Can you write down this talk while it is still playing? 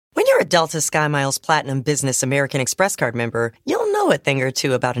a Delta SkyMiles Platinum Business American Express card member, you'll know a thing or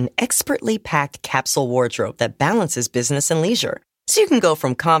two about an expertly packed capsule wardrobe that balances business and leisure. So you can go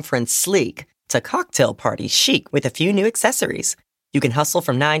from conference sleek to cocktail party chic with a few new accessories. You can hustle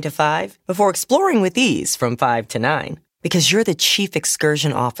from 9 to 5 before exploring with ease from 5 to 9. Because you're the chief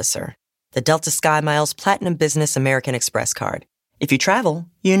excursion officer. The Delta SkyMiles Platinum Business American Express card. If you travel,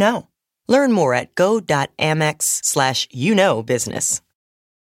 you know. Learn more at go.amex/business.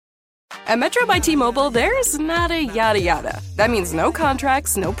 At Metro by T-Mobile, there's not a yada yada. That means no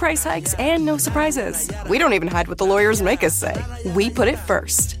contracts, no price hikes, and no surprises. We don't even hide what the lawyers make us say. We put it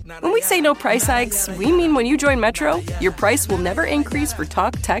first. When we say no price hikes, we mean when you join Metro, your price will never increase for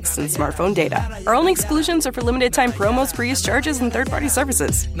talk, text, and smartphone data. Our only exclusions are for limited time promos, pre-use charges, and third-party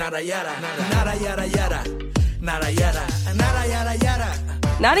services. Nada yada, nada yada yada. Nada yada, nada yada yada.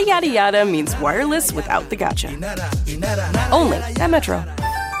 Nada yada yada means wireless without the gotcha. Only at Metro.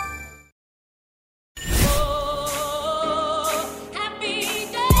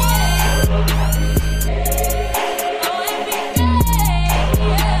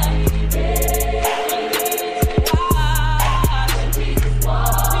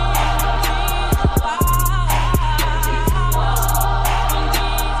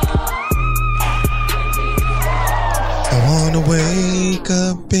 Wake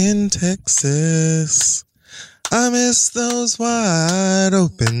up in Texas. I miss those wide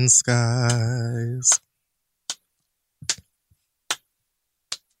open skies.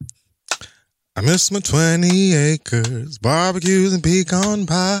 I miss my 20 acres, barbecues and pecan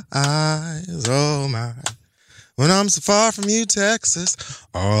pies. Oh my. When I'm so far from you, Texas,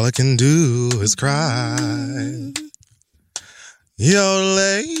 all I can do is cry.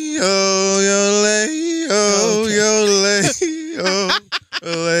 Yole, oh, yole, oh, yole, oh,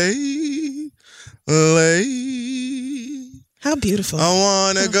 lay, lay. How beautiful. I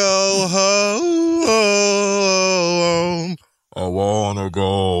wanna go home. I wanna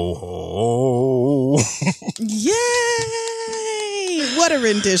go home. Yay! What a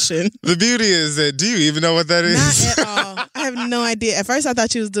rendition. The beauty is that, do you even know what that is? Not at all. I have no idea. At first I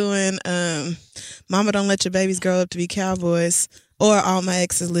thought you was doing Mama Don't Let Your Babies Grow Up to Be Cowboys or All My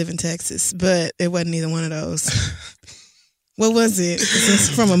Exes Live in Texas, but it wasn't either one of those. What was it? Is this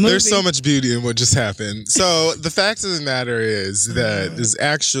from a movie? There's so much beauty in what just happened. So the fact of the matter is that is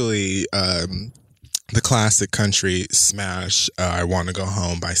actually the classic country smash, I Want to Go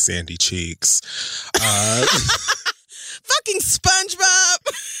Home by Sandy Cheeks. Fucking SpongeBob.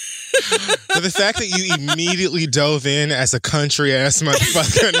 But the fact that you immediately dove in as a country ass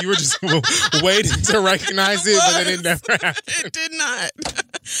motherfucker and you were just waiting to recognize it, but then it never happened. It did not.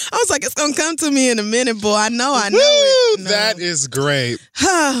 I was like, it's gonna come to me in a minute, boy. I know Woo! it. No. That is great.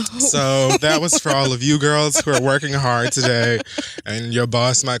 So that was for all of you girls who are working hard today, and your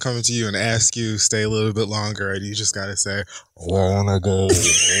boss might come to you and ask you stay a little bit longer, and you just gotta say, I wanna go.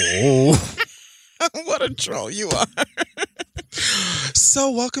 What a troll you are. So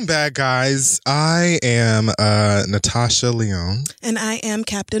welcome back, guys. I am Natasha Leon. And I am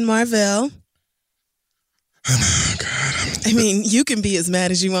Captain Marvell. Oh, God. I mean, you can be as mad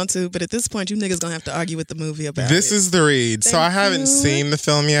as you want to, but at this point, you niggas gonna have to argue with the movie about This it. is the read. So I haven't seen the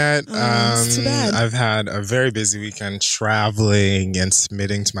film yet. It's too bad. I've had a very busy weekend traveling and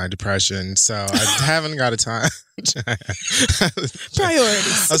submitting to my depression, so I haven't got a time.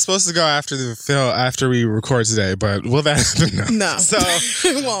 Priorities. I was supposed to go after the film after we record today, but will that happen? No. So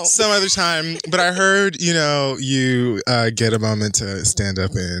It won't. some other time. But I heard, you get a moment to stand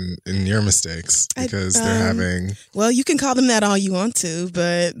up in your mistakes because they're having. Well, you can call them that all you want to,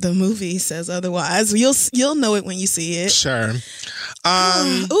 but the movie says otherwise. You'll know it when you see it. Sure.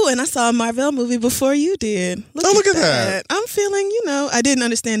 Ooh, and I saw a Marvel movie before you did. Look at that. I'm feeling, I didn't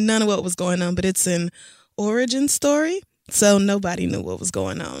understand none of what was going on, but it's an origin story, so nobody knew what was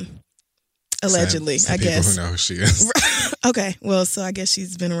going on. Allegedly, Some I guess. people who know who she is. Okay, well, so I guess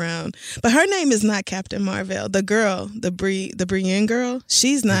she's been around, but her name is not Captain Marvel. The girl, the Brienne girl,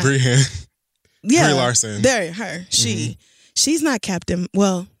 she's not. Brienne. Yeah, Brie Larson. There, her. She's not Captain.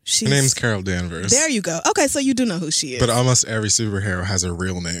 Well, she's. Her name's Carol Danvers. There you go. Okay, so you do know who she is. But almost every superhero has a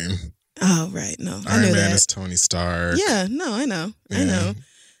real name. Oh, right. No, I Iron knew Man that. is Tony Stark. Yeah, no, I know. Yeah. I know.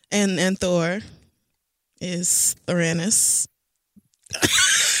 And Thor is Theranos.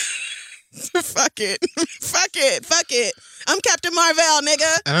 Fuck it. I'm Captain Marvel,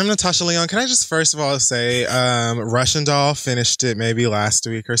 nigga. And I'm Natasha Leon. Can I just first of all say, Russian Doll finished it maybe last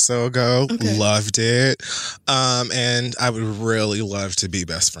week or so ago. Okay. Loved it. And I would really love to be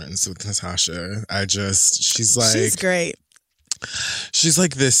best friends with Natasha. She's great. She's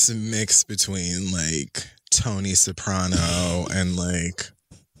like this mix between like Tony Soprano and like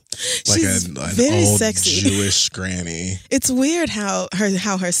like She's an very old sexy. Jewish granny. It's weird how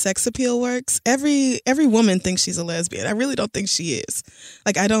her sex appeal works. Every woman thinks she's a lesbian. I really don't think she is.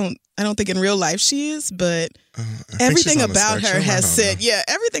 Like I don't think in real life she is, but everything about her has said,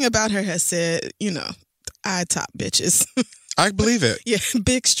 everything about her has said, I top bitches. I believe it. Yeah,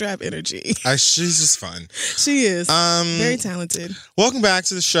 big strap energy. She's just fun. She is. Very talented. Welcome back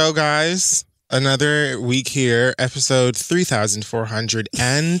to the show, guys. Another week here, episode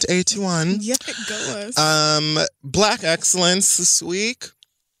 3481. Yeah, go us. Black excellence this week.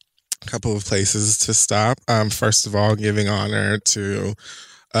 A couple of places to stop. First of all, giving honor to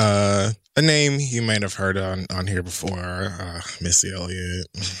a name you might have heard on here before, Missy Elliott.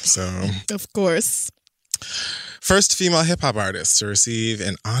 So, of course. First female hip-hop artist to receive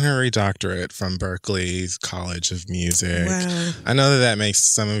an honorary doctorate from Berklee College of Music. Wow. I know that makes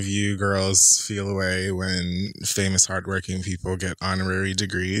some of you girls feel away when famous, hardworking people get honorary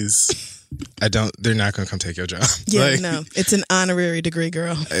degrees. They're not going to come take your job. Yeah, no. It's an honorary degree,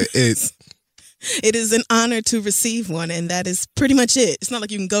 girl. It is an honor to receive one, and that is pretty much it. It's not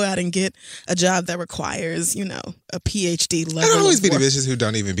like you can go out and get a job that requires, a PhD level. There'll always be the bitches who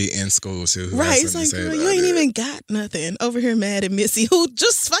don't even be in school, too. Right. It's like, girl, you ain't even got nothing. Over here mad at Missy, who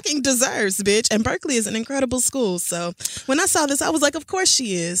just fucking deserves, bitch. And Berklee is an incredible school. So when I saw this, I was like, of course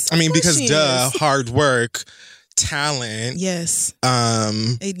she is. Because hard work, talent, yes,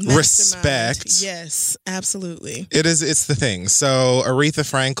 respect, yes, absolutely. It's the thing. So Aretha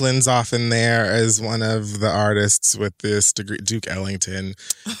Franklin's off in there as one of the artists with this degree. Duke Ellington,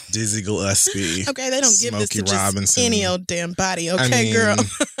 Dizzy Gillespie. Okay, they don't give this to Robinson. Just any old damn body. Okay, girl.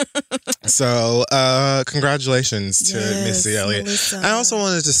 So congratulations to Missy Elliott. Melissa. I also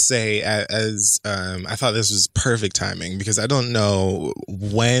wanted to say, as I thought this was perfect timing, because I don't know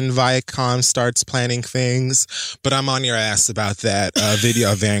when Viacom starts planning things, but I'm on your ass about that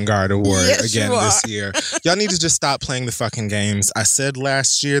Video Vanguard Award again this year. Y'all need to just stop playing the fucking games. I said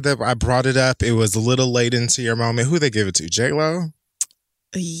last year that I brought it up. It was a little late into your moment. Who they give it to? J-Lo?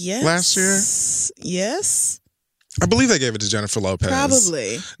 Yes. Last year? Yes. I believe they gave it to Jennifer Lopez.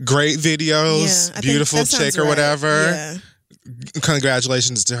 Probably. Great videos, beautiful chick or whatever. Yeah.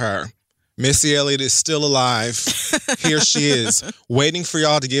 Congratulations to her. Missy Elliott is still alive. Here she is, waiting for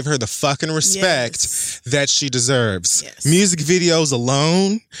y'all to give her the fucking respect that she deserves. Yes. Music videos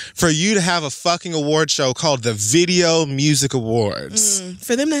alone, for you to have a fucking award show called the Video Music Awards.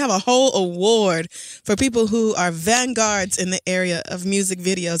 For them to have a whole award for people who are vanguards in the area of music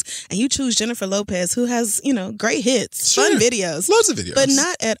videos, and you choose Jennifer Lopez, who has, great hits, fun videos. Loads of videos. But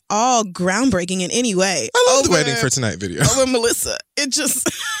not at all groundbreaking in any way. I love the Waiting for Tonight video. Over Melissa. It just...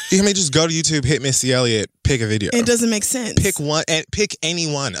 You may just go to YouTube, hit Missy Elliott, pick a video. It doesn't make sense. Pick one, and pick any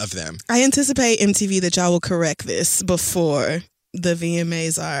one of them. I anticipate MTV that y'all will correct this before the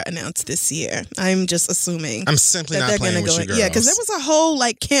VMAs are announced this year. I'm just assuming. I'm simply not playing with you girls. Yeah, because there was a whole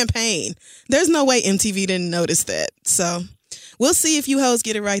campaign. There's no way MTV didn't notice that. So we'll see if you hoes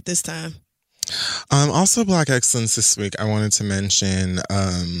get it right this time. Also, Black Excellence this week, I wanted to mention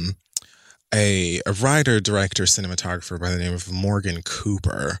a writer, director, cinematographer by the name of Morgan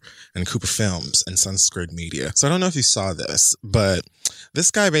Cooper and Cooper Films and Sunscreen Media. So I don't know if you saw this, but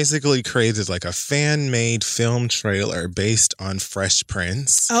this guy basically created a fan-made film trailer based on Fresh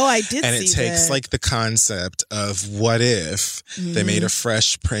Prince. Oh, I did see that. And it takes the concept of what if they made a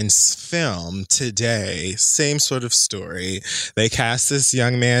Fresh Prince film today, same sort of story. They cast this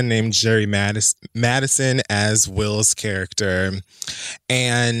young man named Jerry Madison as Will's character.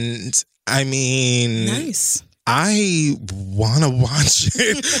 And I mean, nice. I want to watch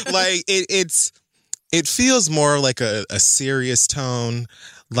it. It feels more like a serious tone.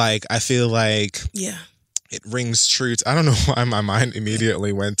 I feel like it rings true. I don't know why my mind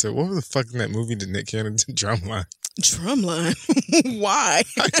immediately went to, what the fuck in that movie did Nick Cannon do? Drumline. Drumline? Why?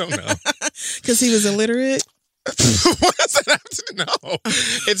 I don't know. Because he was illiterate? What does that have to know?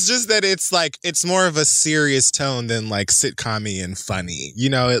 It's just that it's more of a serious tone than sitcom-y and funny.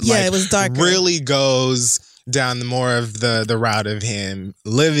 It was darker. Really goes down the more of the route of him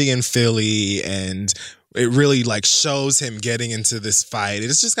living in Philly, and it really shows him getting into this fight.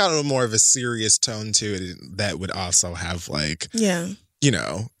 It's just got a little more of a serious tone to it that would also have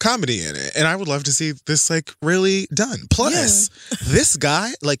comedy in it. And I would love to see this really done. Plus, this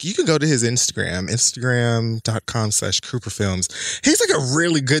guy, you can go to his Instagram.com/CooperFilms. He's a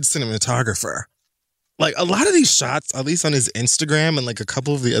really good cinematographer. like a lot of these shots, at least on his Instagram and like a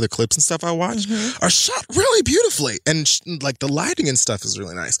couple of the other clips and stuff I watch, are shot really beautifully. And like the lighting and stuff is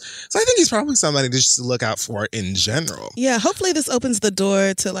really nice. So I think he's probably somebody just to look out for in general. Yeah, hopefully this opens the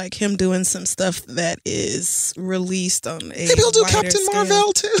door to like him doing some stuff that is released on a Maybe he'll do wider Captain scale.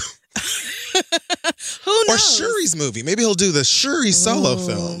 Marvel too. Who knows? Or Shuri's movie. Maybe he'll do the Shuri solo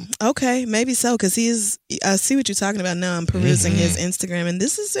film. Okay, maybe so, because I see what you're talking about now. I'm perusing his Instagram, and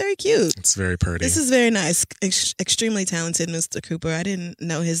this is very cute. It's very pretty. This is very nice. Extremely talented, Mr. Cooper. I didn't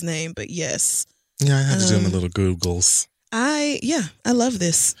know his name, but yes. Yeah, I had to do my little Googles. I love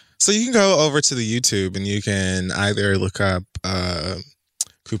this. So you can go over to the YouTube and you can either look up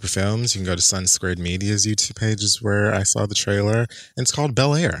Cooper Films. You can go to Sun Squared Media's YouTube page is where I saw the trailer. And it's called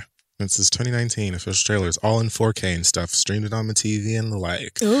Bel Air. It's his 2019 official trailer. It's all in 4K and stuff. Streamed it on the TV and the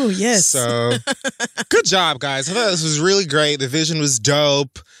like. Oh, yes. So good job, guys. I thought this was really great. The vision was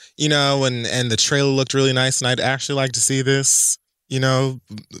dope, and the trailer looked really nice. And I'd actually like to see this,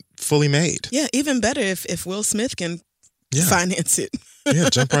 fully made. Yeah, even better if Will Smith can finance it. Yeah,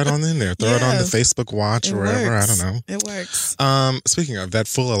 jump right on in there. Throw it on the Facebook Watch or wherever. Works. I don't know. It works. Speaking of, that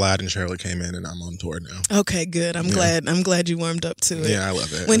full Aladdin trailer came in and I'm on board now. Okay, good. I'm glad you warmed up to it. Yeah, I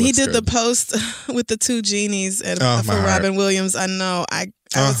love it. When it he did good. the post with the two genies for heart. Robin Williams, I know. I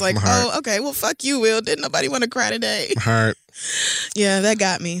was like, okay, well, fuck you, Will. Didn't nobody want to cry today? My heart. Yeah, that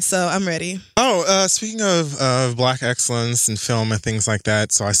got me. So I'm ready. Oh, speaking of Black excellence in film and things like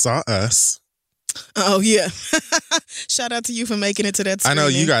that, so I saw Us. Oh, yeah. Shout out to you for making it to that screening. I know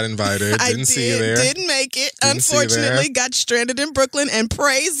you got invited. Didn't see you there. Didn't make it. Unfortunately, got stranded in Brooklyn, and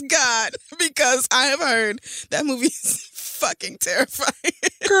praise God, because I have heard that movie is fucking terrifying.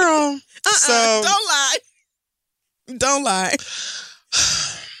 Girl. So Don't lie.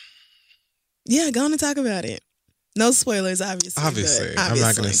 Yeah, go on and talk about it. No spoilers, obviously. I'm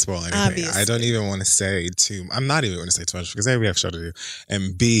not going to spoil anything. Obviously. I don't even want to say I'm not even going to say too much because A, we have a show to do,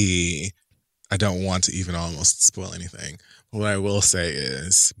 and B, I don't want to even almost spoil anything. What I will say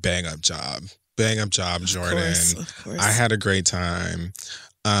is bang up job. Bang up job, Jordan. Of course. I had a great time.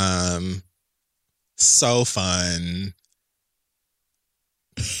 So fun.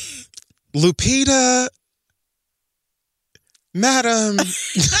 Lupita, madam,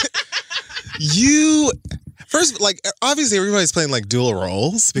 you... First, like, obviously everybody's playing, like, dual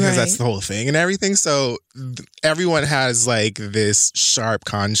roles because that's the whole thing and everything. So everyone has, like, this sharp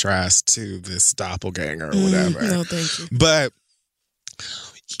contrast to this doppelganger or whatever. No, thank you. But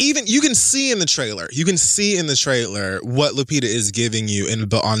even you can see in the trailer what Lupita is giving you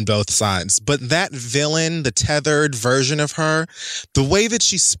on both sides. But that villain, the tethered version of her, the way that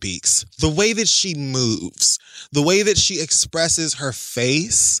she speaks, the way that she moves, the way that she expresses her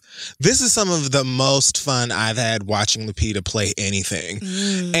face, this is some of the most fun I've had watching Lupita play anything.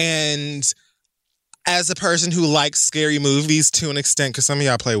 And as a person who likes scary movies to an extent, because some of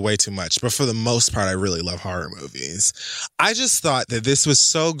y'all play way too much, but for the most part, I really love horror movies. I just thought that this was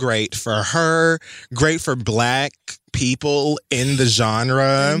so great for her, great for Black people in the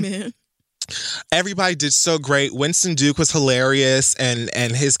genre. Amen. Everybody did so great. Winston Duke was hilarious,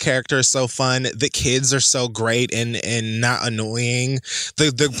 and his character is so fun. The kids are so great and not annoying.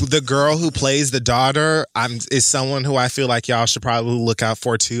 The girl who plays the daughter is someone who I feel like y'all should probably look out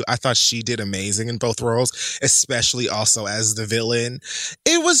for too. I thought she did amazing in both roles, especially also as the villain.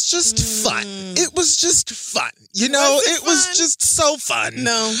 It was just fun. It was just fun. It was just so fun.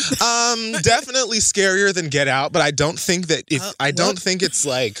 No. Definitely scarier than Get Out, but I don't think that I don't think it's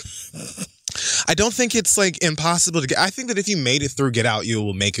like impossible to get. I think that if you made it through Get Out, you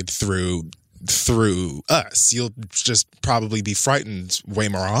will make it through Us. You'll just probably be frightened way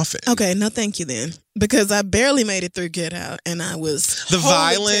more often. Okay, no thank you then. Because I barely made it through Get Out and I was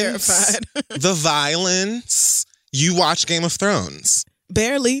terrified. The violence. You watch Game of Thrones.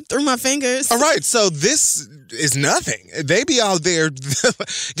 Barely through my fingers. All right, so this is nothing. They be out there.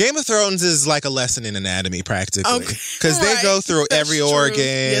 Game of Thrones is like a lesson in anatomy, practically, because they go through every organ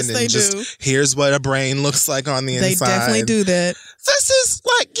and just here's what a brain looks like on the inside. They definitely do that. This is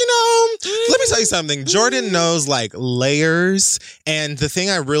like, let me tell you something. Jordan knows like layers, and the thing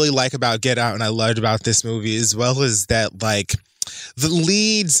I really like about Get Out and I loved about this movie as well is that like the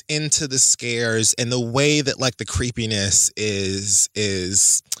leads into the scares and the way that like the creepiness is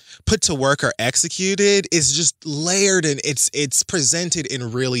put to work or executed is just layered, and it's presented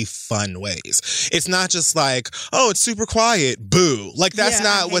in really fun ways. It's not just like, oh, it's super quiet, boo. Like that's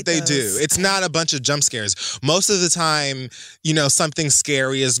not what they do. It's not a bunch of jump scares. Most of the time, something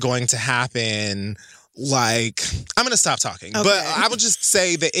scary is going to happen like, I'm going to stop talking, Okay. but I would just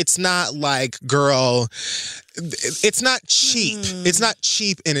say that it's not like, girl, it's not cheap. It's not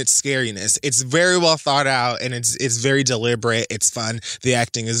cheap in its scariness. It's very well thought out, and it's very deliberate. It's fun. The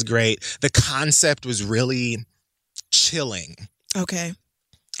acting is great. The concept was really chilling. Okay.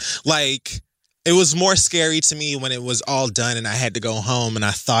 Like, it was more scary to me when it was all done and I had to go home and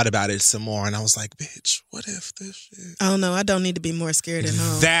I thought about it some more and I was like, bitch, what if this shit? Oh, no, I don't need to be more scared at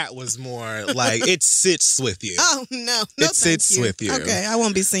home. That was more like, it sits with you. Oh, no. It sits with you. Okay, I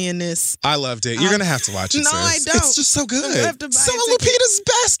won't be seeing this. I loved it. You're going to have to watch it, No, I sis. don't. It's just so good. I'm gonna have to buy Some of a ticket. Lupita's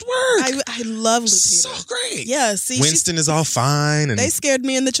best work. I love Lupita. So great. Yeah, see, Winston is all fine. And they scared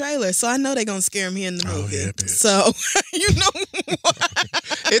me in the trailer, so I know they're going to scare me in the movie. yeah, bitch. So, you know what?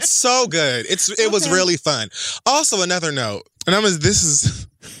 It's so good. It was really fun. Also, another note, and I'm just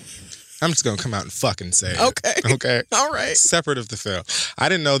gonna come out and fucking say it. Okay. All right. Separate of the film, I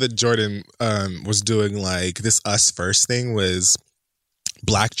didn't know that Jordan was doing like this Us First thing was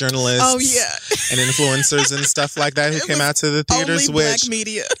Black journalists. Oh yeah. And influencers and stuff like that who came out to the theaters. Only Which Black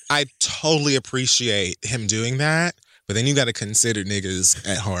media. I totally appreciate him doing that. But then you got to consider niggas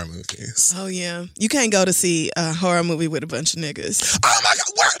at horror movies. Oh, yeah. You can't go to see a horror movie with a bunch of niggas. Oh, my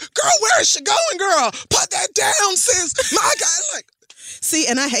God. Where is she going, girl? Put that down, sis. My God. Like, See,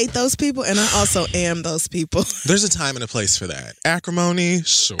 and I hate those people, and I also am those people. there's a time and a place for that. Acrimony,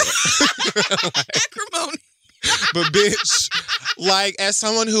 sure. Acrimony. But, bitch, like, as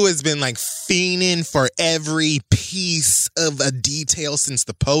someone who has been, like, fiending for every piece of a detail since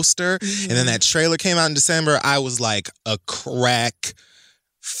the poster, and then that trailer came out in December, I was like a crack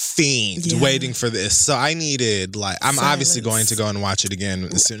fiend waiting for this. So I needed, like, I'm obviously going to go and watch it again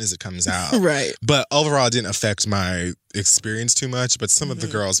as soon as it comes out. Right. But overall, it didn't affect my experience too much. But some of the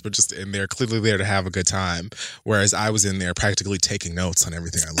girls were just in there, clearly there to have a good time. Whereas I was in there practically taking notes on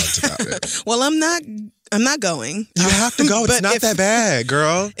everything I loved about it. Well, I'm not going. You have to go. It's But not that bad,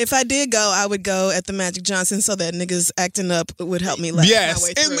 girl. If I did go, I would go at the Magic Johnson so that niggas acting up would help me laugh Yes. my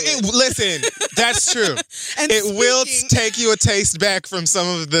way through it. Listen, that's true. And It will speaking- take you a taste back from some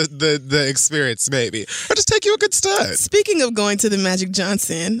of the experience, maybe. Or just take you a good stud. Speaking of going to the Magic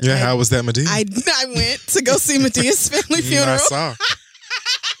Johnson, Yeah, how was that, Medea? I went to go see Medea's family funeral. I saw.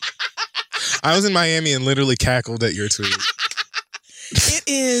 I was in Miami and literally cackled at your tweet. It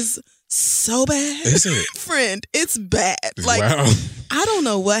is so bad. Is it? Friend, it's bad. Like, Wow. I don't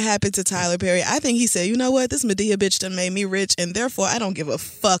know what happened to Tyler Perry. I think he said, you know what? This Medea bitch done made me rich, and therefore I don't give a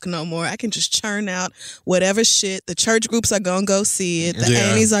fuck no more. I can just churn out whatever shit. The church groups are gonna go see it. The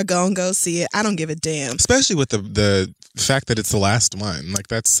Annies are gonna go see it. I don't give a damn. Especially with the fact that it's the last one. Like,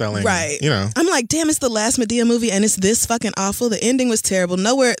 that's selling. Right. You know. I'm like, damn, it's the last Medea movie, and it's this fucking awful. The ending was terrible.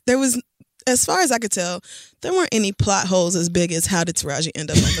 Nowhere, there was, as far as I could tell, there weren't any plot holes as big as how did Taraji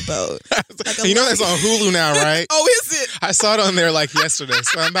end up on the boat. Like You know that's on Hulu now, right? Oh, is it? I saw it on there like yesterday,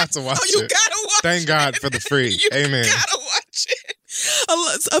 so I'm about to watch Oh, you it. gotta watch Thank it. God for the free. You Amen. gotta watch it.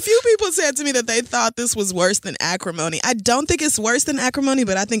 A few people said to me that they thought this was worse than Acrimony. I don't think it's worse than Acrimony,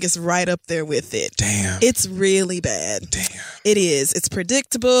 but I think it's right up there with it. Damn. It's really bad. Damn. It is. It's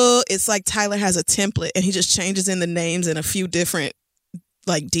predictable. It's like Tyler has a template and he just changes in the names and a few different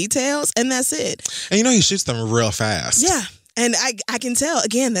like details, and that's it. And you know he shoots them real fast. Yeah. And I can tell,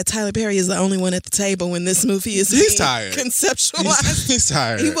 again, that Tyler Perry is the only one at the table when this movie is He's being tired. conceptualized. He's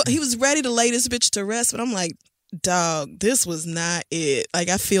tired. He was ready to lay this bitch to rest, but I'm like, dog, this was not it. Like,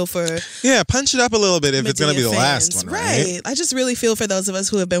 I feel for Yeah, punch it up a little bit if it's going to be the Medea last fans. one, right? I just really feel for those of us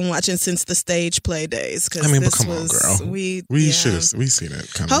who have been watching since the stage play days. I mean, but this come on, was, girl. We should have seen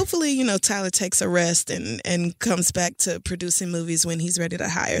it coming. Hopefully, Tyler takes a rest and comes back to producing movies when he's ready to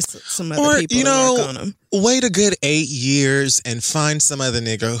hire some other people to work on them. Wait a good 8 years and find some other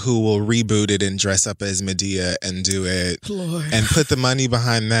nigga who will reboot it and dress up as Medea and do it. Lord. And put the money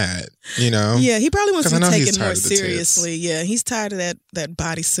behind that, Yeah, he probably wants to 'Cause I be know he's taken tired more of the tits. seriously. Yeah, he's tired of that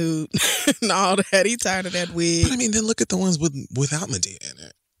bodysuit and all that. He's tired of that wig. But I mean, then look at the ones without Medea in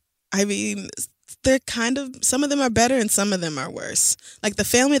it. I mean, they're some of them are better and some of them are worse. Like The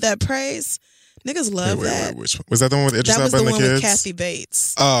Family That Prays, niggas love that. Which one? Was that the one with Idris That was Elba the and one the with kids? Kathy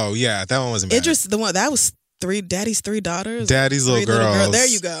Bates. Oh, yeah, that one wasn't bad. Idris, the one that was Daddy's three daughters. Daddy's little girls. There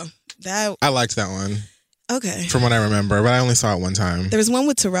you go. I liked that one. Okay. From what I remember, but I only saw it one time. There was one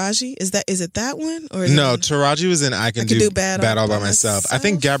with Taraji. Is it that one? Or is No, it Taraji was in I Can Do Bad All by Myself. I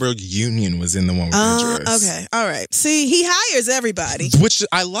think Myself? Gabrielle Union was in the one with Idris. Okay. All right. See, he hires everybody. Which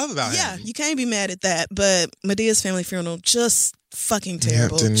I love about Yeah, him. you can't be mad at that. But Medea's family funeral, just fucking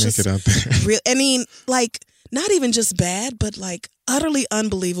terrible. Yeah, didn't Just make it out there. I mean, like, not even just bad, but like utterly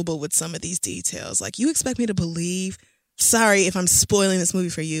unbelievable with some of these details. Like, you expect me to believe sorry if I'm spoiling this movie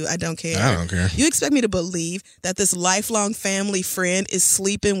for you. I don't care. I don't care. You expect me to believe that this lifelong family friend is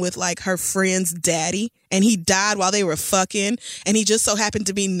sleeping with like her friend's daddy, and he died while they were fucking, and he just so happened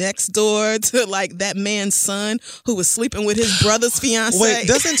to be next door to like that man's son who was sleeping with his brother's fiance. Wait,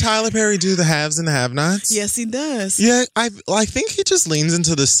 doesn't Tyler Perry do the haves and the have-nots? Yes, he does. Yeah, I think he just leans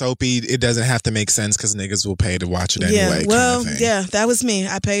into the soapy, it doesn't have to make sense because niggas will pay to watch it anyway. Yeah, well, kind of thing. yeah, that was me.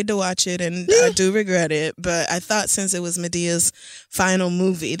 I paid to watch it, and I do regret it. But I thought since it was Medea's final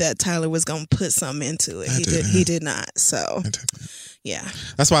movie that Tyler was going to put something into it. He did not. So, yeah.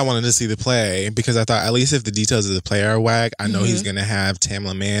 That's why I wanted to see the play, because I thought at least if the details of the play are whack, I know he's going to have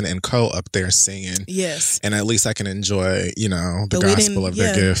Tamla Mann and Co. up there singing. Yes. And at least I can enjoy, the gospel of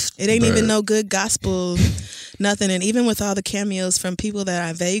their gift. It ain't even no good gospel, nothing. And even with all the cameos from people that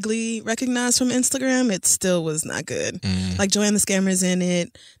I vaguely recognize from Instagram, it still was not good. Like Joanna Scammer's in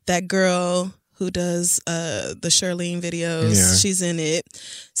it. That girl who does the Charlene videos, she's in it.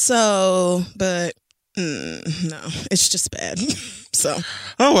 So, but no, it's just bad. So,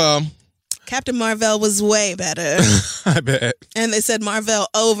 oh well. Captain Marvel was way better. I bet. And they said Marvel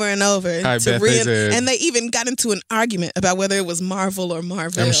over and over. I bet they did. And they even got into an argument about whether it was Marvel or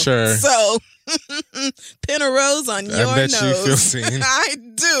Marvel. I'm sure. So, pin a rose on your nose. I bet you feel seen. I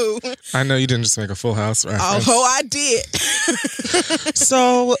do. I know you didn't just make a Full House reference. Oh, I did.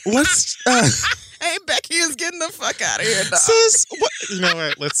 So, let's... Hey, Becky is getting the fuck out of here, dog. Sis, what? You know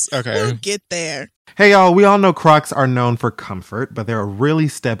what? We'll get there. Hey y'all, we all know Crocs are known for comfort, but they're really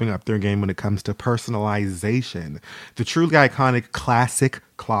stepping up their game when it comes to personalization. The truly iconic classic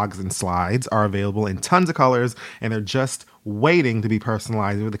clogs and slides are available in tons of colors, and they're just waiting to be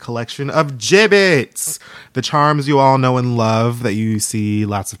personalized with a collection of gibbets. The charms you all know and love that you see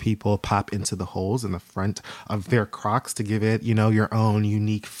lots of people pop into the holes in the front of their Crocs to give it, your own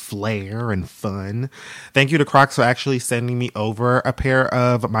unique flair and fun. Thank you to Crocs for actually sending me over a pair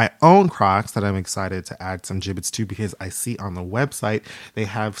of my own Crocs that I'm excited to add some gibbets to, because I see on the website they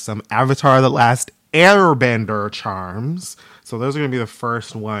have some Avatar: The Last Airbender charms. So those are going to be the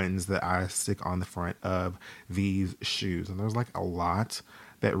first ones that I stick on the front of these shoes. And there's like a lot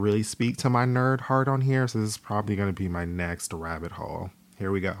that really speak to my nerd heart on here. So this is probably going to be my next rabbit hole.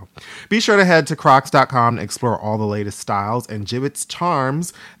 Here we go. Be sure to head to crocs.com to explore all the latest styles and gibbets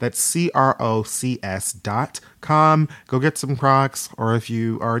charms. That's CROCS.com. Go get some Crocs, or if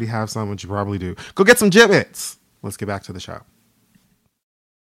you already have some, which you probably do, go get some gibbets. Let's get back to the show.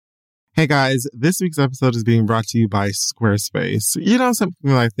 Hey guys, this week's episode is being brought to you by Squarespace.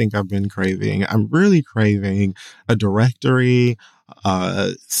 Something I think I've been craving. I'm really craving a directory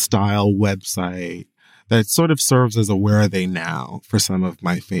style website that sort of serves as a where are they now for some of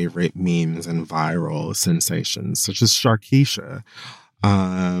my favorite memes and viral sensations, such as Sharkeisha.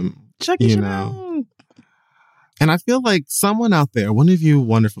 And I feel like someone out there, one of you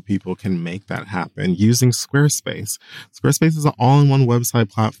wonderful people, can make that happen using Squarespace. Squarespace is an all-in-one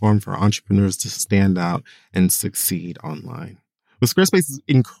website platform for entrepreneurs to stand out and succeed online. With Squarespace, it's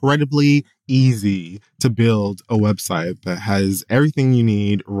incredibly easy to build a website that has everything you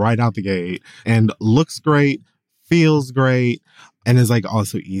need right out the gate and looks great, feels great, and is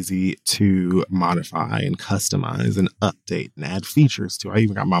also easy to modify and customize and update and add features to. I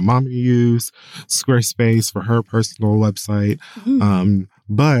even got my mom to use Squarespace for her personal website.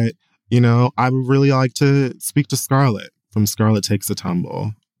 But, I would really like to speak to Scarlett from Scarlett Takes a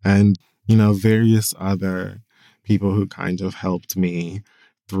Tumble and, various other people who kind of helped me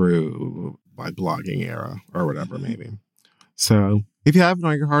through my blogging era or whatever, maybe. So if you have it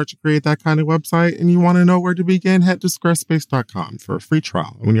on your heart to create that kind of website and you want to know where to begin, head to squarespace.com for a free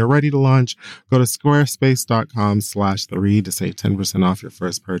trial. And when you're ready to launch, go to squarespace.com/theread to save 10% off your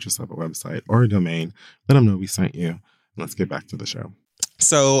first purchase of a website or a domain. Let them know we sent you. Let's get back to the show.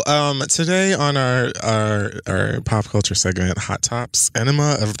 So today on our pop culture segment, Hot Tops,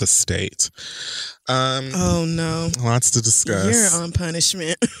 Enema of the State. Oh no. Lots to discuss. You're on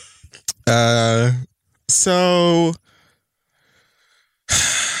punishment. So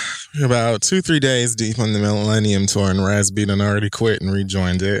about 2-3 days deep on the Millennium Tour, and Raz Beaton already quit and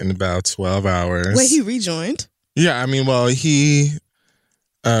rejoined it in about 12 hours. Wait, he rejoined? Yeah, he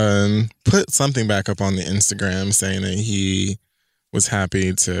put something back up on the Instagram saying that he was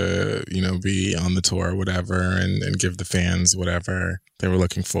happy to, be on the tour or whatever and give the fans whatever they were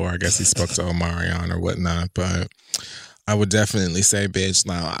looking for. I guess he spoke to Omarion or whatnot, but I would definitely say, bitch,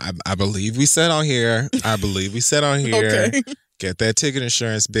 now, I believe we said on here. Okay. Get that ticket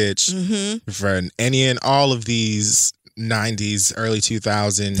insurance, bitch, for any and all of these 90s, early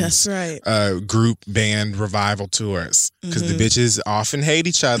 2000s. That's right. Group band revival tours. Because the bitches often hate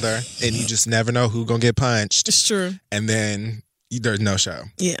each other and you just never know who's going to get punched. It's true. And then there's no show.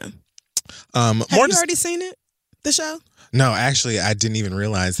 Yeah. Have you already seen it? The show? No, actually, I didn't even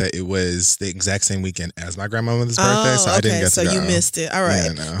realize that it was the exact same weekend as my grandmother's birthday, so I didn't get to go. So you missed it. All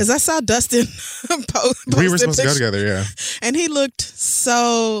right. Yeah, because I saw Dustin post. We were supposed to go together, yeah. And he looked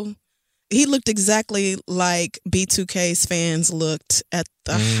exactly like B2K's fans looked at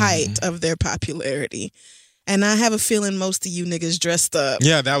the height of their popularity. And I have a feeling most of you niggas dressed up.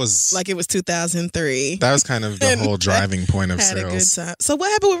 Yeah, that was... like it was 2003. That was kind of the whole driving point of had sales. A good time. So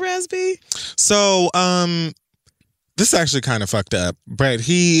what happened with Raz-B? So, this is actually kind of fucked up. But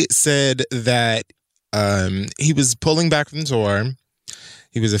he said that he was pulling back from the tour.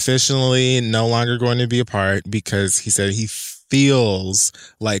 He was officially no longer going to be a part because he said he feels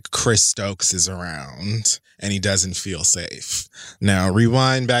like Chris Stokes is around and he doesn't feel safe. Now,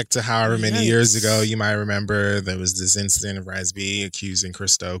 rewind back to however many years ago, you might remember there was this incident of Raz-B accusing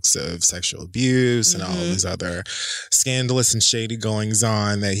Chris Stokes of sexual abuse and all of these other scandalous and shady goings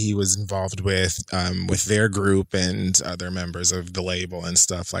on that he was involved with their group and other members of the label and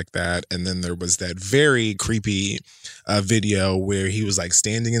stuff like that. And then there was that very creepy video where he was like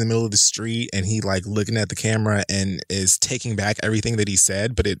standing in the middle of the street and he like looking at the camera and is taking back everything that he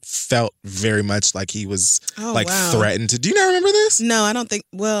said, but it felt very much like he was threatened to. Do you not remember this? No, I don't think.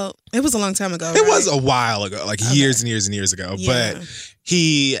 Well, it was a long time ago. It was a while ago, like years and years and years ago. Yeah. But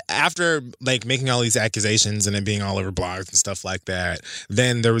he, after like making all these accusations and it being all over blogs and stuff like that,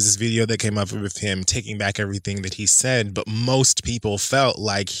 then there was this video that came up with him taking back everything that he said. But most people felt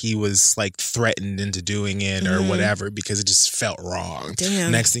like he was like threatened into doing it or whatever because it just felt wrong.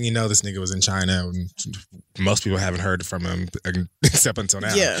 Damn. Next thing you know, this nigga was in China. And most people haven't heard from him except until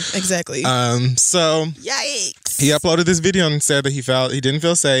now. Yeah, exactly. So yikes. He uploaded this video and said that he didn't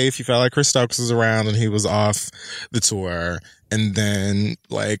feel safe. He felt like Chris Stokes was around and he was off the tour. And then,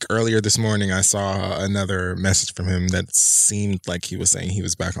 like, earlier this morning, I saw another message from him that seemed like he was saying he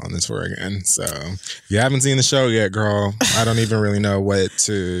was back on the tour again. So, if you haven't seen the show yet, girl, I don't even really know what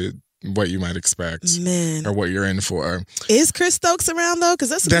you might expect. Man. Or what you're in for. Is Chris Stokes around, though? Because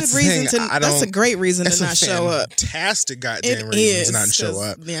that's a good reason that's a great reason to not show up. Fantastic goddamn reason to not show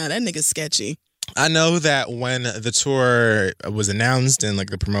up. Yeah, that nigga's sketchy. I know that when the tour was announced and, like,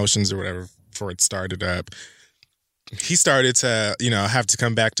 the promotions or whatever before it started up, he started to, have to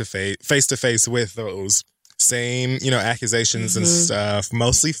come back to face to face with those same, accusations and stuff.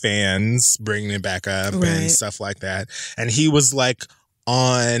 Mostly fans bringing it back up and stuff like that. And he was like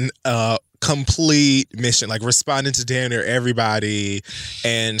on a complete mission, like responding to damn near everybody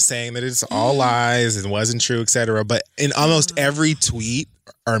and saying that it's all lies and wasn't true, etc. But in almost every tweet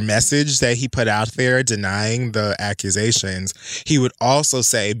or message that he put out there denying the accusations, he would also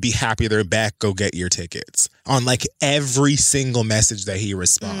say, "Be happy they're back, go get your tickets," on like every single message that he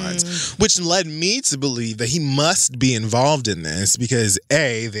responds, which led me to believe that he must be involved in this because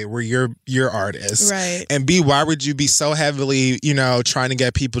A, they were your artists, right? And B, why would you be so heavily, trying to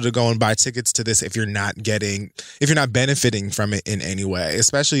get people to go and buy tickets to this if you're not benefiting from it in any way,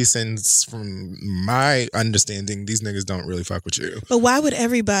 especially since from my understanding, these niggas don't really fuck with you. But why would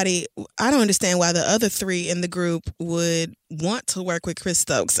everybody, I don't understand why the other three in the group would want to work with Chris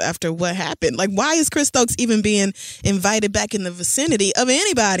Stokes after what happened. Like, why is Chris Stokes even being invited back in the vicinity of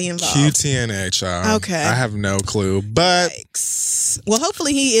anybody involved? QTNA, child. Okay. I have no clue, but... Yikes. Well,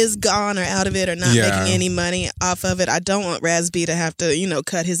 hopefully he is gone or out of it or not making any money off of it. I don't want Raz-B to have to,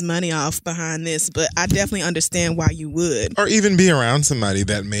 cut his money off behind this, but I definitely understand why you would. Or even be around somebody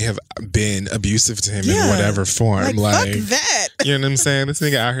that may have been abusive to him in whatever form. Like fuck that. You know what I'm saying? This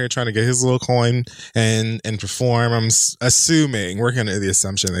nigga out here trying to get his little coin and perform. I'm assuming, working under the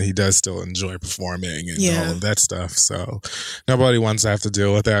assumption that he does still enjoy performing and all of that stuff. So nobody wants to have to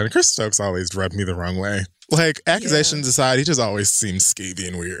deal with that. And Chris Stokes always rubbed me the wrong way. Like, accusations aside, he just always seems skeevy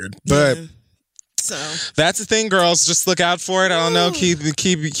and weird. But so that's the thing, girls. Just look out for it. I don't know.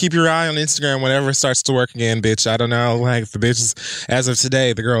 Keep your eye on Instagram whenever it starts to work again, bitch. I don't know. Like, the bitches, as of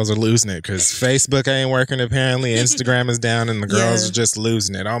today, the girls are losing it because Facebook ain't working apparently. Instagram is down and the girls are just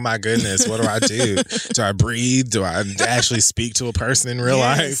losing it. Oh my goodness. What do I do? Do I breathe? Do I actually speak to a person in real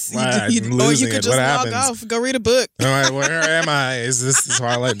life? Like, I'm losing or you could it. just What log happens? off, go read a book. I'm like, where am I? Is this the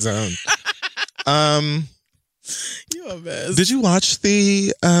Twilight Zone? You're a mess. Did you watch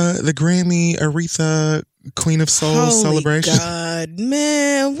the Grammy Aretha Queen of Soul celebration? God,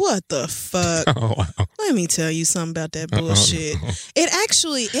 man, what the fuck? Oh, wow. Let me tell you something about that bullshit.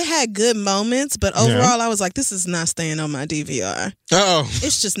 It had good moments, but overall, I was like, this is not staying on my DVR. Oh.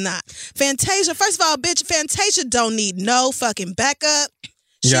 It's just not. Fantasia, first of all, bitch, Fantasia don't need no fucking backup.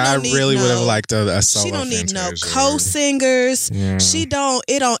 I really would have liked a solo. She don't need Fantasia. no co-singers. Yeah.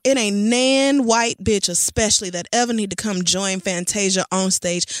 It ain't nan white bitch especially that ever need to come join Fantasia on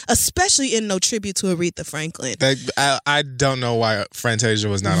stage, especially in no tribute to Aretha Franklin. I don't know why Fantasia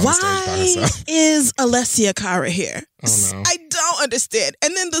was not on the stage by herself. Why is Alessia Cara here? Oh, no. I don't understand.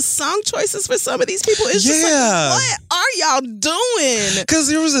 And then the song choices for some of these people is just like, what are y'all doing? Because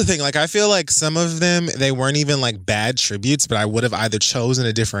here was the thing, like I feel like some of them, they weren't even like bad tributes, but I would have either chosen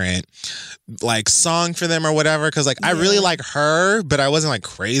a different like song for them or whatever. Because like I really like her, but I wasn't like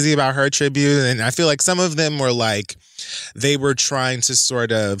crazy about her tribute. And I feel like some of them were like, they were trying to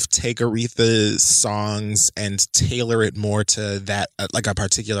sort of take Aretha's songs and tailor it more to that, like a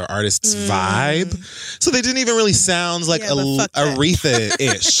particular artist's vibe. So they didn't even really sound like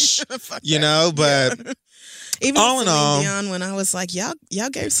Aretha-ish, you know? But even all in all, Dion, when I was like, y'all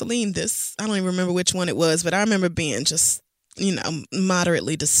gave Celine this, I don't even remember which one it was, but I remember being just,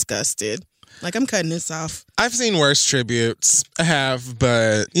 moderately disgusted. Like, I'm cutting this off. I've seen worse tributes. I have,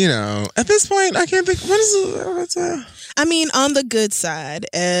 but, at this point, I can't think. What's I mean, on the good side,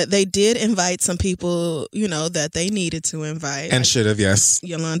 they did invite some people, that they needed to invite. And should have, yes.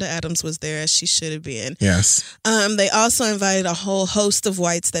 Yolanda Adams was there, as she should have been. Yes. They also invited a whole host of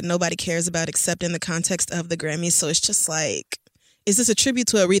whites that nobody cares about except in the context of the Grammys. So it's just like, is this a tribute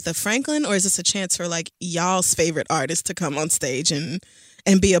to Aretha Franklin, or is this a chance for, like, y'all's favorite artist to come on stage and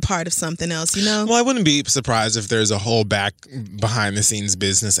be a part of something else, Well, I wouldn't be surprised if there's a whole behind the scenes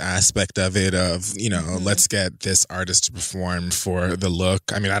business aspect of it of, let's get this artist to perform for the look.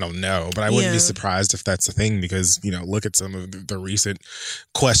 I mean, I don't know, but I wouldn't be surprised if that's a thing because, look at some of the recent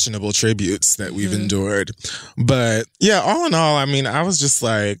questionable tributes that we've endured. But yeah, all in all, I mean, I was just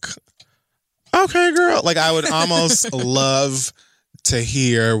like, okay, girl. Like, I would almost love to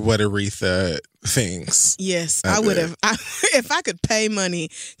hear what Aretha thinks. Yes, I would have. If I could pay money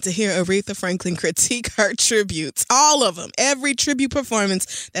to hear Aretha Franklin critique her tributes, all of them, every tribute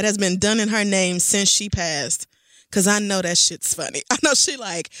performance that has been done in her name since she passed, because I know that shit's funny. I know she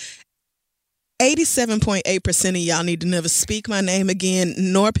like 87.8% of y'all need to never speak my name again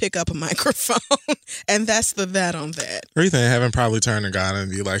nor pick up a microphone. And that's that on that. Aretha in heaven probably turn to God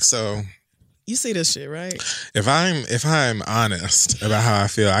and be like, so... You see this shit, right? If I'm honest about how I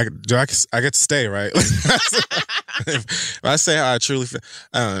feel, I get to stay, right? If I say how I truly feel,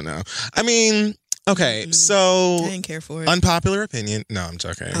 I don't know. I mean, okay, so I didn't care for it. Unpopular opinion. No, I'm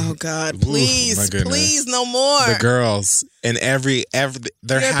joking. Oh God, please, please, no more. The girls and every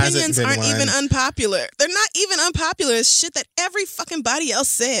there Your hasn't opinions been aren't one. even unpopular. They're not even unpopular. It's shit that every fucking body else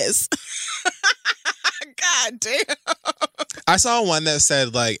says. God damn. I saw one that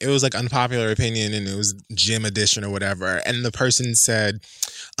said like it was like unpopular opinion and it was gym edition or whatever, and the person said,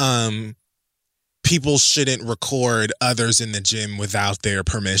 people shouldn't record others in the gym without their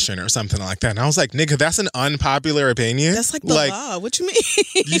permission or something like that. And I was like, nigga, that's an unpopular opinion. That's like the law. What you mean?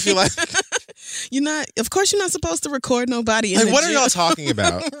 You feel like of course you're not supposed to record nobody in the what gym. are y'all talking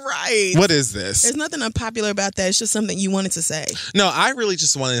about? Right. What is this? There's nothing unpopular about that. It's just something you wanted to say. No, I really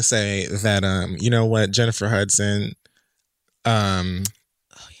just wanted to say that you know what, Jennifer Hudson, oh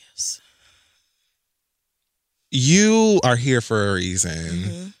yes, you are here for a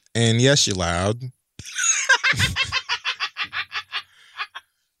reason. And yes, you're loud.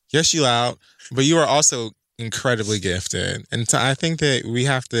 Yes, you're loud. But you are also incredibly gifted. And I think that we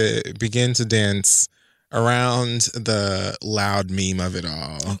have to begin to dance around the loud meme of it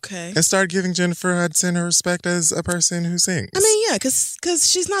all. Okay. And start giving Jennifer Hudson her respect as a person who sings. I mean, yeah, because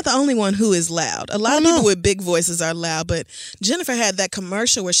she's not the only one who is loud. A lot of people with big voices are loud, but Jennifer had that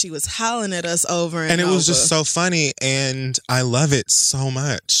commercial where she was howling at us over and it over. was just so funny, and I love it so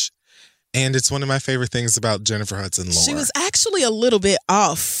much. And it's one of my favorite things about Jennifer Hudson lore. She was actually a little bit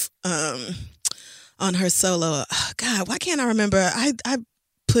off on her solo. Oh, God, why can't I remember? I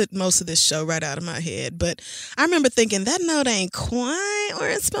put most of this show right out of my head, but I remember thinking that note ain't quite where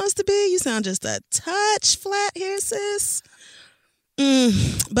it's supposed to be. You sound just a touch flat here, sis.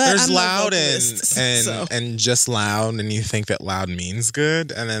 But there's I'm loud no vocalist, and just loud, and you think that loud means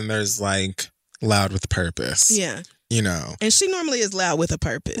good, and then there's like loud with purpose. Yeah. you know. And she normally is loud with a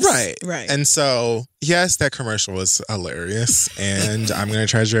purpose. Right. Right. And so, yes, that commercial was hilarious, and I'm going to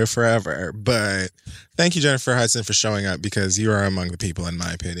treasure it forever. But thank you, Jennifer Hudson, for showing up, because you are among the people, in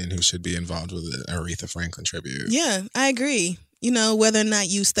my opinion, who should be involved with the Aretha Franklin tribute. Yeah, I agree. You know, whether or not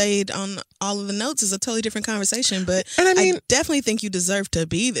you stayed on all of the notes is a totally different conversation, but And I mean, I definitely think you deserve to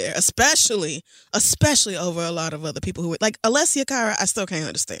be there, especially over a lot of other people who were like Alessia Cara. I still can't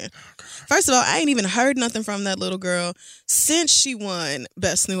understand. First of all, I ain't even heard nothing from that little girl since she won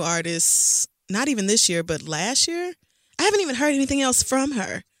Best New Artist, not even this year, but last year. I haven't even heard anything else from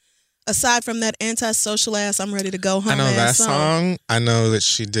her. Aside from that antisocial ass, I'm ready to go home. I know that song. song. I know that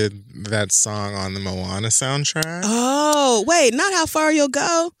she did that song on the Moana soundtrack. Oh, wait, not How Far You'll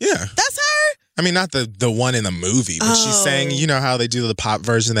Go? Yeah. That's her? I mean, not the one in the movie, but she sang, you know how they do the pop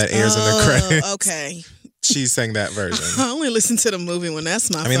version that airs in the credits? Okay. She sang that version. I only listen to the movie when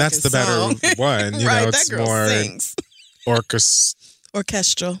that's my I mean, that's the better one. You right, know, that it's girl more sings.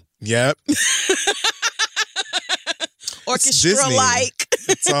 Orchestral. Yep. Orchestra-like.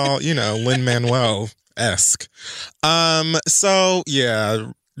 It's all, you know, Lin-Manuel-esque. So,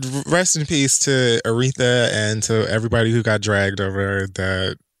 yeah, rest in peace to Aretha and to everybody who got dragged over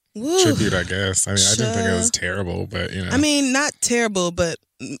that tribute, I guess. I mean, I didn't think it was terrible, but, you know. I mean, not terrible, but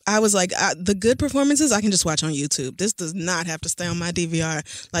I was like, the good performances I can just watch on YouTube. This does not have to stay on my DVR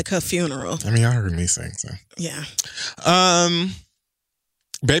like her funeral. I mean, y'all heard me sing, so. Yeah.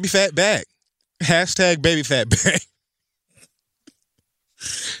 Baby Fat Back. Hashtag Baby Fat Back.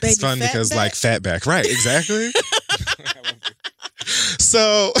 It's fun because, like, Fatback. Right, exactly.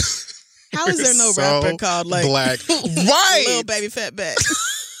 So. How is there no rapper called, like, Black? Right. Little Baby Fatback?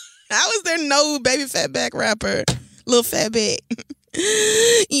 How is there no Baby Fatback rapper? Little Fatback.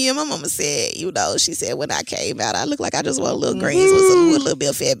 Yeah, my mama said, you know, she said when I came out, I looked like I just want a little greens with a little bit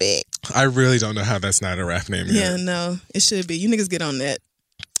of Fatback. I really don't know how that's not a rap name yet. Yeah, no, it should be. You niggas get on that.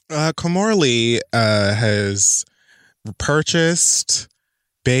 Kamora Lee has purchased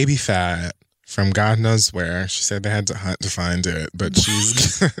Baby Fat from God knows where. She said they had to hunt to find it, but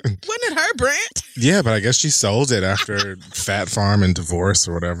she's... Wasn't it her brand? Yeah, but I guess she sold it after Fat Farm and divorce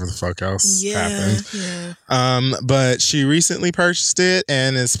or whatever the fuck else happened. Yeah. But she recently purchased it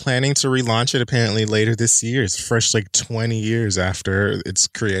and is planning to relaunch it apparently later this year. It's fresh, like 20 years after its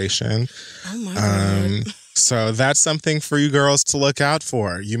creation. Oh my God. So that's something for you girls to look out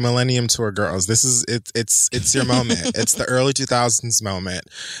for. You Millennium Tour girls. This is it's your moment. It's the early 2000s moment.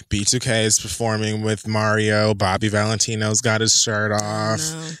 B2K is performing with Mario. Bobby Valentino's got his shirt off.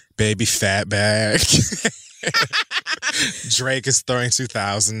 No. Baby Fatback. Drake is throwing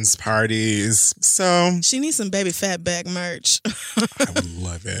 2000s parties. So She needs some Baby Fatback merch. I would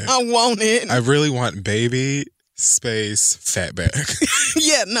love it. I want it. I really want Baby Space Fatback.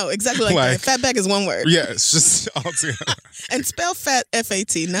 Yeah, no, exactly like that. Fatback is one word. Yeah, it's just all together. And spell fat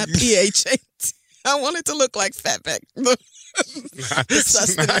F-A-T, not P-H-A-T. I want it to look like Fatback.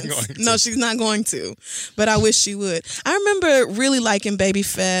 She's not going to. No, she's not going to. But I wish she would. I remember really liking Baby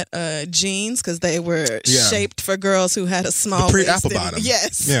Fat jeans because they were shaped for girls who had a small waist. Pre-apple bottom.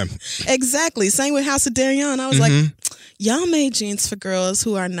 Yes. Yeah. Exactly. Same with House of Darion. I was like, y'all made jeans for girls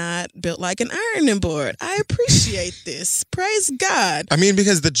who are not built like an ironing board. I appreciate this. Praise God. I mean,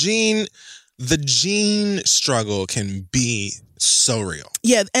 because the gene struggle can be so real.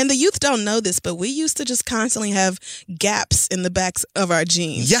 Yeah, and the youth don't know this, but we used to just constantly have gaps in the backs of our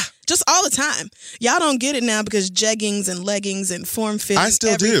jeans. Yeah. Just all the time. Y'all don't get it now because jeggings and leggings and form fitting, I still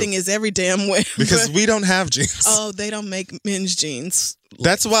everything do. is every damn way. Because we don't have jeans. Oh, they don't make men's jeans.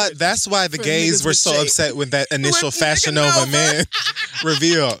 That's why the gays niggas were with so shape. upset with that initial With Fashion Nigga Nova Nova. men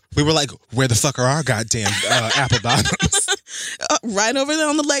reveal. We were like, where the fuck are our goddamn apple bottoms? Right over there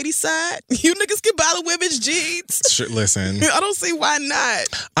on the lady side. You niggas can buy the women's jeans. Listen, I don't see why not.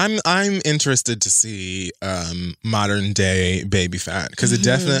 I'm interested to see modern day Baby Fat because it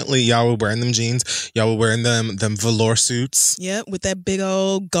definitely, y'all were wearing them jeans, y'all were wearing them velour suits. Yep, with that big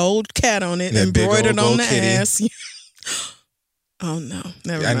old gold cat on it, That big old embroidered on gold the kitty. ass. Oh no,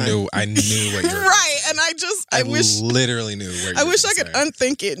 never mind. I knew what you were. Right, and I wish literally knew where you I were wish I gonna could say.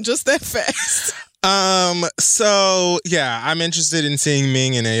 unthink it just that fast. So yeah, I'm interested in seeing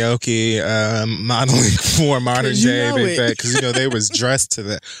Ming and Aoki modeling for modern day Baby Fat because they was dressed to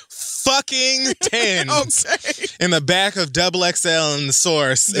the fucking tens in the back of Double XL and the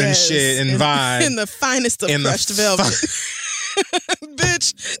Source and shit and Vine in the finest of crushed velvet.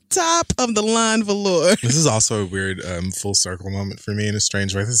 Bitch, top of the line velour. This is also a weird full circle moment for me in a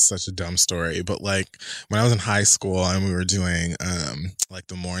strange way. This is such a dumb story, but like when I was in high school and we were doing like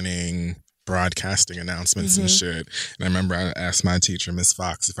the morning broadcasting announcements and shit. And I remember I asked my teacher, Miss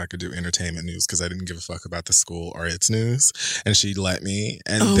Fox, if I could do entertainment news because I didn't give a fuck about the school or its news. And she let me.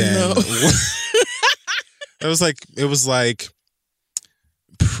 And then it was like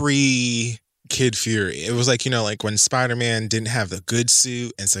pre Kid Fury. It was like, you know, like when Spider-Man didn't have the good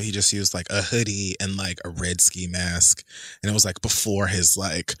suit, and so he just used like a hoodie and like a red ski mask. And it was like before his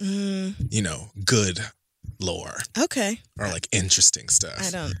like, you know, good lore. Okay. Or like interesting stuff. I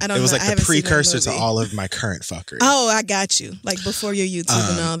don't It was know. like the precursor to all of my current fuckery. Oh, I got you. Like before your YouTube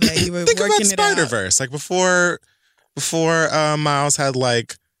and all that, you were think working about it out. Spider-Verse. Like before Miles had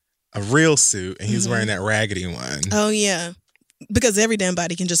like a real suit and he was wearing that raggedy one. Oh yeah. Because every damn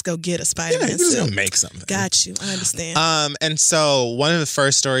body can just go get a Spider-Man you just suit. gonna make something. Got you. I understand. And so one of the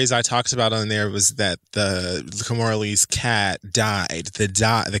first stories I talked about on there was that the Kimora Lee's cat died.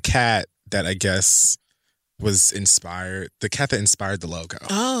 The cat that I guess was inspired, the cat that inspired the logo.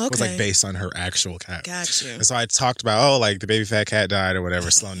 Oh, okay. Was like based on her actual cat. Got you. And so I talked about, like the baby fat cat died or whatever,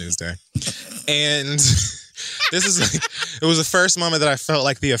 slow news day. And this is like, it was the first moment that I felt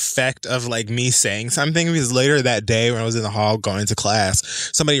like the effect of like me saying something, because later that day when I was in the hall going to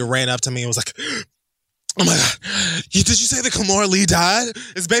class, somebody ran up to me and was like, oh my God, did you say that Kimora Lee died?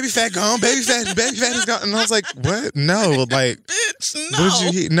 Is baby fat gone? Baby fat is gone. And I was like, what? No, like, bitch, no. What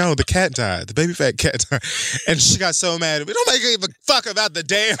did you hear? No, the cat died. The baby fat cat died. And she got so mad. We don't give a fuck about the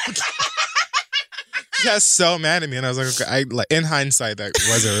damn cat. She got so mad at me, and I was like, okay, in hindsight, that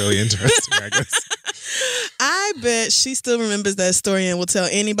wasn't really interesting, I guess. I bet she still remembers that story and will tell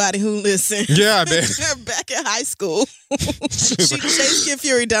anybody who listens. Yeah, I bet. Back in high school, she chased Kid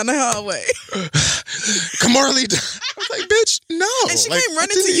Fury down the hallway. Kimora Lee died. I was like, bitch, no. And she came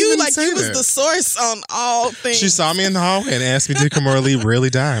running to you like you was the source on all things. She saw me in the hallway and asked me, did Kimora Lee really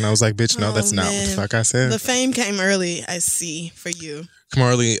die? And I was like, bitch, no, that's not what the fuck I said. The fame came early, I see, for you.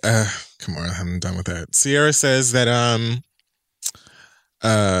 Kimora Lee, Kimora, I'm done with that. Sierra says that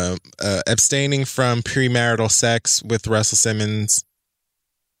abstaining from premarital sex with Russell Simmons.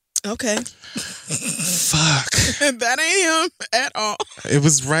 Okay. Fuck. That ain't him at all. It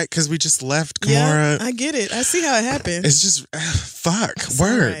was right because we just left Kimora. Yeah, I get it. I see how it happened. It's just, fuck, It's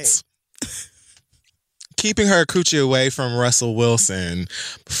words. Keeping her coochie away from Russell Wilson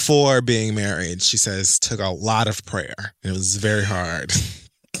before being married, she says, took a lot of prayer. It was very hard.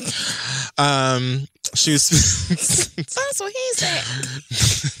 She was. That's what he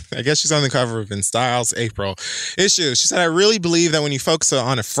said. I guess she's on the cover of In Style's April issue. She said, I really believe that when you focus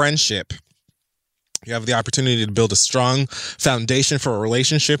on a friendship, you have the opportunity to build a strong foundation for a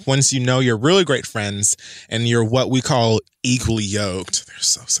relationship once you know you're really great friends and you're what we call equally yoked. They're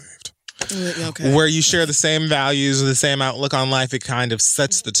so saved. Okay. Where you share the same values or the same outlook on life, it kind of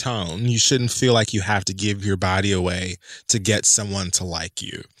sets the tone. You shouldn't feel like you have to give your body away to get someone to like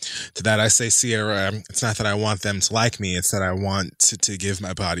you. To that I say, Sierra, it's not that I want them to like me, it's that I want to give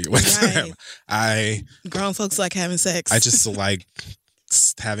my body away to them. Grown folks like having sex. I just like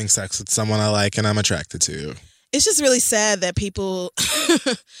having sex with someone I like and I'm attracted to. It's just really sad that people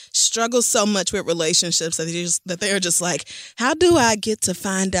struggle so much with relationships that they're just like, how do I get to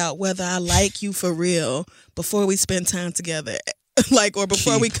find out whether I like you for real before we spend time together? Like, or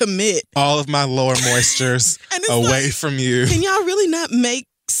before we commit. All of my lower moistures away from you. Can y'all really not make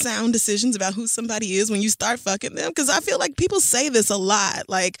sound decisions about who somebody is when you start fucking them? Because I feel like people say this a lot.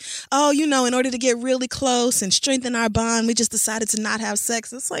 Like, oh, you know, in order to get really close and strengthen our bond, we just decided to not have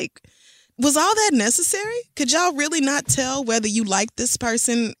sex. It's like, was all that necessary? Could y'all really not tell whether you like this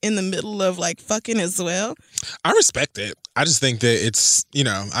person in the middle of like fucking as well? I respect it. I just think that it's, you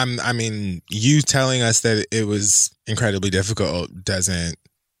know, I mean, you telling us that it was incredibly difficult doesn't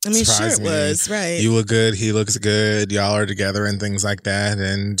surprise me. Sure it was, right. You look good, he looks good, y'all are together and things like that,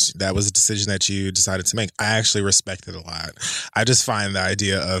 and that was a decision that you decided to make. I actually respect it a lot. I just find the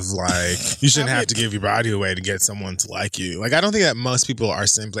idea of like, you shouldn't have to give your body away to get someone to like you. Like, I don't think that most people are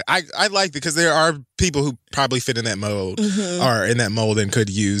simply, I like it because there are people who probably fit in that mold or in that mold and could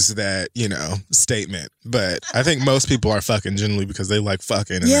use that, you know, statement. But I think most people are fucking generally because they like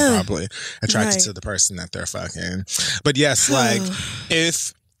fucking and they're probably attracted to the person that they're fucking. But yes, like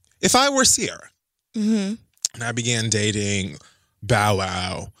if I were Sierra and I began dating Bow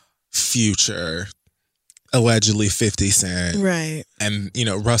Wow, Future, allegedly 50 Cent, right, and, you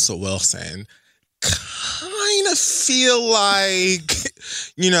know, Russell Wilson, kind of feel like,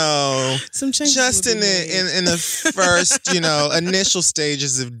 you know, some changes just in the first, you know, initial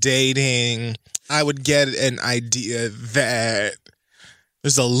stages of dating, I would get an idea that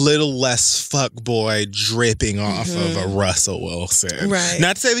There's a little less fuckboy dripping off of a Russell Wilson. Right.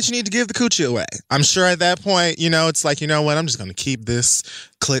 Not to say that you need to give the coochie away. I'm sure at that point, it's like, you know what? I'm just going to keep this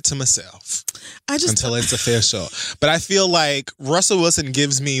clit to myself until it's official. But I feel like Russell Wilson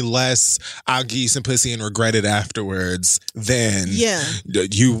gives me less I'll give you some pussy and regret it afterwards than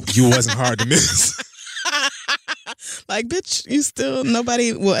you wasn't hard to miss. Like, bitch,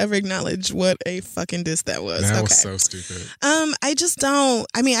 nobody will ever acknowledge what a fucking diss that was. That was so stupid. I just don't,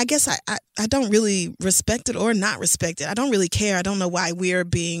 I guess I don't really respect it or not respect it. I don't really care. I don't know why we're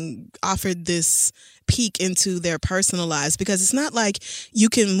being offered this peek into their personal lives, because it's not like you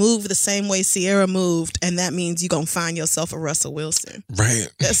can move the same way Sierra moved and that means you're going to find yourself a Russell Wilson. Right.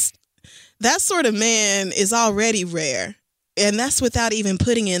 That sort of man is already rare. And that's without even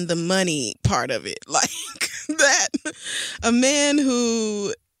putting in the money part of it. Like that, a man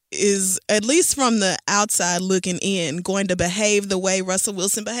who is, at least from the outside looking in, going to behave the way Russell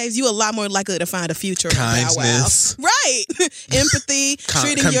Wilson behaves, you a lot more likely to find a future of kindness. Bow Wow. Right. Empathy,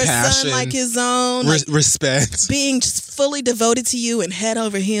 treating your son like his own. Respect. Being just fully devoted to you and head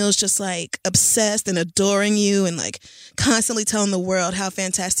over heels, just like obsessed and adoring you and like constantly telling the world how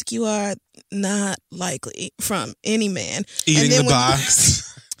fantastic you are. Not likely from any man. Eating the box.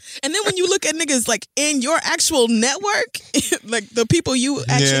 And then when you look at niggas like in your actual network, like the people you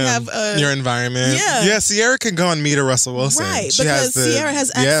actually have your environment. Yeah, Sierra can go and meet a Russell Wilson. Right, because Sierra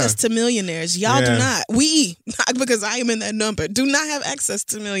has access to millionaires. Y'all do not. We, not because I am in that number, do not have access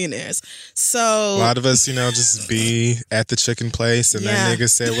to millionaires. So a lot of us, just be at the chicken place and that nigga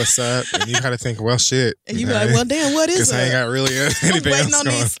say what's up, and you gotta think, well, shit. And you be like, well, damn, what is it? Because I ain't got really anything else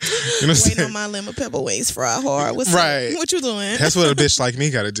going. Waiting on my lemon pepper wings fried hard. What's up? What you doing? That's what a bitch like me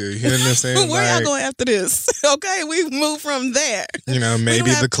gotta do. You know what I'm saying? Where y'all going after this? Okay, we moved from there.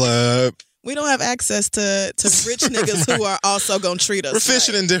 Maybe the club. We don't have access to rich niggas who are also going to treat us. We're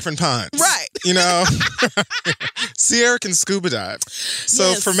fishing in different ponds. Right. Sierra can scuba dive.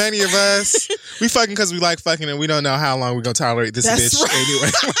 So for many of us, we fucking because we like fucking and we don't know how long we're going to tolerate this bitch anyway.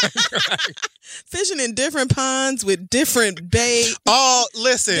 Fishing in different ponds with different bait. Oh,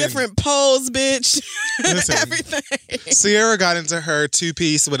 listen. Different poles, bitch. Listen. Everything. Sierra got into her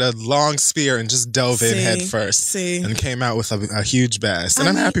two-piece with a long spear and just dove in head first. And came out with a huge bass. And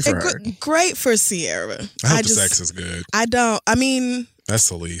I'm happy for her. Great for Sierra. I hope the sex is good. That's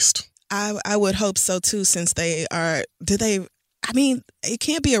the least. I would hope so too, since they are, it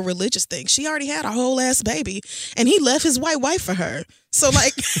can't be a religious thing. She already had a whole ass baby and he left his white wife for her. So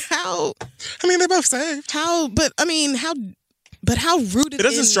like how? They're both saved. How rooted it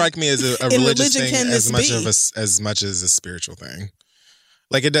doesn't strike me as a religious thing as much as a spiritual thing.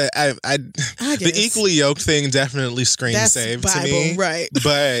 Like the equally yoked thing definitely screams saved Bible, to me, right?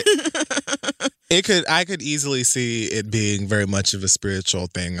 But I could easily see it being very much of a spiritual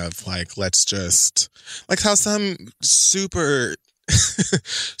thing of like, let's just like how some super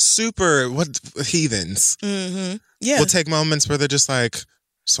heathens will take moments where they're just like,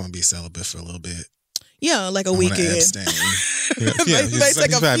 just want to be celibate for a little bit. Yeah, like a weekend. They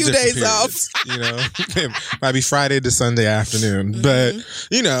take a few days off. Might be Friday to Sunday afternoon. But,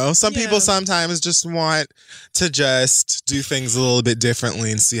 some people sometimes just want to just do things a little bit differently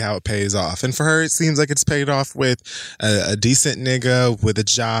and see how it pays off. And for her, it seems like it's paid off with a decent nigga with a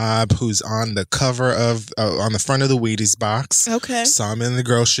job who's on the cover of, on the front of the Wheaties box. Okay. Saw him in the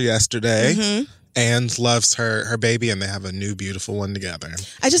grocery yesterday. And loves her baby, and they have a new beautiful one together.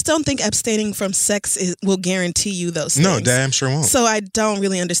 I just don't think abstaining from sex will guarantee you those things. No, damn sure won't. So I don't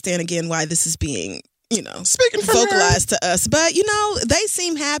really understand again why this is being, speaking for vocalized to us. But they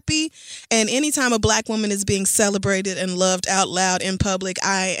seem happy, and anytime a black woman is being celebrated and loved out loud in public,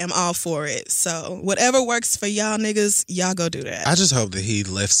 I am all for it. So whatever works for y'all niggas, y'all go do that. I just hope that he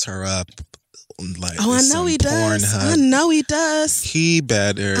lifts her up. I know he does. I know he does. He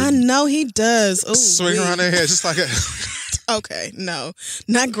better. I know he does. Ooh, swing around her head just like a. Okay, no,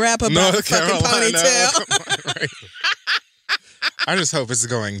 not grab her by the fucking ponytail. Right. I just hope it's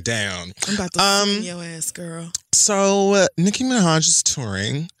going down. I'm about to swing your ass, girl. So Nicki Minaj is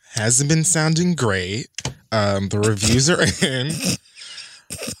touring. Hasn't been sounding great. The reviews are in.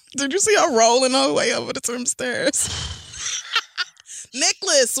 Did you see her rolling her way over the stairs?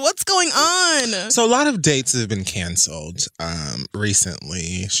 Nicholas, what's going on? So a lot of dates have been canceled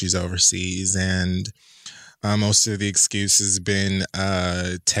recently. She's overseas, and most of the excuse has been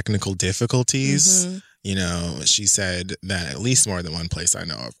technical difficulties. She said that at least more than one place I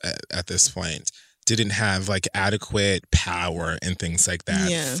know of at this point didn't have like adequate power and things like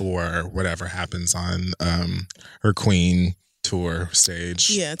that for whatever happens on her Queen tour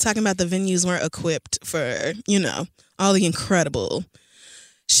stage. Yeah, talking about the venues weren't equipped for, all the incredible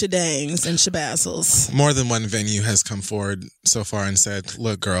shedangs and shabazzles. More than one venue has come forward so far and said,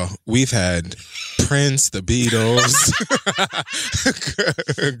 look, girl, we've had Prince, the Beatles.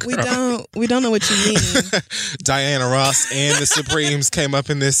 We don't know what you mean. Diana Ross and the Supremes came up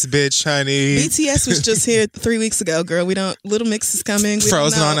in this bitch, honey. BTS was just here 3 weeks ago, girl. Little Mix is coming.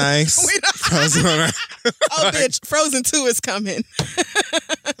 Frozen on Ice. Frozen on Ice. Oh, bitch, Frozen 2 is coming.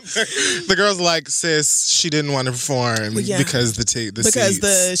 The girl's like, sis, she didn't want to perform because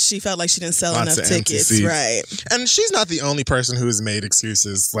she felt like she didn't sell Lots enough of empty tickets, seats. right? And she's not the only person who has made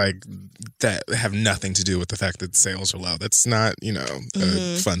excuses like that have nothing to do with the fact that sales are low. That's not,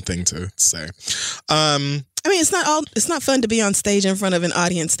 a fun thing to say. I mean, it's not fun to be on stage in front of an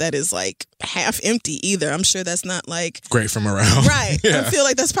audience that is like half empty either. I'm sure that's not like great from around. Right. Yeah. I feel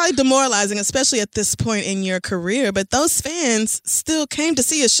like that's probably demoralizing, especially at this point in your career. But those fans still came to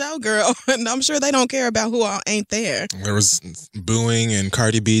see a show, girl. And I'm sure they don't care about who all ain't there. There was booing and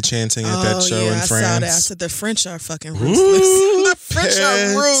Cardi B chanting at that show in France. I saw that. I said the French are fucking ruthless. The French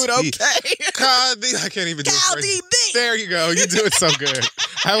are rude, okay? Cardi, I can't even do Cardi B. There you go. You do it so good.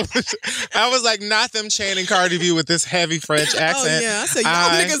 I was like, not them chanting Cardi B with this heavy French accent. Oh, yeah. I said, y'all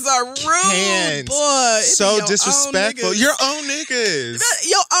niggas are rude, boy. So disrespectful. Your own niggas.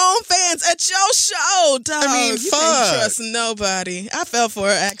 Your own fans at your show, dog. I mean, you can't trust nobody. I fell for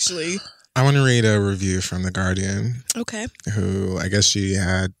it, actually. I want to read a review from The Guardian. Okay. Who, I guess she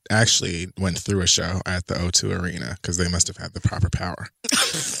had actually went through a show at the O2 Arena because they must have had the proper power.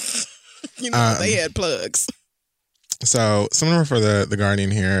 They had plugs. So, someone for the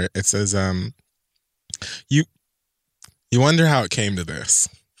Guardian here, it says, you wonder how it came to this.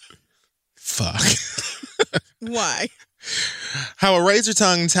 Fuck. Why? How a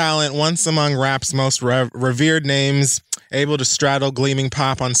razor-tongued talent, once among rap's most revered names, able to straddle gleaming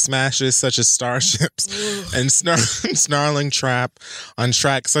pop on smashes such as Starships and snarling trap on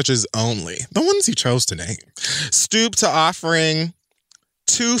tracks such as Only, the ones he chose to name, stooped to offering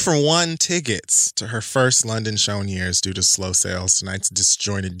 2-for-1 tickets to her first London show in years due to slow sales. Tonight's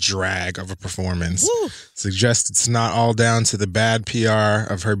disjointed drag of a performance suggests it's not all down to the bad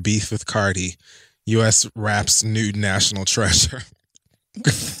PR of her beef with Cardi, U.S. rap's nude national treasure.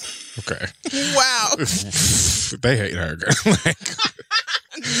 Okay. Wow. They hate her.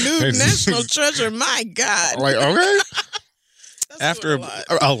 Nude national treasure, my God. Like, okay. After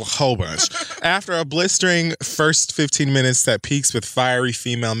a whole bunch. After a blistering first 15 minutes that peaks with fiery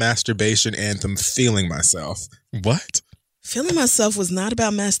female masturbation anthem, Feeling Myself. What? Feeling Myself was not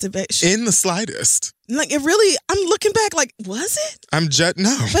about masturbation. In the slightest. Like, it really, I'm looking back like, was it?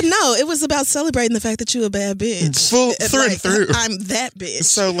 No. But no, it was about celebrating the fact that you a bad bitch. Through and through. I'm that bitch.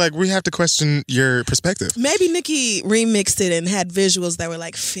 So, like, we have to question your perspective. Maybe Nicki remixed it and had visuals that were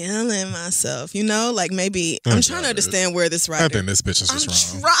like, feeling myself, Like, maybe, I'm trying to understand where this writer. I think this bitch is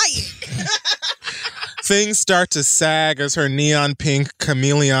just wrong. Right. Things start to sag as her neon pink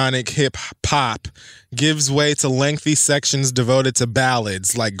chameleonic hip hop gives way to lengthy sections devoted to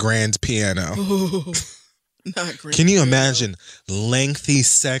ballads like Grand Piano. Ooh, not grand. Can you imagine lengthy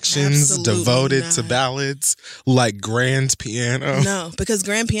sections Absolutely devoted not. to ballads like Grand Piano? No, because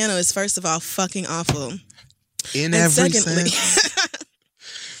Grand Piano is, first of all, fucking awful. In And every secondly,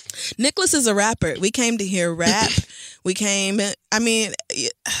 sense. Nicholas is a rapper. We came to hear rap.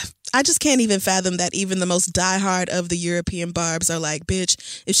 I just can't even fathom that even the most diehard of the European barbs are like,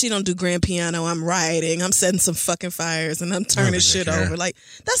 bitch, if she don't do grand piano, I'm rioting. I'm setting some fucking fires and I'm turning shit over. Like,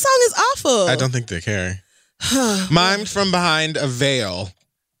 that song is awful. I don't think they care. Mimed from behind a veil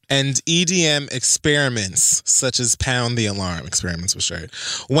and EDM experiments such as Pound the Alarm. Experiments with shade.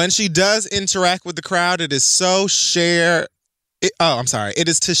 When she does interact with the crowd, it is it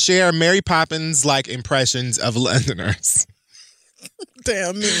is to share Mary Poppins-like impressions of Londoners.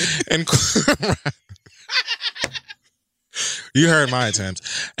 Damn me. And you heard my attempt.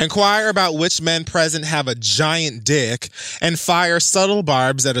 Inquire about which men present have a giant dick and fire subtle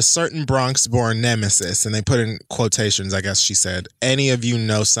barbs at a certain Bronx-born nemesis. And they put in quotations, I guess she said, any of you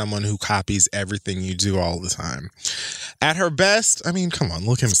know someone who copies everything you do all the time. At her best, I mean, come on,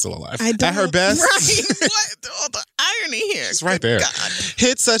 look, him still alive. At her best. Right. What? Oh, the irony here. It's right there. God.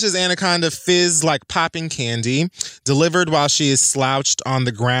 Hits such as Anaconda fizz like popping candy, delivered while she is slouched on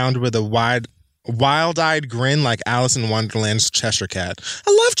the ground with a wild-eyed grin like Alice in Wonderland's Cheshire Cat. I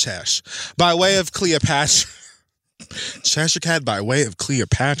love Chesh. By way of Cleopatra. Cheshire Cat by way of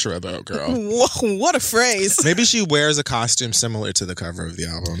Cleopatra, though, girl. What a phrase. Maybe she wears a costume similar to the cover of the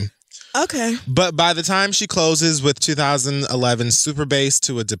album. Okay. But by the time she closes with 2011 Super Bass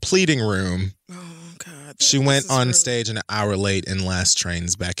to a depleting room, she went on stage an hour late and Last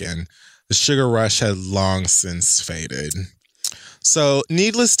Trains Back In. The sugar rush had long since faded. So,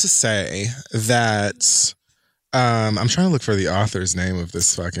 needless to say that I'm trying to look for the author's name of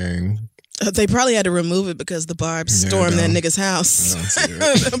this fucking. They probably had to remove it because the Barbs stormed that nigga's house.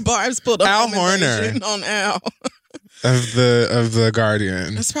 The Barbs pulled up Al Horner on Al of the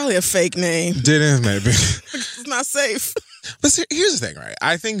Guardian. That's probably a fake name. Didn't maybe. It's not safe. But here's the thing, right?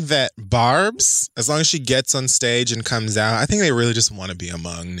 I think that Barb's, as long as she gets on stage and comes out, I think they really just want to be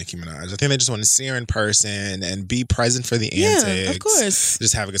among Nicki Minaj. I think they just want to see her in person and be present for the antics. Yeah, of course.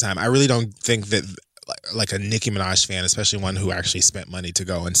 Just have a good time. I really don't think that like a Nicki Minaj fan, especially one who actually spent money to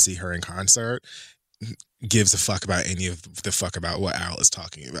go and see her in concert, gives a fuck about any of the fuck about what Al is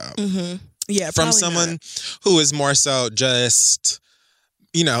talking about. Mm-hmm. Yeah, from someone who is more so just,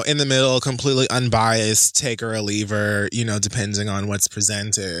 you know, in the middle, completely unbiased, take or leave her, you know, depending on what's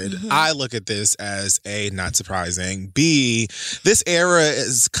presented. Mm-hmm. I look at this as A, not surprising. B, this era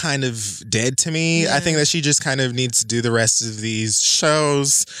is kind of dead to me. Yeah. I think that she just kind of needs to do the rest of these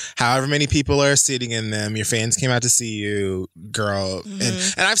shows, however many people are sitting in them. Your fans came out to see you, girl.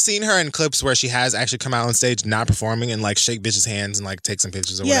 Mm-hmm. And I've seen her in clips where she has actually come out on stage not performing and like shake bitches' hands and like take some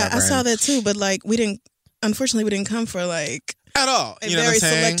pictures or whatever. Yeah, I saw that too, but like unfortunately we didn't come for like at all. A you know very what I'm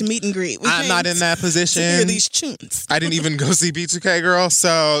saying? select meet and greet. I'm not in that position. To hear these tunes. I didn't even go see B2K, girl.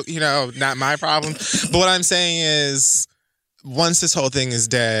 So, you know, not my problem. But what I'm saying is, once this whole thing is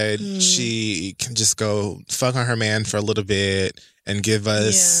dead, she can just go fuck on her man for a little bit and give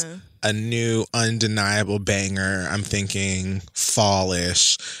us a new undeniable banger. I'm thinking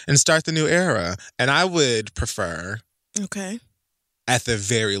fallish and start the new era. And I would prefer, at the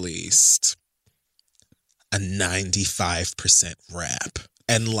very least, a 95% rap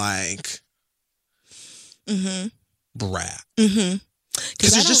and like rap. Because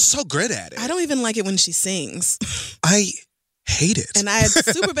she's just so good at it. I don't even like it when she sings. I hate it. And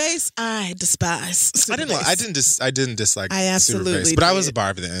super bass, I despise. I didn't dislike I absolutely super bass, but I was a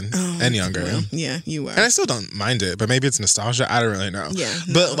Barb then and younger. Well, yeah, you were. And I still don't mind it, but maybe it's nostalgia. I don't really know. Yeah,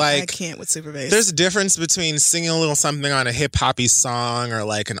 but like, I can't with super bass. There's a difference between singing a little something on a hip hoppy song or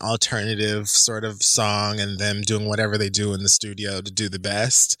like an alternative sort of song and them doing whatever they do in the studio to do the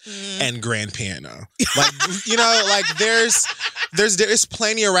best and grand piano. Like, you know, like there's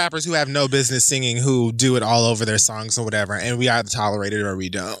plenty of rappers who have no business singing who do it all over their songs or whatever, and we either tolerate it or we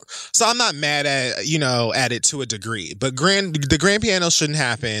don't. So I'm not mad at, you know, at it to a degree, but the grand piano shouldn't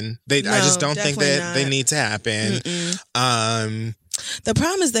happen. I just don't think that they need to happen. The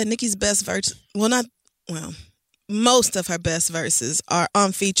problem is that Nicki's best verse, most of her best verses are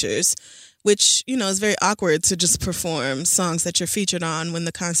on features, which, you know, is very awkward to just perform songs that you're featured on when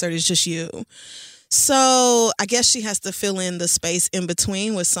the concert is just you. So I guess she has to fill in the space in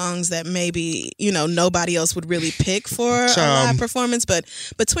between with songs that maybe, you know, nobody else would really pick for a live performance. But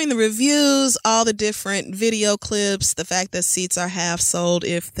between the reviews, all the different video clips, the fact that seats are half sold,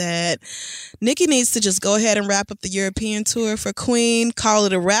 if that, Nicki needs to just go ahead and wrap up the European tour for Queen, call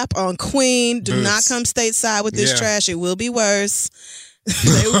it a wrap on Queen. Do not come stateside with this trash. It will be worse.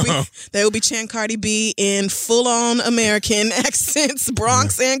 They will be chanting Cardi B in full-on American accents,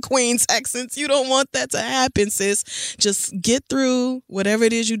 Bronx and Queens accents. You don't want that to happen, sis. Just get through whatever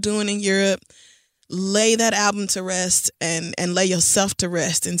it is you're doing in Europe. Lay that album to rest and lay yourself to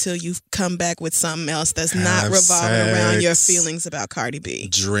rest until you come back with something else that's not revolving around your feelings about Cardi B.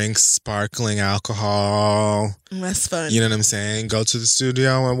 Drink sparkling alcohol. That's fun. You know what I'm saying? Go to the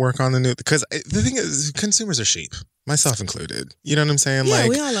studio and work on the new... Because the thing is, consumers are sheep. Myself included. You know what I'm saying? Yeah,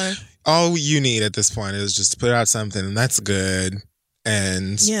 like, we all are. All you need at this point is just to put out something and that's good.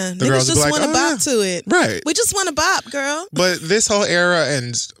 And the girls just want to bop to it. Right. We just want to bop, girl. But this whole era,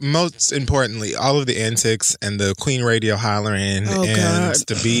 and most importantly, all of the antics and the Queen Radio hollering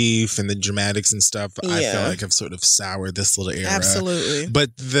the beef and the dramatics and stuff, I feel like have sort of soured this little era. Absolutely.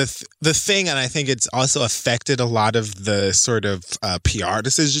 But the thing, and I think it's also affected a lot of the sort of PR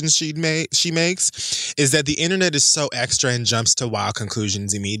decisions she makes, is that the internet is so extra and jumps to wild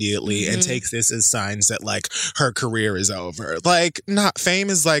conclusions immediately and takes this as signs that like her career is over. Like, not fame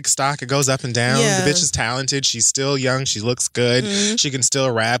is like stock. It goes up and down. The bitch is talented. She's still young. She looks good. She can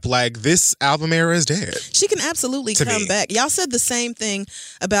still rap. Like, this album era is dead. She can absolutely come back. Y'all said the same thing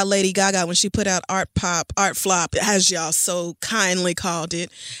about Lady Gaga when she put out Art Flop, as y'all so kindly called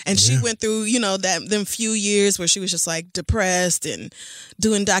it. And she went through, you know, them few years where she was just like depressed and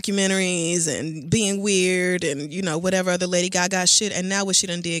doing documentaries and being weird and, you know, whatever other Lady Gaga shit. And now what she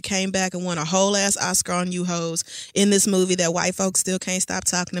done did, came back and won a whole ass Oscar on You Hoes in this movie that white folks still can't stop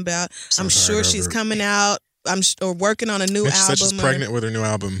talking about. I'm sure she's coming out or working on a new album. She said she's pregnant with her new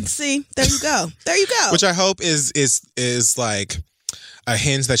album. See, there you go. There you go. Which I hope is like a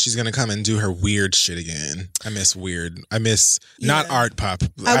hint that she's gonna come and do her weird shit again. I miss weird. I miss not art pop.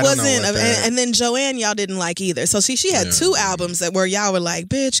 I wasn't, and then Joanne, y'all didn't like either. So she had 2 albums that where y'all were like,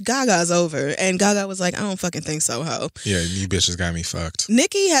 "Bitch, Gaga's over," and Gaga was like, "I don't fucking think so, ho." Yeah, you bitches got me fucked.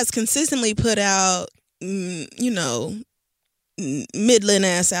 Nicki has consistently put out, middling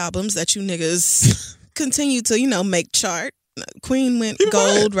ass albums that you niggas continue to, make chart. Queen went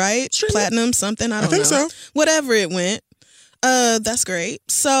gold, right? Platinum, something. I don't know. I think so. Whatever it went. That's great.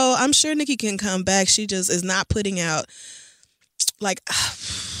 So I'm sure Nicki can come back. She just is not putting out like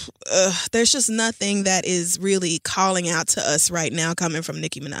there's just nothing that is really calling out to us right now coming from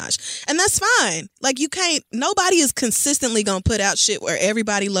Nicki Minaj. And that's fine. Like nobody is consistently going to put out shit where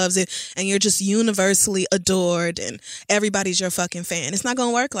everybody loves it and you're just universally adored and everybody's your fucking fan. It's not going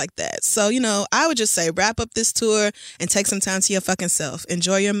to work like that. So, I would just say wrap up this tour and take some time to your fucking self.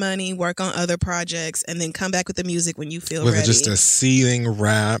 Enjoy your money, work on other projects, and then come back with the music when you feel ready. With just a seething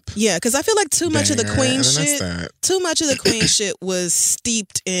rap. Yeah, because I feel like too much of the Queen shit was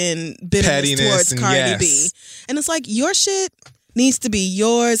steeped in bitterness towards Cardi B. And it's like, your shit needs to be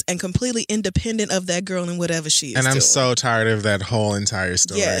yours and completely independent of that girl and whatever she is And I'm doing. so tired of that whole entire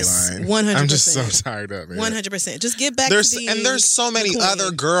storyline. Yes, 100%. I'm just so tired of it. 100%. Just get back to being And there's so many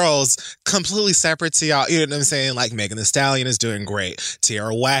other girls completely separate to y'all. You know what I'm saying? Like Megan Thee Stallion is doing great.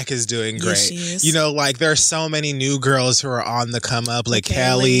 Tierra Whack is doing great. Yes, she is. Like there's so many new girls who are on the come up. Like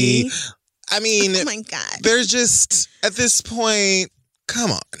Kelly. I mean, oh my God. They're just, at this point,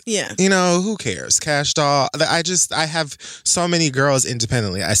 come on. Yeah. Who cares? Cash Doll. I have so many girls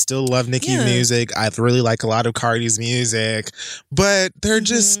independently. I still love Nicki's music. I really like a lot of Cardi's music. But they're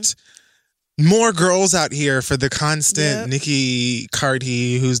just more girls out here for the constant Nicki,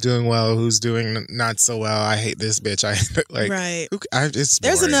 Cardi, who's doing well, who's doing not so well. I hate this bitch. Right.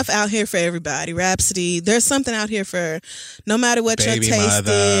 There's enough out here for everybody. Rhapsody. There's something out here for no matter what Baby your taste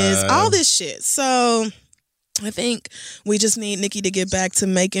Mother. is. All this shit. So I think we just need Nicki to get back to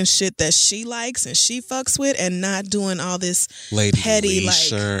making shit that she likes and she fucks with and not doing all this Lady petty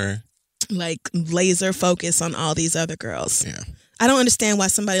Leisure. like laser focus on all these other girls. Yeah. I don't understand why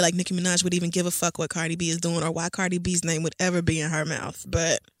somebody like Nicki Minaj would even give a fuck what Cardi B is doing or why Cardi B's name would ever be in her mouth.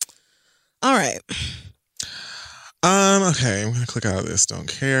 But all right. Okay, I'm gonna click out of this. Don't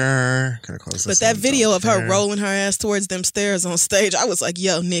care. Gonna close this. But that video of her care. rolling her ass towards them stairs on stage, I was like,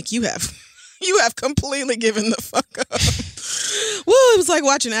 yo, Nick, you have completely given the fuck up. Woo, it was like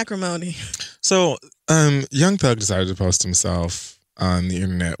watching Acrimony. So, Young Thug decided to post himself on the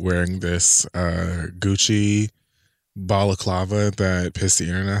internet wearing this Gucci balaclava that pissed the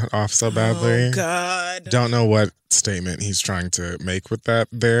internet off so badly. Oh, God. Don't know what statement he's trying to make with that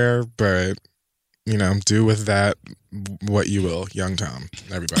there, but, do with that what you will, Young Tom,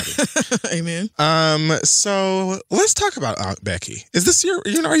 everybody. Amen. So let's talk about Aunt Becky. Is this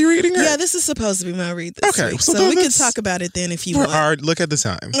are you reading it? Yeah, this is supposed to be my read this week. So we can talk about it then if you want. Look at the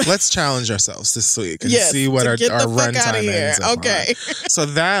time. Let's challenge ourselves this week and yes, see what our run time is. Okay. So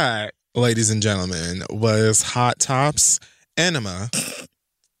that, ladies and gentlemen, was Hot Tops Enema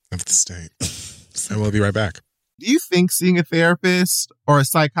of the State. And we'll be right back. Do you think seeing a therapist or a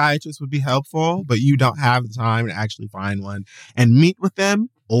psychiatrist would be helpful, but you don't have the time to actually find one and meet with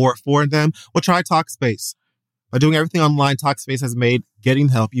them or for them? Well, try Talkspace. By doing everything online, Talkspace has made getting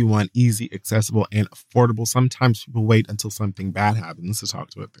the help you want easy, accessible, and affordable. Sometimes people wait until something bad happens to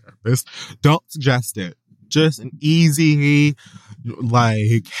talk to a therapist. Don't suggest it. Just an easy,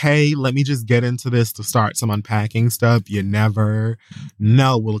 hey, let me just get into this to start some unpacking stuff you never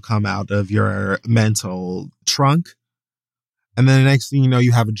know will come out of your mental trunk. And then the next thing you know,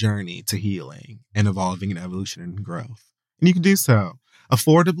 you have a journey to healing and evolving and evolution and growth. And you can do so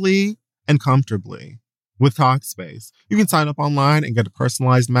affordably and comfortably with Talkspace. You can sign up online and get a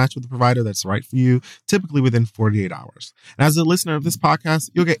personalized match with a provider that's right for you, typically within 48 hours. And as a listener of this podcast,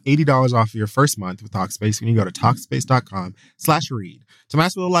 you'll get $80 off of your first month with Talkspace when you go to Talkspace.com/read. To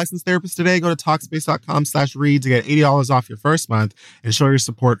match with a licensed therapist today, go to Talkspace.com/read to get $80 off your first month and show your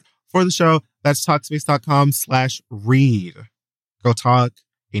support for the show. That's Talkspace.com/read. Go talk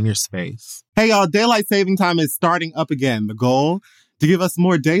in your space. Hey, y'all, daylight saving time is starting up again. The goal? To give us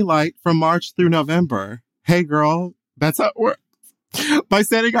more daylight from March through November. Hey, girl, that's how it works. By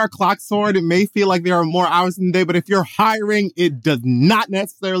setting our clocks forward, it may feel like there are more hours in the day, but if you're hiring, it does not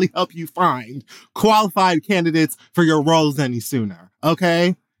necessarily help you find qualified candidates for your roles any sooner,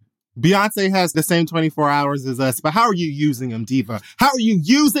 okay? Beyonce has the same 24 hours as us, but how are you using them, Diva? How are you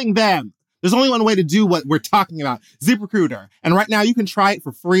using them? There's only one way to do what we're talking about, ZipRecruiter. And right now you can try it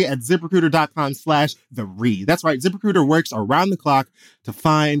for free at ZipRecruiter.com/theread. That's right, ZipRecruiter works around the clock to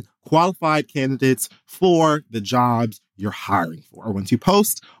find qualified candidates for the jobs you're hiring for. Once you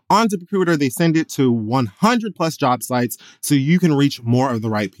post on ZipRecruiter, they send it to 100 plus job sites so you can reach more of the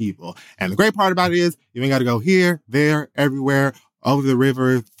right people. And the great part about it is you ain't got to go here, there, everywhere, over the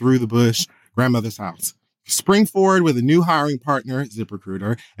river, through the bush, grandmother's house. Spring forward with a new hiring partner,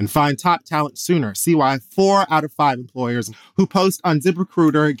 ZipRecruiter, and find top talent sooner. See why 4 out of 5 employers who post on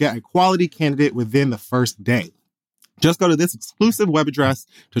ZipRecruiter get a quality candidate within the first day. Just go to this exclusive web address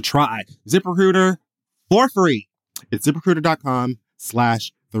to try ZipRecruiter for free. It's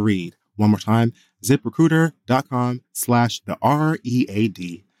ZipRecruiter.com/theread. One more time,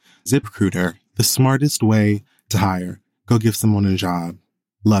 ZipRecruiter.com/theread. ZipRecruiter, the smartest way to hire. Go give someone a job.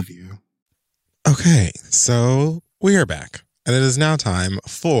 Love you. Okay, so we are back, and it is now time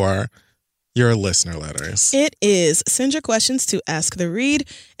for your listener letters. It is. Send your questions to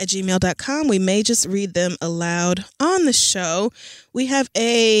asktheread@gmail.com. We may just read them aloud on the show. We have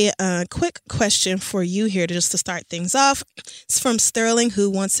a quick question for you here just to start things off. It's from Sterling, who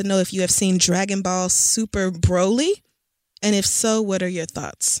wants to know if you have seen Dragon Ball Super Broly, and if so, what are your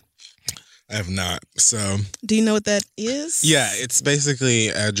thoughts? I have not. So, do you know what that is? Yeah, it's basically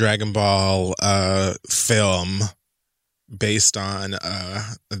a Dragon Ball film based on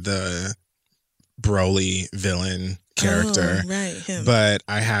the Broly villain character. Oh, right, him. But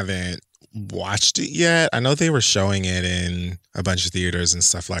I haven't watched it yet. I know they were showing it in a bunch of theaters and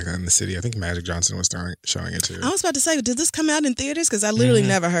stuff like that in the city. I think Magic Johnson was showing it too. I was about to say, did this come out in theaters? Because I literally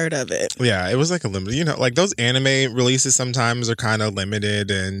never heard of it. Yeah, it was like a limited, like those anime releases sometimes are kind of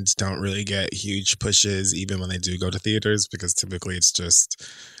limited and don't really get huge pushes even when they do go to theaters, because typically it's just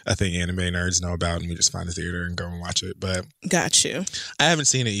a thing anime nerds know about and we just find a theater and go and watch it. But got you. I haven't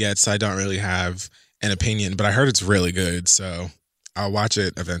seen it yet, so I don't really have an opinion, but I heard it's really good, so I'll watch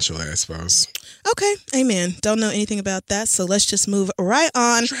it eventually, I suppose. Okay, amen. Don't know anything about that, so let's just move right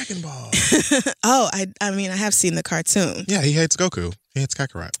on. Dragon Ball. Oh, I mean, I have seen the cartoon. Yeah, he hates Goku. He hates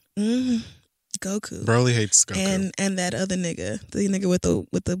Kakarot. Goku. Broly hates Goku. And that other nigga, the nigga with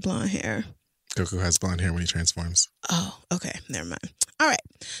the blonde hair. Goku has blonde hair when he transforms. Oh, okay. Never mind. All right.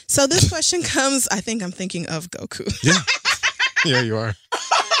 So this question comes, I think I'm thinking of Goku. Yeah. Yeah, you are.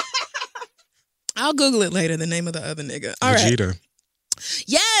 I'll Google it later, the name of the other nigga. All Vegeta. Right.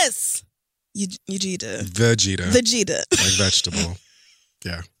 Yes. Vegeta. Vegeta. Like vegetable.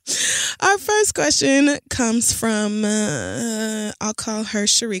 Yeah. Our first question comes from, I'll call her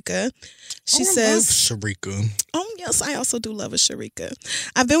Sharika. She says, Sharika. Oh, yes, I also do love a Sharika.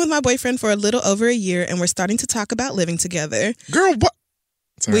 I've been with my boyfriend for a little over a year, and we're starting to talk about living together. Girl, what?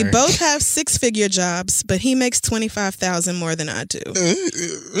 Sorry. We both have 6-figure jobs, but he makes $25,000 more than I do.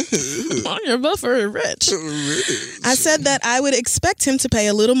 You're both very rich. I said that I would expect him to pay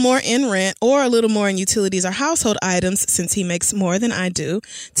a little more in rent or a little more in utilities or household items since he makes more than I do.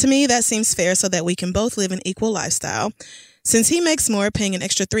 To me, that seems fair so that we can both live an equal lifestyle. Since he makes more, paying an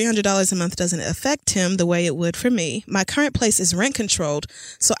extra $300 a month doesn't affect him the way it would for me. My current place is rent controlled,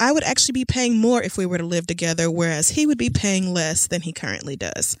 so I would actually be paying more if we were to live together, whereas he would be paying less than he currently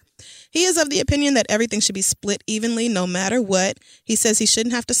does. He is of the opinion that everything should be split evenly no matter what. He says he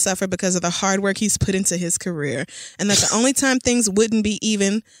shouldn't have to suffer because of the hard work he's put into his career, and that the only time things wouldn't be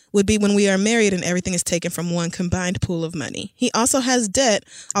even would be when we are married and everything is taken from one combined pool of money. He also has debt,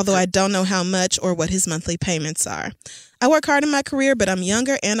 although I don't know how much or what his monthly payments are. I work hard in my career, but I'm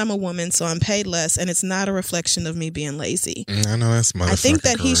younger and I'm a woman, so I'm paid less, and it's not a reflection of me being lazy. I know that's motherfucking I think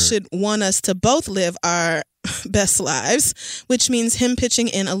that he correct. should want us to both live our best lives, which means him pitching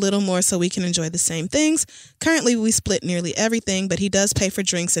in a little more so we can enjoy the same things. Currently, we split nearly everything, but he does pay for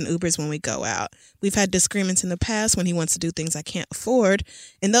drinks and Ubers when we go out. We've had disagreements in the past when he wants to do things I can't afford.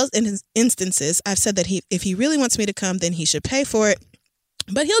 In those instances, I've said that if he really wants me to come, then he should pay for it,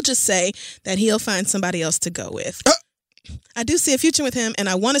 but he'll just say that he'll find somebody else to go with. I do see a future with him, and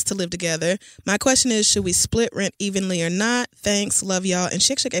I want us to live together. My question is, should we split rent evenly or not? Thanks. Love y'all. And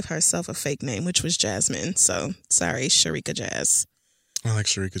she actually gave herself a fake name, which was Jasmine. So, sorry, Sharika Jazz. I like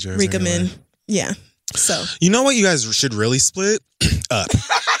Sharika Jazz. Rika anyway. Min. Yeah. So. You know what you guys should really split? Up. The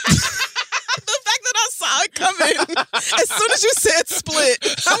fact that I saw it coming, as soon as you said split,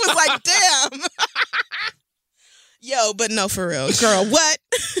 I was like, damn. Yo, but no, for real. Girl, what?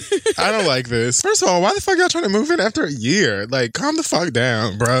 I don't like this. First of all, why the fuck y'all trying to move in after a year? Like, calm the fuck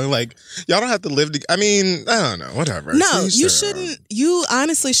down, bro. Like, y'all don't have to live together. I mean, I don't know. Whatever. No, you shouldn't. You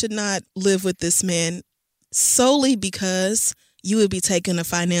honestly should not live with this man solely because you would be taking a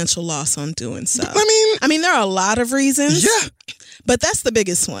financial loss on doing so. I mean, there are a lot of reasons. Yeah. But that's the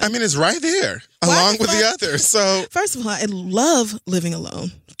biggest one. I mean, it's right there along with the others. So, first of all, I love living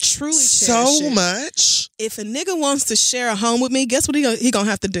alone. Truly so cherish it. much. If a nigga wants to share a home with me, guess what he gonna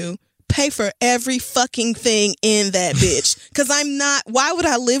have to do? Pay for every fucking thing in that bitch. Because why would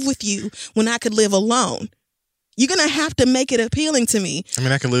I live with you when I could live alone? You're going to have to make it appealing to me. I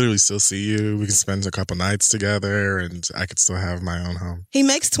mean, I can literally still see you. We can spend a couple nights together and I could still have my own home. He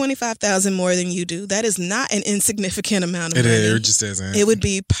makes $25,000 more than you do. That is not an insignificant amount of money. It just isn't. It would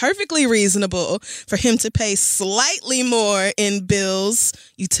be perfectly reasonable for him to pay slightly more in bills,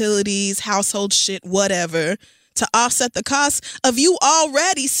 utilities, household shit, whatever, to offset the cost of you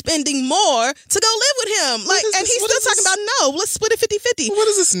already spending more to go live with him. And he's still talking about, no, let's split it 50-50. What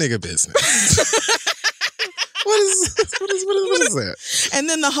is this nigga business? What is that? And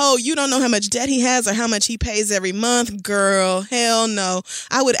then the whole, you don't know how much debt he has or how much he pays every month. Girl, hell no.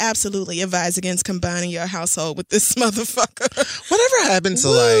 I would absolutely advise against combining your household with this motherfucker. Whatever happened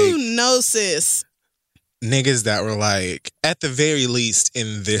to no, sis. Niggas that were like, at the very least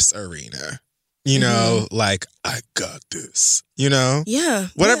in this arena, you know, like, I got this, you know? Yeah.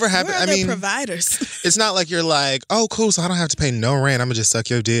 Whatever happened. I mean, providers. It's not like you're like, oh, cool, so I don't have to pay no rent. I'm going to just suck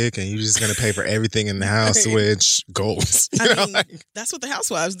your dick and you're just going to pay for everything in the house, which goals. That's what the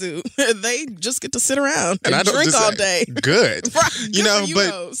housewives do. They just get to sit around and I drink all day. Good. Right. You know,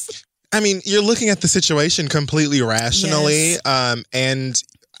 but I mean, you're looking at the situation completely rationally. Yes. And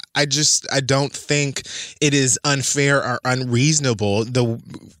I don't think it is unfair or unreasonable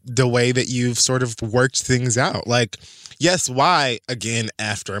the way that you've sort of worked things out. Like, yes, why, again,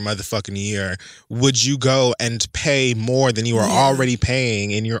 after a motherfucking year, would you go and pay more than you are already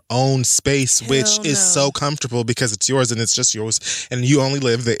paying in your own space, which is so comfortable because it's yours and it's just yours and you only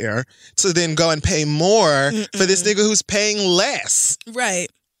live there, to then go and pay more for this nigga who's paying less? Right.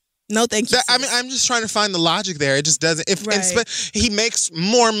 No, thank you. I mean, I'm just trying to find the logic there. It just doesn't. He makes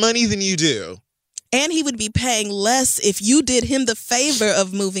more money than you do. And he would be paying less if you did him the favor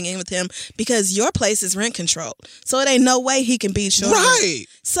of moving in with him because your place is rent controlled. So it ain't no way he can beat your right.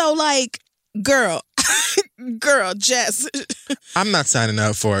 So, like, girl, Jess. I'm not signing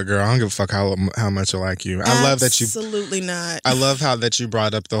up for it, girl. I don't give a fuck how much I like you. I love that you. Absolutely not. I love how that you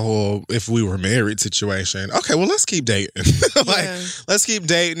brought up the whole if we were married situation. Okay, well, let's keep dating. Let's keep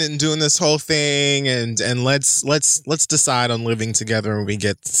dating and doing this whole thing, and let's decide on living together when we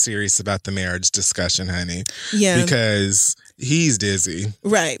get serious about the marriage discussion, honey. Yeah, because he's dizzy.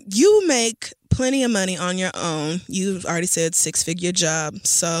 Right. You make plenty of money on your own. You've already said 6-figure job.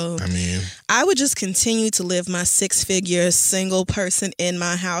 So I mean, I would just continue to live my 6-figure single person in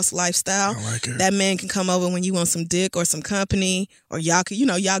my house lifestyle. I like it. That man can come over when you want some dick or some company, or y'all could,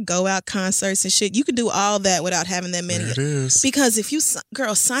 y'all go out concerts and shit. You could do all that without having that many. There it is. Because if you,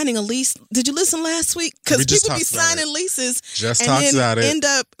 girl, signing a lease, did you listen last week? Because people be signing leases and then end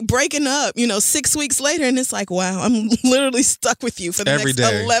up breaking up, 6 weeks later, and it's like, wow, I'm literally stuck with you for the next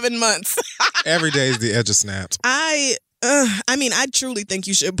 11 months. Every day is the edge of snaps. I truly think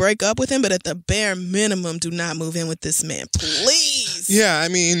you should break up with him, but at the bare minimum, do not move in with this man, please. Yeah, I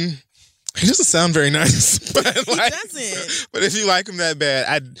mean, he doesn't sound very nice. But he doesn't. But if you like him that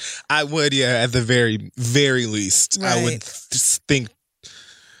bad, I would, at the very, very least, right. I would think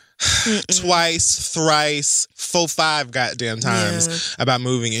twice, thrice, 4-5 goddamn times about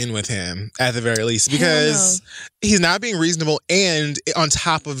moving in with him at the very least, because he's not being reasonable, and on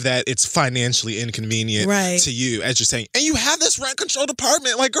top of that, it's financially inconvenient to you, as you're saying. And you have this rent-controlled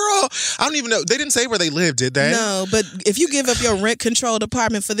apartment. Like, girl, I don't even know. They didn't say where they live, did they? No, but if you give up your rent-controlled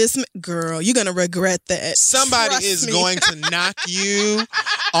apartment for this, girl, you're going to regret that. Somebody is going to knock you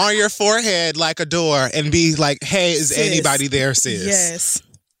on your forehead like a door and be like, hey, is anybody there, sis? Yes.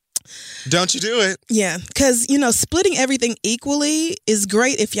 Don't you do it. Yeah, because, splitting everything equally is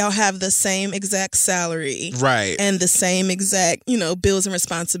great if y'all have the same exact salary. Right. And the same exact, bills and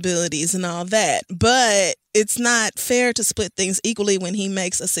responsibilities and all that. But it's not fair to split things equally when he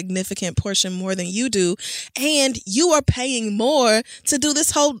makes a significant portion more than you do. And you are paying more to do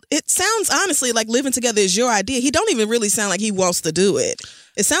this whole... It sounds, honestly, like living together is your idea. He don't even really sound like he wants to do it.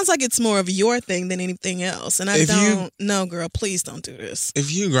 It sounds like it's more of your thing than anything else. And no, girl, please don't do this. If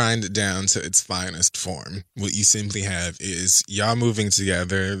you grind it down to its finest form, what you simply have is y'all moving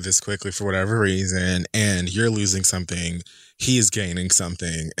together this quickly for whatever reason, and you're losing something, he is gaining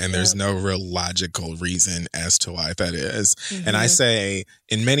something, and there's no real logical reason as to why that is. Mm-hmm. And I say,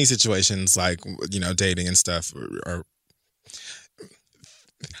 in many situations, like, dating and stuff, or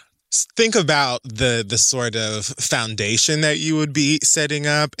think about the sort of foundation that you would be setting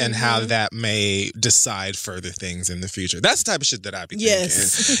up and how that may decide further things in the future. That's the type of shit that I'd be thinking.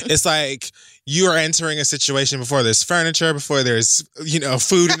 It's like you are entering a situation before there's furniture, before there's,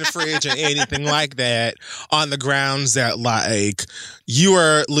 food in the fridge or anything like that, on the grounds that like you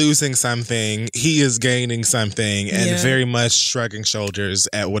are losing something, he is gaining something, and very much shrugging shoulders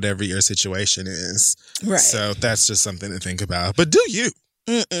at whatever your situation is. Right. So that's just something to think about. But do you?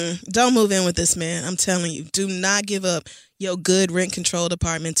 Don't move in with this man. I'm telling you, do not give up your good rent controlled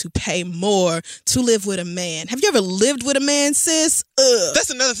apartment to pay more to live with a man. Have you ever lived with a man, sis? Ugh. That's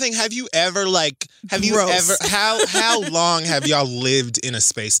another thing. Have you ever how long have y'all lived in a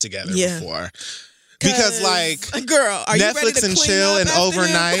space together before? Because girl, are Netflix you ready to and clean chill up and after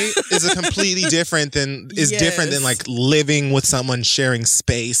overnight him? is a completely different than like living with someone, sharing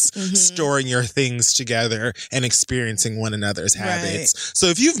space, storing your things together, and experiencing one another's habits. Right. So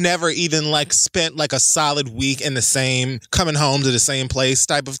if you've never even like spent like a solid week in the same, coming home to the same place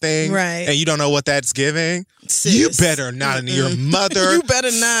type of thing, right, and you don't know what that's giving, sis, you better not in your mother you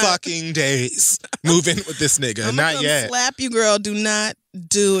better not fucking days move in with this nigga. I'm not gonna yet. Slap you, girl. Do not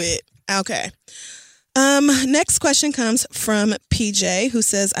do it. Okay. Next question comes from PJ, who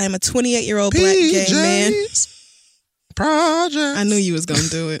says, I am a 28-year-old black gay man. Project. I knew you was going to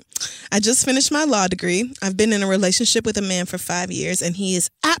do it. I just finished my law degree. I've been in a relationship with a man for 5 years, and he is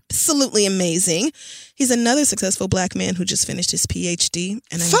absolutely amazing. He's another successful black man who just finished his PhD,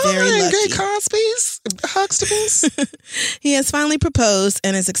 and I'm very lucky. Gay Cosby's, Huxtables. He has finally proposed,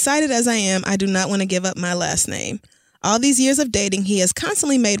 and as excited as I am, I do not want to give up my last name. All these years of dating, he has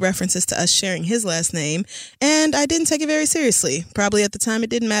constantly made references to us sharing his last name, and I didn't take it very seriously. Probably at the time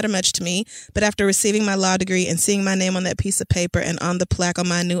it didn't matter much to me, but after receiving my law degree and seeing my name on that piece of paper and on the plaque on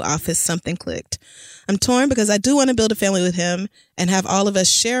my new office, something clicked. I'm torn because I do want to build a family with him and have all of us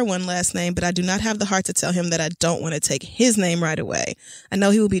share one last name, but I do not have the heart to tell him that I don't want to take his name right away. I know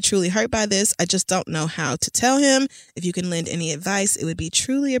he will be truly hurt by this. I just don't know how to tell him. If you can lend any advice, it would be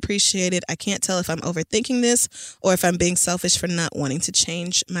truly appreciated. I can't tell if I'm overthinking this or if I'm being selfish for not wanting to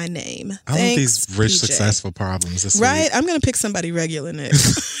change my name. I want these rich, PJ. Successful problems this right? week. I'm going to pick somebody regular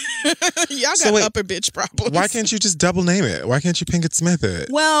next. Y'all got upper bitch problems. Why can't you just double name it? Why can't you Pinkett Smith it?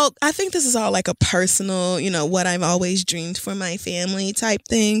 Well, I think this is all like a personal, what I've always dreamed for my family type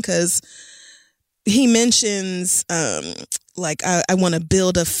thing, because he mentions I want to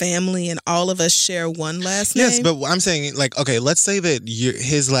build a family and all of us share one last name. Yes, but I'm saying okay, let's say that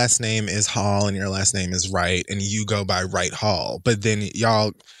his last name is Hall and your last name is Wright and you go by Wright Hall, but then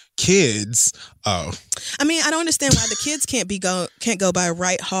y'all kids, I mean, I don't understand why the kids can't go by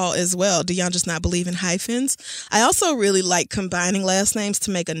Wright Hall as well. Do y'all just not believe in hyphens? I also really like combining last names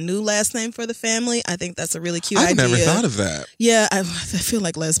to make a new last name for the family. I think that's a really cute idea. I've never thought of that. Yeah, I feel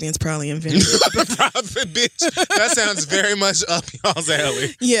like lesbians probably invented it. Profit, bitch. That sounds very much up y'all's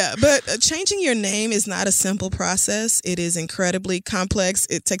alley. Yeah, but changing your name is not a simple process. It is incredibly complex.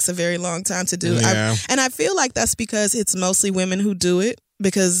 It takes a very long time to do. Yeah. And I feel like that's because it's mostly women who do it,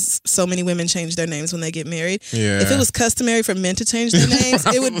 because so many women change their names when they get married. Yeah. If it was customary for men to change their names,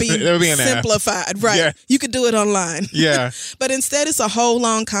 it would be simplified. Right. Yeah. You could do it online. Yeah. But instead, it's a whole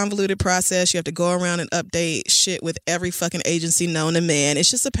long convoluted process. You have to go around and update shit with every fucking agency known to man.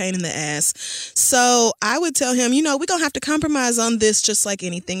 It's just a pain in the ass. So I would tell him, we're going to have to compromise on this just like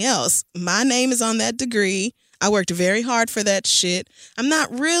anything else. My name is on that degree. I worked very hard for that shit. I'm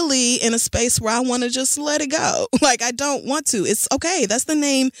not really in a space where I want to just let it go. Like, I don't want to. It's okay. That's the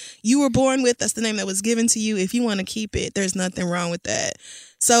name you were born with. That's the name that was given to you. If you want to keep it, there's nothing wrong with that.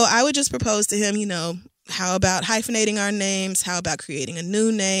 So I would just propose to him, how about hyphenating our names? How about creating a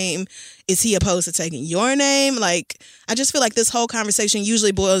new name? Is he opposed to taking your name? Like, I just feel like this whole conversation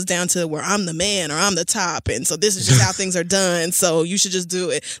usually boils down to where I'm the man or I'm the top. And so this is just how things are done. So you should just do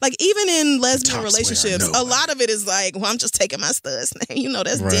it. Like, even in lesbian relationships, a lot of it is like, well, I'm just taking my stud's name.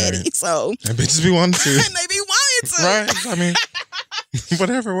 That's right. daddy. So. And bitches be wanting to. And they be wanting to. Right. I mean,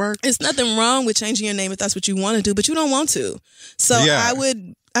 whatever works. It's nothing wrong with changing your name if that's what you want to do, but you don't want to. So yeah.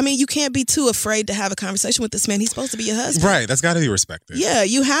 You can't be too afraid to have a conversation with this man. He's supposed to be your husband. Right. That's got to be respected. Yeah.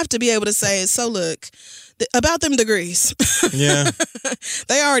 You have to be able to say, so look, about them degrees. Yeah.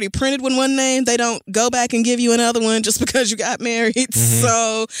 They already printed with one name. They don't go back and give you another one just because you got married. Mm-hmm.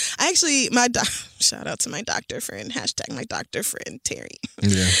 So actually, shout out to my doctor friend, # my doctor friend, Terry.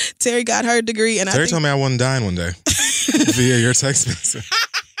 Yeah. Terry got her degree. And Terry told me I wasn't dying one day via your text message.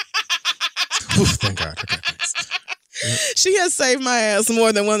 Oof, thank God. Okay, thanks. She has saved my ass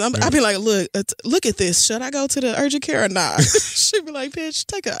more than once. I'd be like, look at this. Should I go to the urgent care or not? She'd be like, bitch,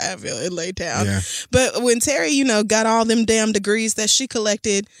 take an Advil and lay down. Yeah. But when Terry, got all them damn degrees that she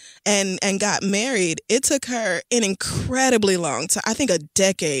collected and got married, it took her an incredibly long time, I think a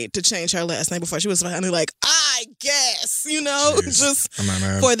decade, to change her last name before she was finally like, I guess, just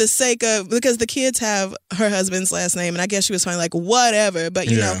for the sake of, because the kids have her husband's last name, and I guess she was finally like, whatever. But,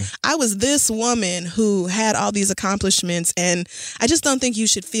 I was this woman who had all these accomplishments, and I just don't think you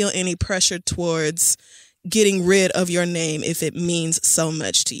should feel any pressure towards getting rid of your name if it means so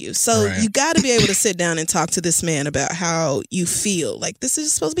much to you. So you got to be able to sit down and talk to this man about how you feel. Like, this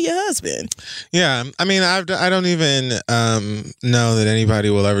is supposed to be your husband. Yeah. I mean, I don't even know that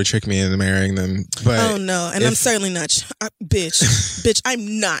anybody will ever trick me into marrying them. But oh, no. And I'm certainly not. Bitch,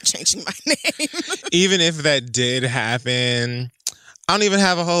 I'm not changing my name. Even if that did happen, I don't even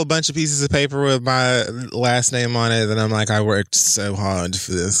have a whole bunch of pieces of paper with my last name on it that I'm like, I worked so hard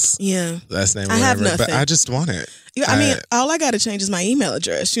for this last name or whatever. I have nothing. But I just want it. I mean, all I got to change is my email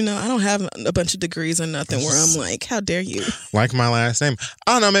address. I don't have a bunch of degrees or nothing where I'm like, how dare you? Like my last name.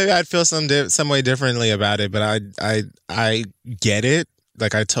 I don't know. Maybe I'd feel some way differently about it, but I get it.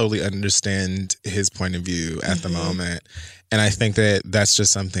 Like, I totally understand his point of view at the moment. And I think that that's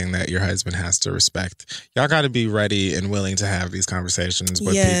just something that your husband has to respect. Y'all got to be ready and willing to have these conversations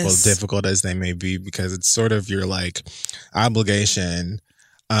with people, difficult as they may be, because it's sort of your obligation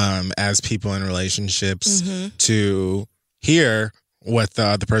as people in relationships to hear what the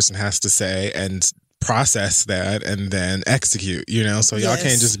other person has to say and process that and then execute, so y'all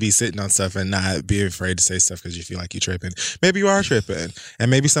can't just be sitting on stuff and not be afraid to say stuff because you feel like you're tripping. Maybe you are tripping, and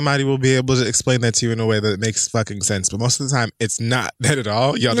maybe somebody will be able to explain that to you in a way that makes fucking sense, but most of the time it's not that at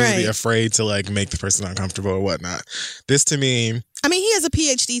all. Y'all just be afraid to make the person uncomfortable or whatnot. This, to me, I mean, he has a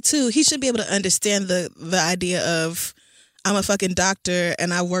PhD too. He should be able to understand the idea of, I'm a fucking doctor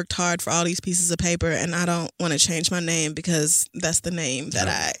and I worked hard for all these pieces of paper, and I don't want to change my name because that's the name that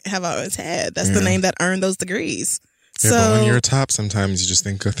I have always had. That's the name that earned those degrees. Yeah, but when you're a top, sometimes you just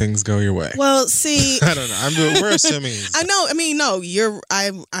think things go your way. Well, see, I don't know. We're assuming. I know. I mean, no,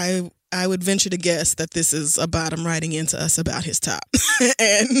 I would venture to guess that this is a bottom writing into us about his top.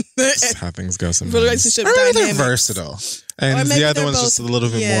 and that's how things go sometimes. Relationship dynamics. They're versatile. And the other one's just a little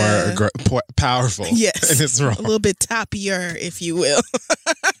bit more powerful. Yes. And it's wrong. A little bit toppier, if you will.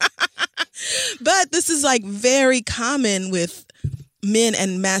 But this is very common with men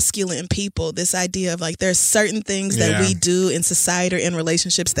and masculine people, this idea of there's certain things that we do in society or in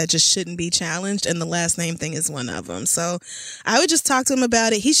relationships that just shouldn't be challenged, and the last name thing is one of them. So I would just talk to him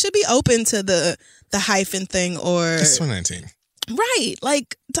about it. He should be open to the hyphen thing, or it's 2019. Right.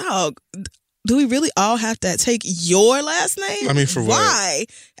 Dog, do we really all have to take your last name? I mean, for what? Why?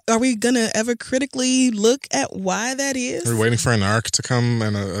 Are we going to ever critically look at why that is? We're waiting for an arc to come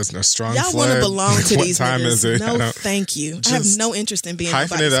and a strong Y'all want to belong to these What time niggas. is it? No, thank you. I have no interest in being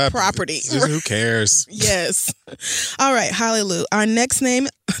nobody's property. Just, who cares? Yes. All right. Hallelujah. Our next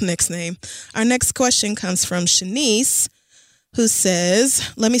question comes from Shanice, who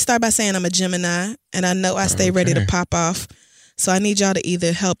says, let me start by saying I'm a Gemini, and I know I stay ready to pop off. So I need y'all to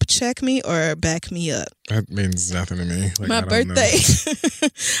either help check me or back me up. That means nothing to me. My birthday.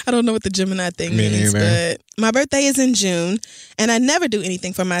 I don't know what the Gemini thing means, but my birthday is in June, and I never do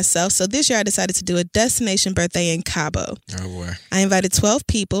anything for myself. So this year I decided to do a destination birthday in Cabo. Oh, boy. I invited 12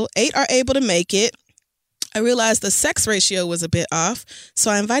 people. 8 are able to make it. I realized the sex ratio was a bit off, so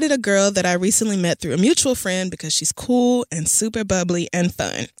I invited a girl that I recently met through a mutual friend because she's cool and super bubbly and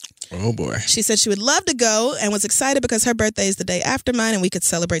fun. Oh, boy. She said she would love to go and was excited because her birthday is the day after mine and we could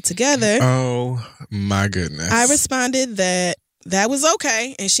celebrate together. Oh, my goodness. I responded that was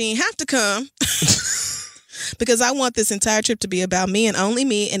okay and she didn't have to come because I want this entire trip to be about me and only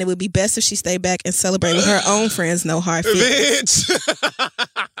me, and it would be best if she stayed back and celebrate with her own friends, no hard feelings.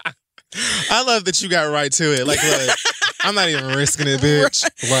 Bitch. I love that you got right to it. Look, I'm not even risking it, bitch.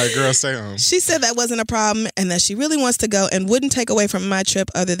 Right, girl, stay home. She said that wasn't a problem and that she really wants to go and wouldn't take away from my trip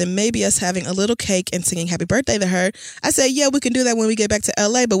other than maybe us having a little cake and singing happy birthday to her. I said, yeah, we can do that when we get back to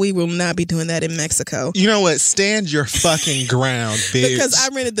LA, but we will not be doing that in Mexico. You know what? Stand your fucking ground, bitch. Because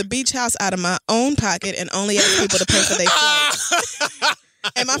I rented the beach house out of my own pocket and only asked people to pay for their flights.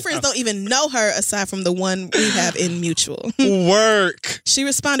 And my friends don't even know her aside from the one we have in mutual. Work. She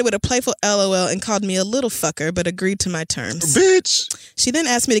responded with a playful LOL and called me a little fucker, but agreed to my terms. Bitch. She then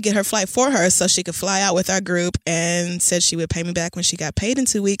asked me to get her flight for her so she could fly out with our group and said she would pay me back when she got paid in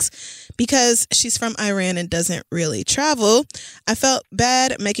 2 weeks because she's from Iran and doesn't really travel. I felt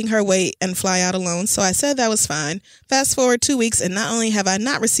bad making her wait and fly out alone, so I said that was fine. Fast forward 2 weeks, and not only have I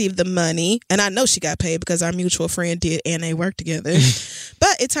not received the money, and I know she got paid because our mutual friend did and they worked together,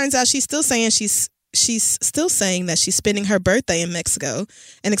 but it turns out she's still saying that she's spending her birthday in Mexico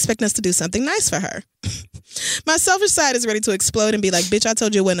and expecting us to do something nice for her. My selfish side is ready to explode and be like, bitch, I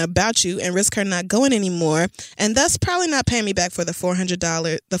told you it wasn't about you, and risk her not going anymore, and thus probably not paying me back for the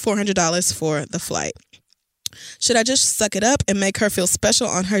 $400 for the flight. Should I just suck it up and make her feel special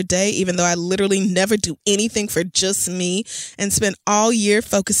on her day, even though I literally never do anything for just me and spend all year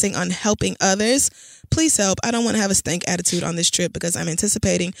focusing on helping others? Please help. I don't want to have a stank attitude on this trip because I'm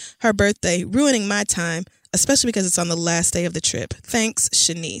anticipating her birthday ruining my time, especially because it's on the last day of the trip. Thanks,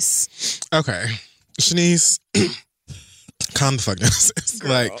 Shanice. Okay. Shanice, calm the fuck down, sis.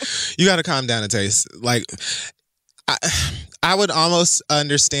 Like, you got to calm down a taste. Like, I would almost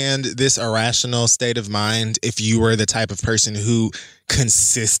understand this irrational state of mind if you were the type of person who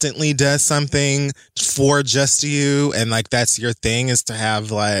consistently does something for just you, and like that's your thing, is to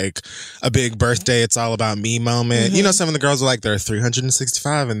have like a big birthday, it's all about me moment. Mm-hmm. You know, some of the girls are like, there are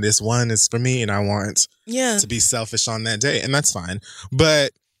 365 and this one is for me and I want to be selfish on that day, and that's fine.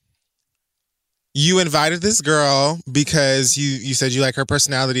 But you invited this girl because you said you like her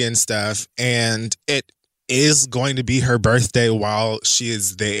personality and stuff, and it is going to be her birthday while she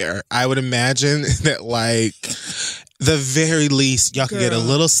is there. I would imagine that, like, the very least, y'all could get a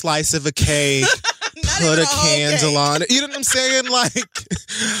little slice of a cake, put a candle on it. You know what I'm saying? Like,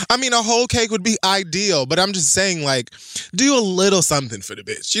 I mean, a whole cake would be ideal, but I'm just saying, like, do a little something for the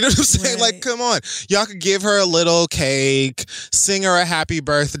bitch. You know what I'm saying? Right. Like, come on. Y'all could give her a little cake, sing her a happy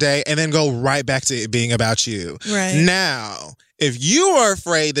birthday, and then go right back to it being about you. Right. Now, if you are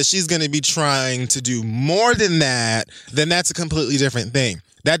afraid that she's going to be trying to do more than that, then that's a completely different thing.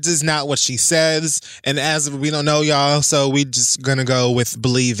 That is not what she says. And as we don't know, y'all, so we just going to go with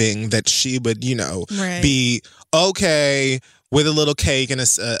believing that she would, you know, be okay with a little cake and a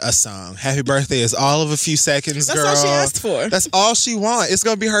song. Happy birthday is all of a few seconds, girl. That's all she asked for. That's all she wants. It's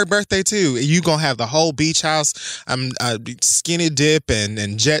going to be her birthday, too. You going to have the whole beach house, skinny dip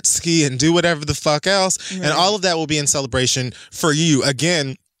and jet ski and do whatever the fuck else. Right. And all of that will be in celebration for you.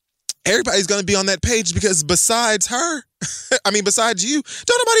 Again, everybody's going to be on that page because besides her, besides you,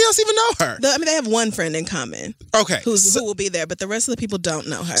 don't nobody else even know her. They have one friend in common. Okay. Who will be there, but the rest of the people don't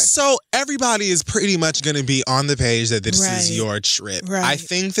know her. So everybody is pretty much going to be on the page that this is your trip. Right. I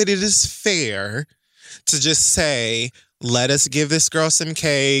think that it is fair to just say, let us give this girl some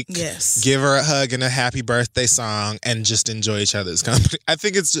cake. Yes. Give her a hug and a happy birthday song and just enjoy each other's company. I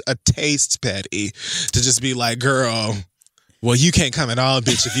think it's a taste petty to just be like, girl, well, you can't come at all,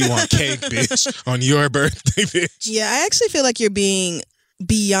 bitch, if you want cake, bitch, on your birthday, bitch. Yeah, I actually feel like you're being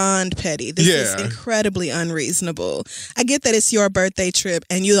beyond petty. This is incredibly unreasonable. I get that it's your birthday trip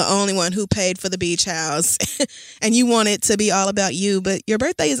and you're the only one who paid for the beach house and you want it to be all about you, but your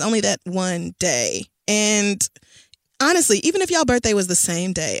birthday is only that one day. And honestly, even if y'all birthday was the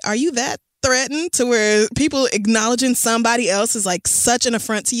same day, are you that threatened to where people acknowledging somebody else is like such an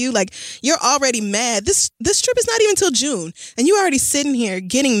affront to you? Like, you're already mad. This trip is not even till June, and you already sitting here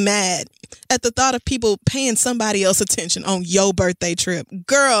getting mad at the thought of people paying somebody else attention on your birthday trip.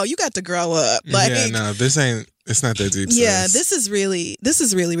 Girl, you got to grow up. Like, yeah, no, it's not that deep. Yeah, this is really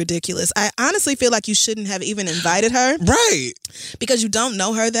ridiculous. I honestly feel like you shouldn't have even invited her. Right. Because you don't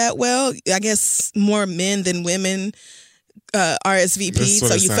know her that well. I guess more men than women RSVP,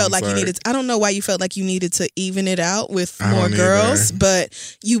 so you felt like you needed, I don't know why you felt like you needed to even it out with more girls,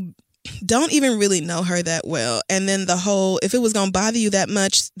 but you don't even really know her that well. And then the whole, if it was going to bother you that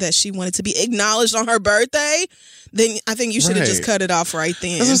much that she wanted to be acknowledged on her birthday, then I think you should have just cut it off right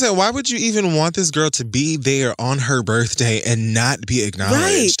then. That's what I'm saying. Why would you even want this girl to be there on her birthday and not be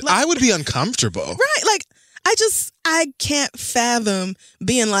acknowledged? Right. Like, I would be uncomfortable. Right. Like, I can't fathom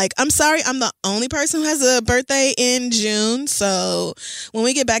being like, I'm sorry, I'm the only person who has a birthday in June. So when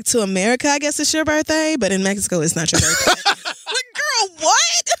we get back to America, I guess it's your birthday, but in Mexico, it's not your birthday. Like, girl,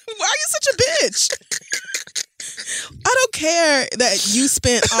 what? Why are you such a bitch? I don't care that you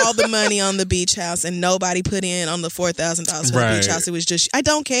spent all the money on the beach house and nobody put in on the $4,000 for the beach house. It was just, I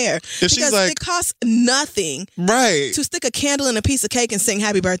don't care. Because it costs nothing to stick a candle in a piece of cake and sing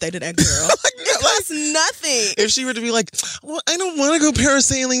happy birthday to that girl. It costs nothing. If she were to be like, well, I don't want to go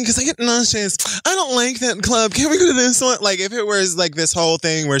parasailing because I get nauseous. I don't like that club. Can we go to this one? Like, if it was like this whole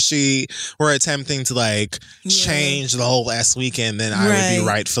thing where she were attempting to like change the whole last weekend, then I would be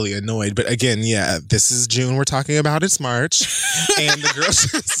rightfully annoyed. But again, this is June we're talking about. It's March. And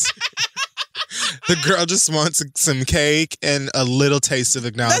the girl just wants some cake and a little taste of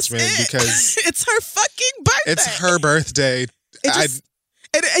acknowledgement because it's her fucking birthday. It's her birthday.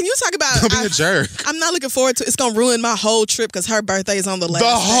 And you talk about don't be a jerk. I'm not looking forward to it. It's gonna ruin my whole trip because her birthday is on the last day.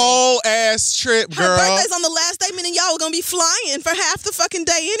 Whole ass trip, girl. Her birthday's on the last day, meaning y'all were gonna be flying for half the fucking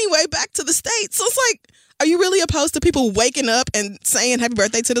day anyway back to the States. So it's like, are you really opposed to people waking up and saying happy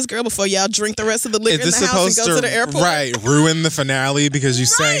birthday to this girl before y'all drink the rest of the liquor in the house and go to the airport? Right, ruin the finale because you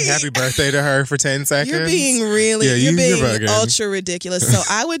sang happy birthday to her for 10 seconds? You're being you're being ultra ridiculous. So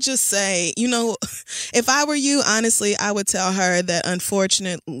I would just say, if I were you, honestly, I would tell her that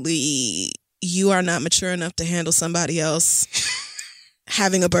unfortunately you are not mature enough to handle somebody else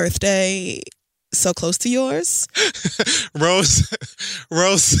having a birthday so close to yours. Rose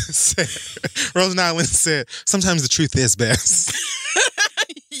Nyland said, sometimes the truth is best.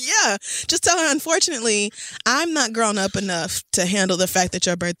 Yeah. Just tell her, unfortunately, I'm not grown up enough to handle the fact that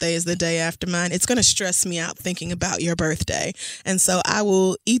your birthday is the day after mine. It's going to stress me out thinking about your birthday. And so I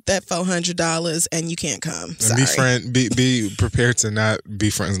will eat that $400 and you can't come. Sorry. And be prepared to not be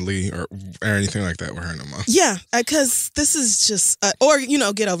friendly or anything like that with her no more. Yeah. Because this is just, or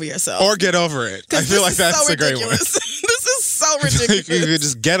get over yourself. Or get over it. I feel like that's so a great one. This is so ridiculous. You could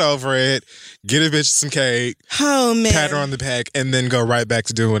just get over it, get a bitch some cake, pat her on the back, and then go right back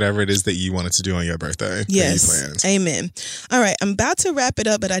to doing whatever it is that you wanted to do on your birthday. Yes. Amen. All right. I'm about to wrap it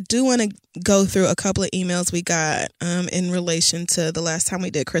up, but I do want to go through a couple of emails we got in relation to the last time we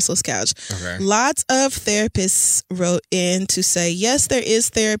did Crystal's Couch. Okay. Lots of therapists wrote in to say, yes, there is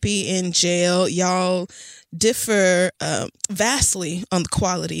therapy in jail. Y'all differ vastly on the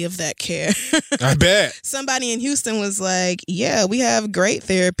quality of that care. I bet. Somebody in Houston was like, yeah, we have great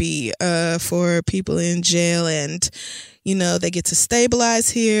therapy for people in jail, and they get to stabilize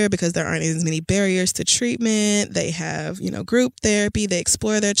here because there aren't as many barriers to treatment. They have, group therapy. They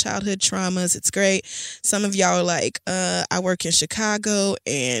explore their childhood traumas. It's great. Some of y'all are like, I work in Chicago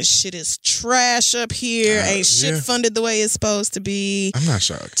and shit is trash up here. Ain't shit funded the way it's supposed to be. I'm not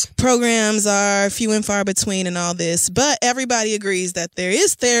shocked. Programs are few and far between and all this, but everybody agrees that there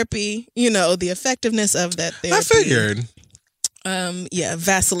is therapy. The effectiveness of that therapy. I figured.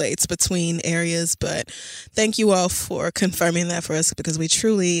 Vacillates between areas, but thank you all for confirming that for us because we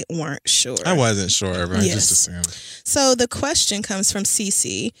truly weren't sure. I wasn't sure, but I just assumed. So the question comes from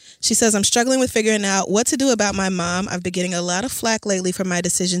Cece. She says, I'm struggling with figuring out what to do about my mom. I've been getting a lot of flack lately for my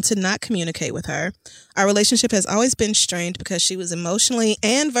decision to not communicate with her. Our relationship has always been strained because she was emotionally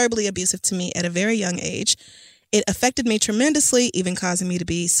and verbally abusive to me at a very young age. It affected me tremendously, even causing me to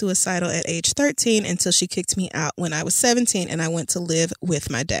be suicidal at age 13 until she kicked me out when I was 17 and I went to live with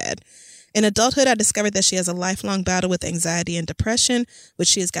my dad. In adulthood, I discovered that she has a lifelong battle with anxiety and depression, which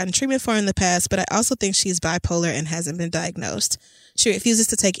she has gotten treatment for in the past, but I also think she's bipolar and hasn't been diagnosed. She refuses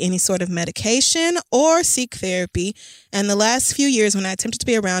to take any sort of medication or seek therapy, and the last few years when I attempted to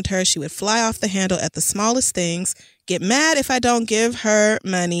be around her, she would fly off the handle at the smallest things, get mad if I don't give her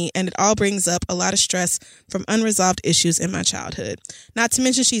money, and it all brings up a lot of stress from unresolved issues in my childhood. Not to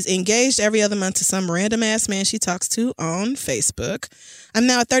mention she's engaged every other month to some random ass man she talks to on Facebook. I'm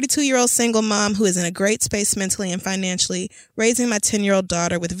now a 32-year-old single mom who is in a great space mentally and financially, raising my 10-year-old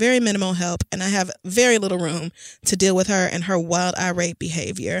daughter with very minimal help, and I have very little room to deal with her and her wild, irate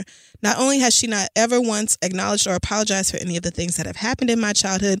behavior. Not only has she not ever once acknowledged or apologized for any of the things that have happened in my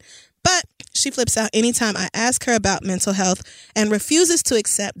childhood, but she flips out anytime I ask her about mental health and refuses to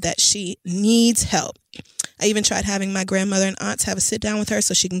accept that she needs help. I even tried having my grandmother and aunts have a sit down with her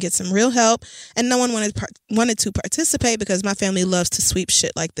so she can get some real help, and no one wanted to participate because my family loves to sweep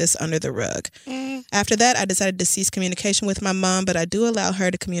shit like this under the rug. After that, I decided to cease communication with my mom, but I do allow her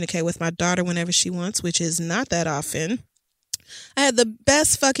to communicate with my daughter whenever she wants, which is not that often. I had the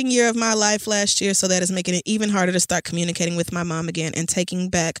best fucking year of my life last year, so that is making it even harder to start communicating with my mom again and taking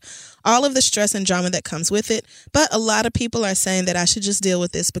back all of the stress and drama that comes with it. But a lot of people are saying that I should just deal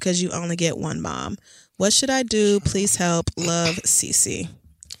with this because you only get one mom. What should I do? Please help. Love, Cece.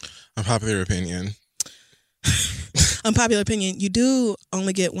 Unpopular opinion. Unpopular opinion. You do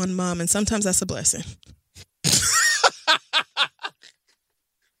only get one mom, and sometimes that's a blessing.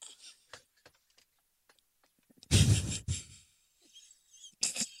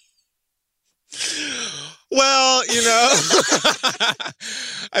 You know?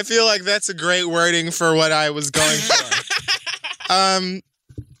 I feel like that's a great wording for what I was going for.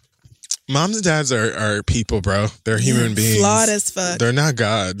 Moms and dads are people, bro. They're human beings. Flawed as fuck. They're not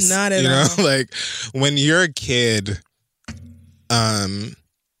gods. Not at all. You know, like when you're a kid,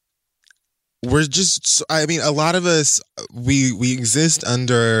 we're just, I mean, a lot of us, we exist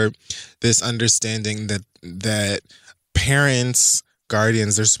under this understanding that parents,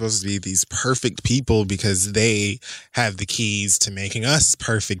 guardians, they're supposed to be these perfect people because they have the keys to making us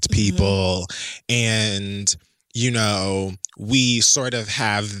perfect people. And, you know, we sort of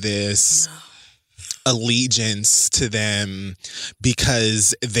have this allegiance to them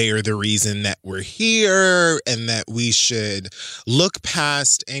because they are the reason that we're here, and that we should look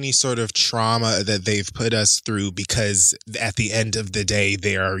past any sort of trauma that they've put us through, because at the end of the day,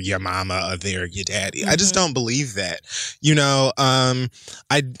 they are your mama or they're your daddy. I just don't believe that. You know, I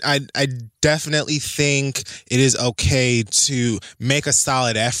definitely think it is okay to make a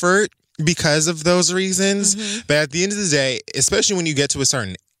solid effort because of those reasons. But at the end of the day, especially when you get to a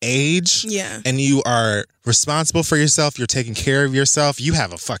certain age, and you are responsible for yourself, you're taking care of yourself, you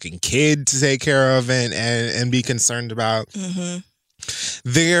have a fucking kid to take care of and be concerned about.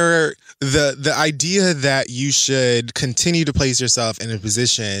 The idea that you should continue to place yourself in a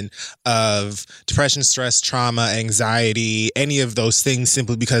position of depression, stress, trauma, anxiety, any of those things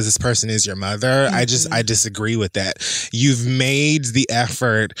simply because this person is your mother, I disagree with that. You've made the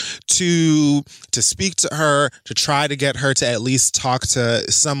effort to speak to her, to try to get her to at least talk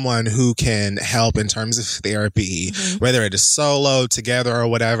to someone who can help in terms of therapy, whether it is solo, together, or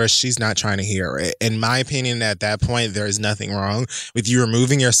whatever. She's not trying to hear it. In my opinion, at that point, there is nothing wrong with you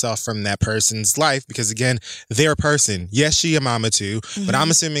removing yourself from that person's life, because again, they're a person. Yes, she your mama too, but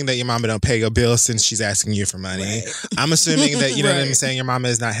I'm assuming that your mama don't pay your bills since she's asking you for money. I'm assuming that, you know what I'm saying, your mama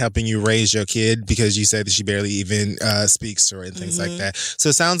is not helping you raise your kid because you said that she barely even speaks to her and things like that. So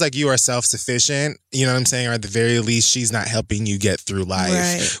it sounds like you are self-sufficient, you know what I'm saying, or at the very least, she's not helping you get through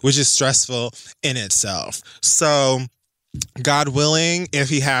life, which is stressful in itself. So God willing, if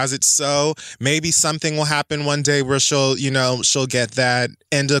he has it so, maybe something will happen one day where she'll get that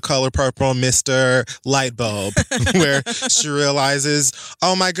end of color purple Mr. Light Bulb where she realizes,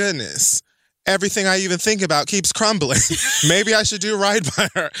 oh my goodness, everything I even think about keeps crumbling. Maybe I should do right by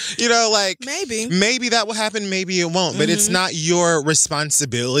her. You know, like maybe that will happen, maybe it won't. But it's not your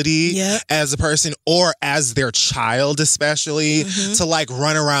responsibility as a person or as their child especially to like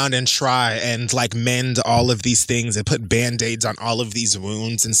run around and try and like mend all of these things and put band-aids on all of these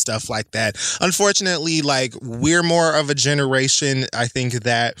wounds and stuff like that. Unfortunately, like we're more of a generation, I think,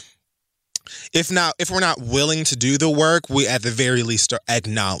 that if we're not willing to do the work, we at the very least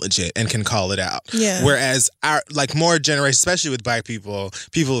acknowledge it and can call it out. Whereas our like more generations, especially with Black people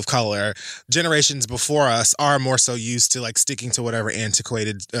of color, generations before us are more so used to like sticking to whatever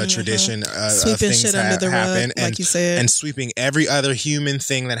antiquated tradition sweeping things shit under the happen, rug, like you said, and sweeping every other human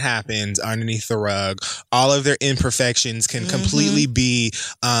thing that happens underneath the rug. All of their imperfections can completely be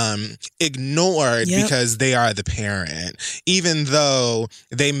ignored because they are the parent, even though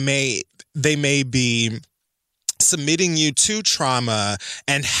they may be submitting you to trauma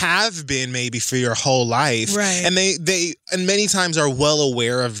and have been maybe for your whole life. And they and many times are well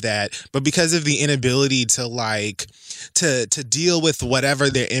aware of that, but because of the inability to like to deal with whatever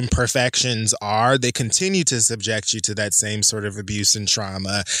their imperfections are, they continue to subject you to that same sort of abuse and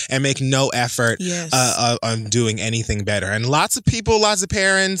trauma and make no effort on doing anything better. And lots of people, lots of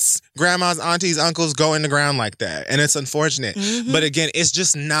parents, grandmas, aunties, uncles go in the ground like that. And it's unfortunate. But again, it's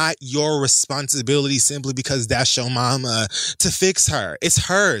just not your responsibility simply because that's your mama to fix her. It's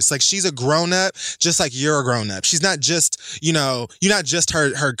hers. Like she's a grown up, just like you're a grown up. She's not just, you know, you're not just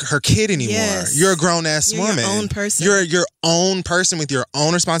her kid anymore. You're a grown ass woman. Your own person. You're your own person with your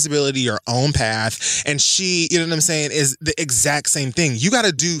own responsibility, your own path. And she, you know what I'm saying, is the exact same thing. You got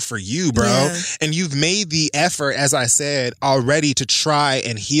to do for you, bro. And you've made the effort, as I said, already to try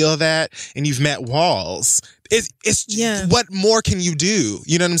and heal that. And you've met walls. It's what more can you do?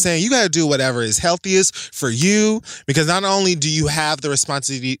 You know what I'm saying? You got to do whatever is healthiest for you, because not only do you have the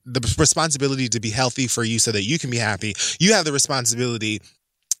responsibility to be healthy for you so that you can be happy, you have the responsibility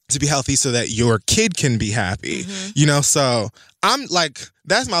to be healthy so that your kid can be happy. You know, so I'm like,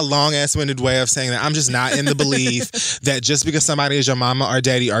 that's my long ass winded way of saying that I'm just not in the belief that just because somebody is your mama or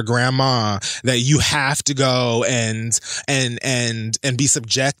daddy or grandma, that you have to go and be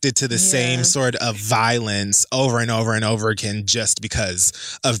subjected to the same sort of violence over and over and over again just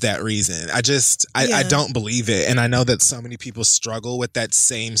because of that reason. I don't believe it. And I know that so many people struggle with that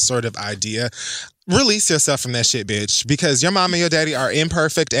same sort of idea. Release yourself from that shit, bitch, because your mom and your daddy are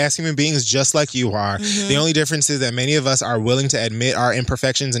imperfect ass human beings just like you are. The only difference is that many of us are willing to admit our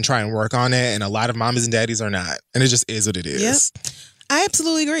imperfections and try and work on it, and a lot of mamas and daddies are not. And it just is what it is. Yep. I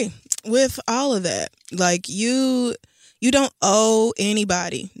absolutely agree with all of that. Like, you don't owe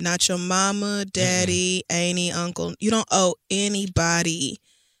anybody, not your mama, daddy, auntie, uncle. You don't owe anybody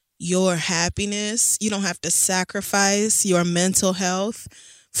your happiness. You don't have to sacrifice your mental health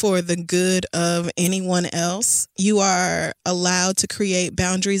for the good of anyone else. You are allowed to create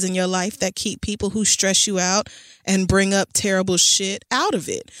boundaries in your life that keep people who stress you out and bring up terrible shit out of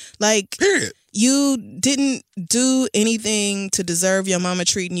it. Like, period. You didn't do anything to deserve your mama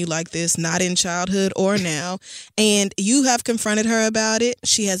treating you like this, not in childhood or now. And you have confronted her about it.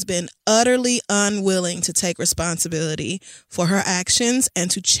 She has been utterly unwilling to take responsibility for her actions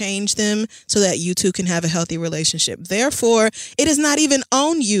and to change them so that you two can have a healthy relationship. Therefore, it is not even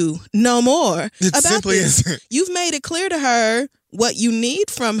on you no more about this. Isn't. You've made it clear to her what you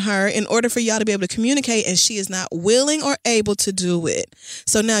need from her in order for y'all to be able to communicate, and she is not willing or able to do it.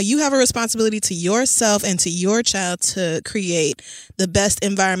 So now you have a responsibility to yourself and to your child to create the best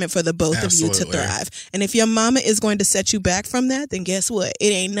environment for the both of you to thrive. And if your mama is going to set you back from that, then guess what?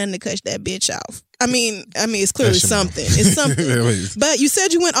 It ain't nothing to cut that bitch off. I mean, it's clearly something. It's something. But you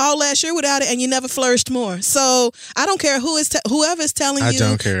said you went all last year without it, and you never flourished more. So I don't care whoever is telling you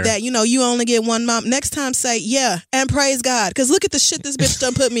that you only get one mom. Next time, say yeah and praise God, because look at the shit this bitch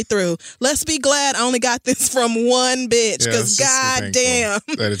done put me through. Let's be glad I only got this from one bitch. Because goddamn,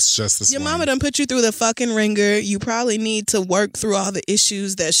 that it's just this. Your mama done put you through the fucking ringer. You probably need to work through all the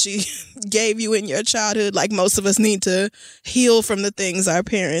issues that she gave you in your childhood. Like most of us need to heal from the things our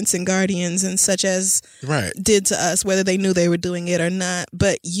parents and guardians and such as did to us, whether they knew they were doing it or not.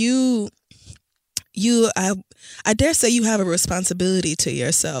 But I dare say you have a responsibility to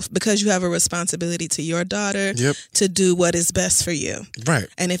yourself, because you have a responsibility to your daughter to do what is best for you. Right.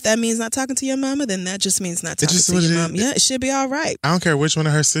 And if that means not talking to your mama, then that just means not talking to your mama. Yeah, it should be all right. I don't care which one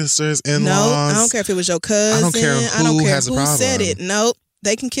of her sisters, in-laws. No, I don't care if it was your cousin. I don't care who has a problem. Said it. Nope.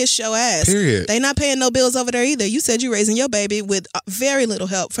 They can kiss your ass. Period. They not paying no bills over there either. You said you raising your baby with very little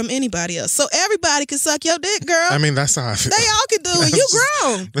help from anybody else. So everybody can suck your dick, girl. I mean, that's how I feel. They all can do it. You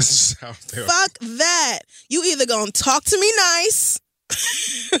grown. That's just how I feel. Fuck that. You either gonna talk to me nice.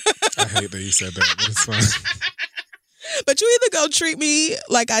 I hate that you said that, but it's fine. But you either gonna treat me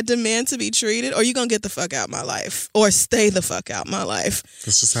like I demand to be treated, or you gonna get the fuck out my life, or stay the fuck out my life.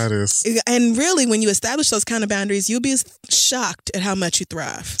 That's just how it is. And really, when you establish those kind of boundaries, you'll be shocked at how much you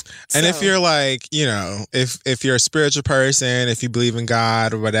thrive. And if you're like, if you're a spiritual person, if you believe in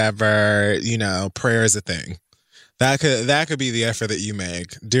God or whatever, prayer is a thing. That could be the effort that you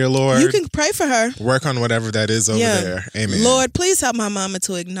make. Dear Lord, you can pray for her. Work on whatever that is over there. Amen. Lord, please help my mama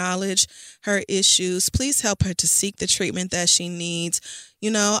to acknowledge her issues. Please help her to seek the treatment that she needs.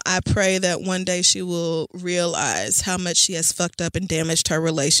 I pray that one day she will realize how much she has fucked up and damaged her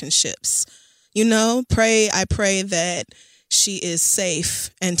relationships. I pray that she is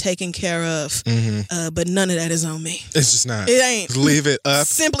safe and taken care of, but none of that is on me. It's just not. It ain't. Leave it up.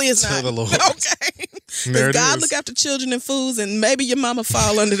 Simply it's not. The Lord. Okay. Because God look after children and fools, and maybe your mama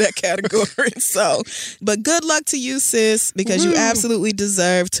fall under that category. But good luck to you, sis, because you absolutely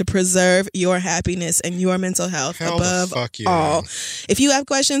deserve to preserve your happiness and your mental health above all. If you have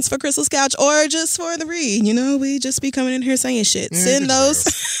questions for Crystal's Couch or just for the read, we just be coming in here saying shit. Send those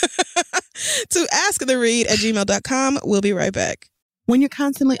to asktheread@gmail.com. We'll be right back. When you're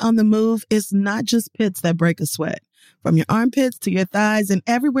constantly on the move, it's not just pits that break a sweat. From your armpits to your thighs and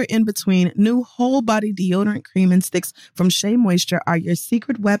everywhere in between, new whole body deodorant cream and sticks from Shea Moisture are your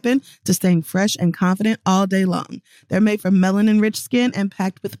secret weapon to staying fresh and confident all day long. They're made for melanin-rich skin and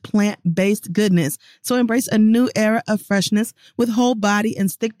packed with plant-based goodness. So embrace a new era of freshness with whole body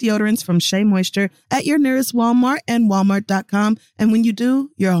and stick deodorants from Shea Moisture at your nearest Walmart and walmart.com. And when you do,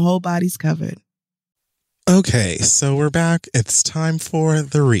 your whole body's covered. Okay, so we're back. It's time for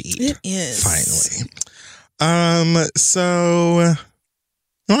the read. It is. Finally. So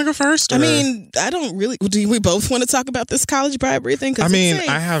you want to go first? Or? I mean, I don't really. Do we both want to talk about this college bribery thing? I mean,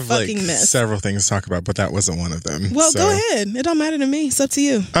 I have several things to talk about, but that wasn't one of them. Well, go ahead. It don't matter to me. It's up to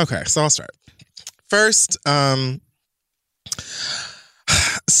you. Okay, so I'll start. First,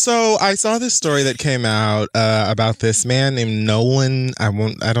 So I saw this story that came out about this man named Nolan. I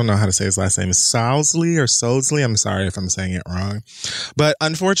don't know how to say his last name. Sousley. I'm sorry if I'm saying it wrong. But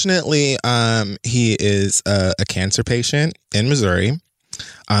unfortunately, he is a cancer patient in Missouri.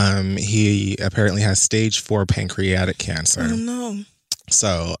 He apparently has stage 4 pancreatic cancer. Oh no.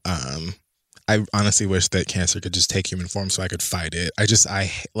 So I honestly wish that cancer could just take human form so I could fight it.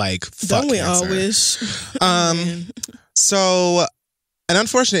 I like fuck Don't we cancer. all wish? So an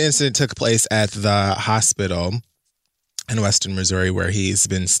unfortunate incident took place at the hospital in Western Missouri where he's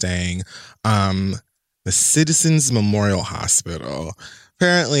been staying, the Citizens Memorial Hospital.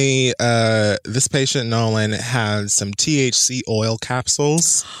 Apparently, this patient, Nolan, had some THC oil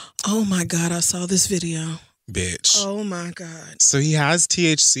capsules. Oh my God, I saw this video. Bitch. Oh my God. So he has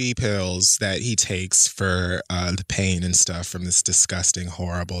THC pills that he takes for the pain and stuff from this disgusting,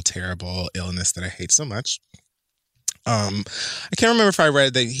 horrible, terrible illness that I hate so much. I can't remember if I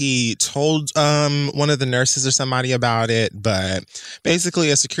read that he told one of the nurses or somebody about it, but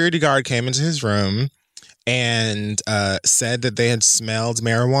basically a security guard came into his room and said that they had smelled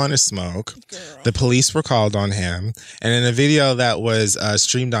marijuana smoke. Girl. The police were called on him. And in a video that was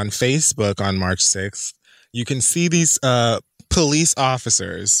streamed on Facebook on March 6th, you can see these police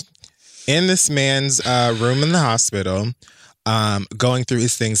officers in this man's room in the hospital going through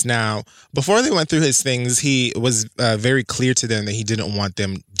his things. Now, before they went through his things, he was very clear to them that he didn't want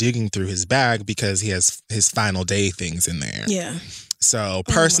them digging through his bag because he has his final day things in there. Yeah. So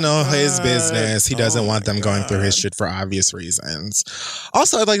personal, his business. He doesn't want them going through his shit for obvious reasons.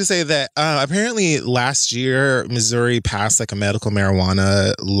 Also, I'd like to say that apparently last year, Missouri passed like a medical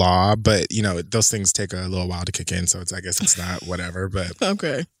marijuana law, but you know, those things take a little while to kick in. So I guess it's not whatever, but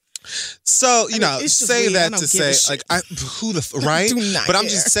okay. So, you know, say weird. that to say, like, right? But I'm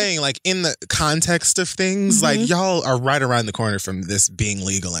just saying, like, in the context of things, like, y'all are right around the corner from this being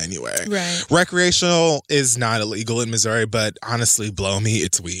legal anyway. Right. Recreational is not illegal in Missouri, but honestly, blow me,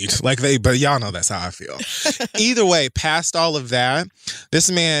 it's weed. But y'all know that's how I feel. Either way, past all of that,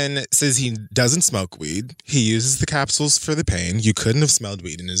 this man says he doesn't smoke weed. He uses the capsules for the pain. You couldn't have smelled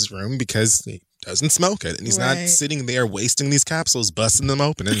weed in his room because he doesn't smoke it. And he's not sitting there wasting these capsules, busting them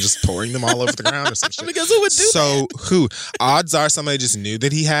open and just pouring them all over the ground or some shit. Because who would do that? Odds are somebody just knew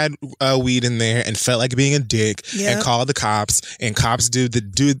that he had weed in there and felt like being a dick and called the cops. And cops did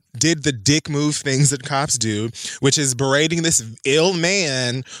the dick move things that cops do, which is berating this ill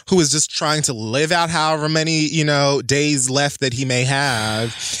man who is just trying to live out however many, you know, days left that he may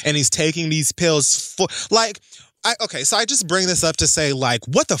have. And he's taking these pills for, like, so I just bring this up to say, like,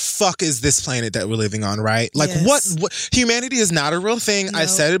 what the fuck is this planet that we're living on, right? Like, what humanity is not a real thing. No. I've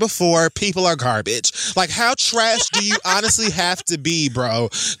said it before. People are garbage. Like, how trash do you honestly have to be, bro,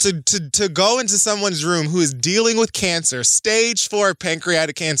 to go into someone's room who is dealing with cancer, stage 4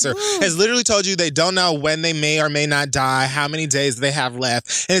 pancreatic cancer, has literally told you they don't know when they may or may not die, how many days they have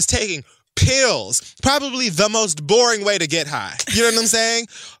left, and is taking pills, probably the most boring way to get high. You know what I'm saying?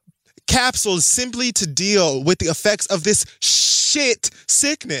 Capsules simply to deal with the effects of this shit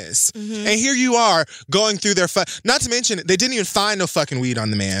sickness. And here you are going through their not to mention, they didn't even find no fucking weed on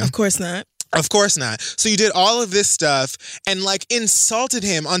the man. Of course not. Of course not. So you did all of this stuff and like insulted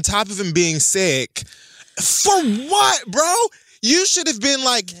him on top of him being sick. For what, bro? You should have been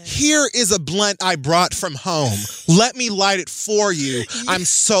like, here is a blunt I brought from home. Let me light it for you. I'm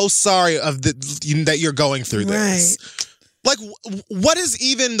so sorry that you're going through this. Right. Like, what is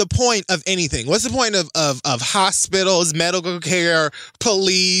even the point of anything? What's the point of hospitals, medical care,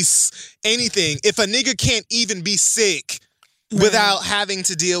 police, anything, if a nigga can't even be sick without having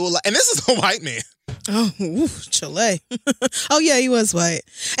to deal with... And this is a white man. Oh, Chile. Oh, yeah, he was white.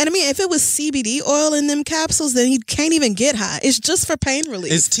 And I mean, if it was CBD oil in them capsules, then he can't even get high. It's just for pain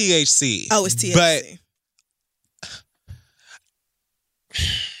relief. It's THC. Oh, it's THC. But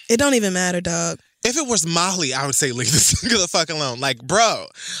it don't even matter, dog. If it was Molly, I would say leave this nigga the fuck alone. Like, bro,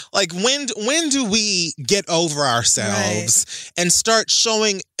 like when do we get over ourselves and start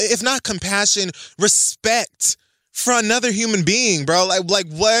showing, if not compassion, respect for another human being, bro? Like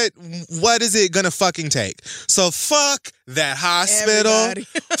what is it gonna fucking take? So fuck that hospital.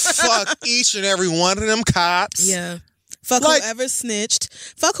 Fuck each and every one of them cops. Yeah. Fuck whoever snitched.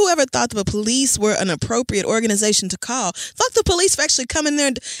 Fuck whoever thought the police were an appropriate organization to call. Fuck the police for actually coming there.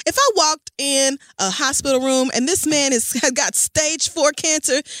 If I walked in a hospital room and this man has got stage 4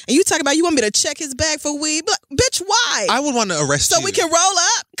 cancer and you talk about you want me to check his bag for weed, but bitch, why? I would want to arrest you. So we can roll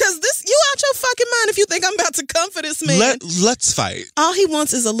up? Because you out your fucking mind if you think I'm about to comfort this man. Let's fight. All he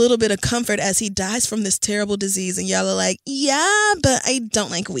wants is a little bit of comfort as he dies from this terrible disease. And y'all are like, yeah, but I don't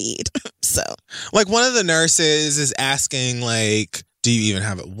like weed. So. Like one of the nurses is asking like Do you even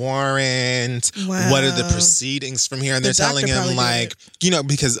have a warrant? Wow. What are the proceedings from here? And they're telling him like,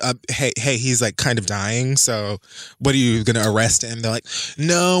 because hey, he's like kind of dying. So what are you going to arrest him? They're like,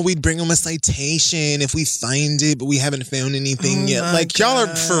 no, we'd bring him a citation if we find it, but we haven't found anything yet. Like y'all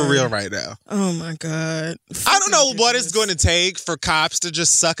are for real right now. Oh my God. I don't know what it's going to take for cops to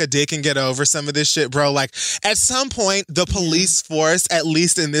just suck a dick and get over some of this shit, bro. Like at some point, the police force, at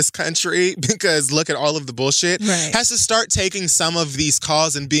least in this country, because look at all of the bullshit, has to start taking some of these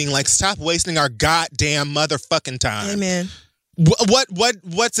calls and being like, stop wasting our goddamn motherfucking time. Amen.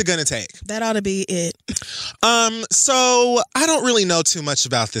 What's it gonna take? That ought to be it. So I don't really know too much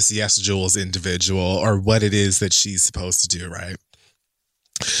about this Yes Jules individual or what it is that she's supposed to do, right?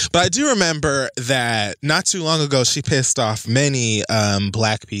 But I do remember that not too long ago she pissed off many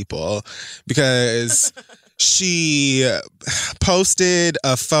black people because she posted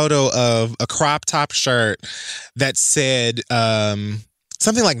a photo of a crop top shirt that said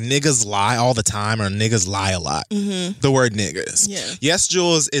something like niggas lie all the time or niggas lie a lot. Mm-hmm. The word niggas. Yeah. Yes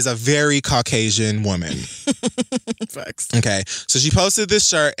Jules is a very Caucasian woman. Facts. Okay. So she posted this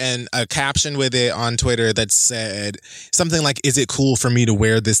shirt and a caption with it on Twitter that said something like, is it cool for me to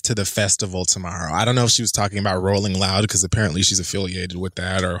wear this to the festival tomorrow? I don't know if she was talking about Rolling Loud because apparently she's affiliated with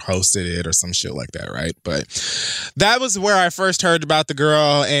that or hosted it or some shit like that, right? But that was where I first heard about the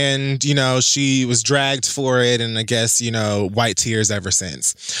girl and, she was dragged for it and I guess, white tears ever since.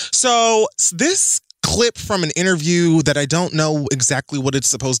 So this clip from an interview that I don't know exactly what it's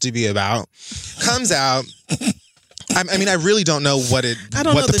supposed to be about comes out. I mean, I really don't know what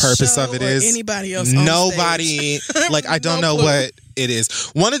the purpose of it is. Anybody else? Nobody. Like, I don't know what it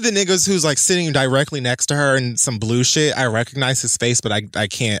is. One of the niggas who's like sitting directly next to her in some blue shit. I recognize his face, but I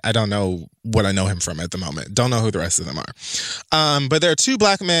can't. I don't know what I know him from at the moment. Don't know who the rest of them are. But there are two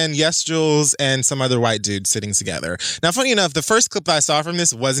black men, Yes Jules, and some other white dude sitting together. Now, funny enough, the first clip I saw from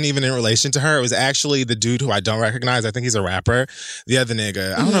this wasn't even in relation to her. It was actually the dude who I don't recognize. I think he's a rapper. The other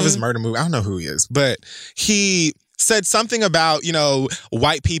nigga. I don't know if it's Murder Move. I don't know who he is, but he said something about,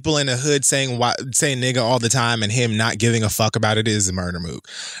 white people in the hood saying nigga all the time and him not giving a fuck about it is a murder move.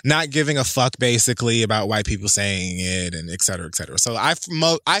 Not giving a fuck basically about white people saying it and et cetera, et cetera. So I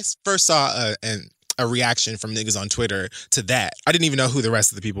first saw a reaction from niggas on Twitter to that. I didn't even know who the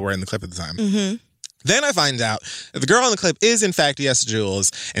rest of the people were in the clip at the time. Mm-hmm. Then I find out that the girl in the clip is in fact Yes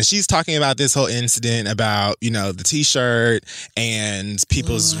Jules, and she's talking about this whole incident about, the t-shirt and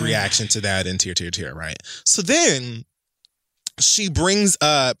people's reaction to that and tear, right? So then she brings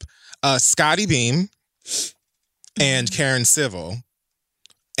up Scotty Beam and Karen Civil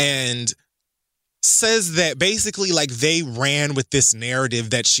and says that basically like they ran with this narrative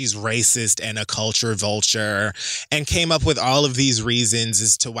that she's racist and a culture vulture and came up with all of these reasons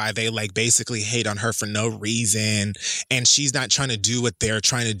as to why they like basically hate on her for no reason and she's not trying to do what they're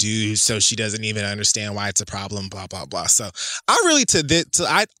trying to do so she doesn't even understand why it's a problem, blah, blah, blah. So I really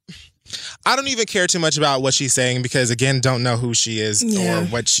I don't even care too much about what she's saying because again, don't know who she is or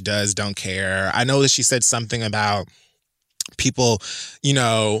what she does, don't care. I know that she said something about people,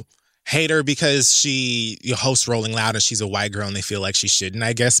 hate her because she hosts Rolling Loud and she's a white girl and they feel like she shouldn't,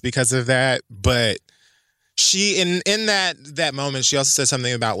 I guess, because of that. But she, in that moment, she also said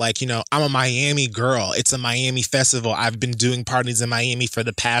something about like, I'm a Miami girl. It's a Miami festival. I've been doing parties in Miami for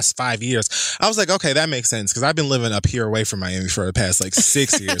the past 5 years. I was like, okay, that makes sense because I've been living up here away from Miami for the past like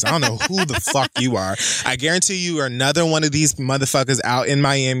 6 years. I don't know who the fuck you are. I guarantee you are another one of these motherfuckers out in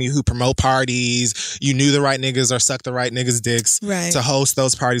Miami who promote parties. You knew the right niggas or suck the right niggas' dicks to host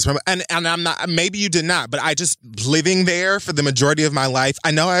those parties. And I'm not, maybe you did not, but I just living there for the majority of my life,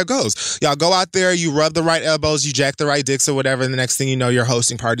 I know how it goes. Y'all go out there, you rub the right elbows, you jack the right dicks or whatever, and the next thing you know, you're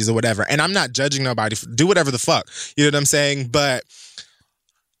hosting parties or whatever. And I'm not judging nobody. Do whatever the fuck. You know what I'm saying? But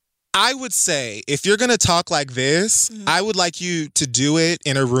I would say if you're going to talk like this, I would like you to do it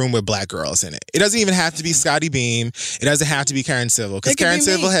in a room with black girls in it. It doesn't even have to be Scotty Beam. It doesn't have to be Karen Civil because Karen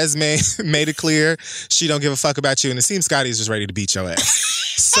Civil has made it clear she don't give a fuck about you. And it seems Scotty's just ready to beat your ass.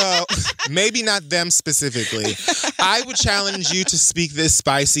 So maybe not them specifically. I would challenge you to speak this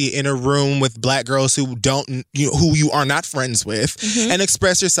spicy in a room with black girls who who you are not friends with and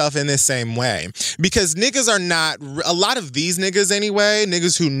express yourself in this same way. Because niggas are not, a lot of these niggas anyway,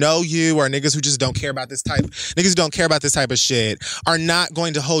 niggas who know you or niggas who just don't care about this type, niggas who don't care about this type of shit are not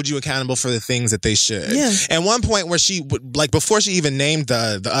going to hold you accountable for the things that they should. Yeah. At one point where she, like before she even named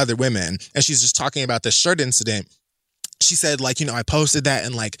the other women and she's just talking about the shirt incident, she said, like, I posted that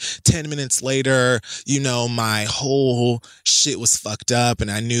and like 10 minutes later, my whole shit was fucked up and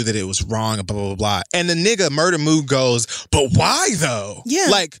I knew that it was wrong, blah, blah, blah, blah. And the nigga Murder Mood goes, but why though? Yeah.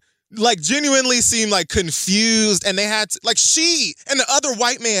 Like, like genuinely seemed like confused, and they had to, like, she and the other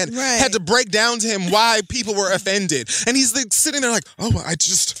white man had to break down to him why people were offended, and he's like sitting there like, oh, I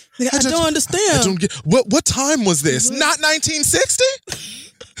don't understand. I don't get what time was this? Not 1960?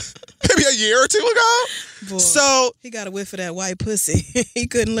 Maybe a year or two ago. Boy, so he got a whiff of that white pussy. He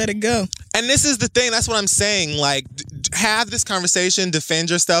couldn't let it go. And this is the thing. That's what I'm saying. Like, have this conversation, defend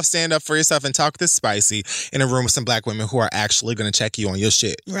yourself, stand up for yourself, and talk this spicy in a room with some black women who are actually going to check you on your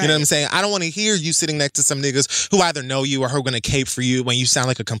shit. Right. You know what I'm saying? I don't want to hear you sitting next to some niggas who either know you or who are going to cape for you when you sound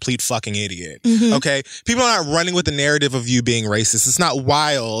like a complete fucking idiot. Mm-hmm. Okay? People are not running with the narrative of you being racist. It's not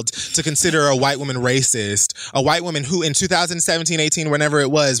wild to consider a white woman racist. A white woman who in 2017, 18, whenever it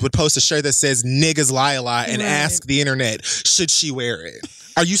was, would post a shirt that says niggas lie a lot and ask the internet, should she wear it?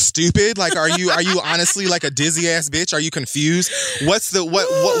 Are you stupid? Like, are you honestly like a dizzy ass bitch? Are you confused? What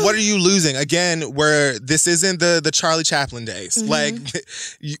are you losing? Again, where this isn't the Charlie Chaplin days. Mm-hmm.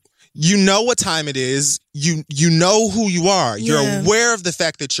 Like, you know what time it is. You know who you are. You're aware of the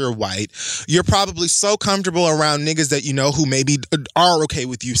fact that you're white. You're probably so comfortable around niggas that you know who maybe are okay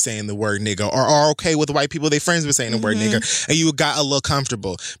with you saying the word nigga or are okay with white people they friends with saying the word nigga, and you got a little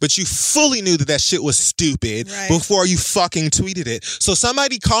comfortable. But you fully knew that shit was stupid before you fucking tweeted it. So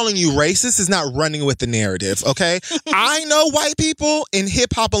somebody calling you racist is not running with the narrative, okay? I know white people in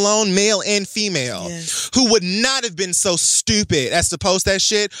hip-hop alone, male and female, who would not have been so stupid as to post that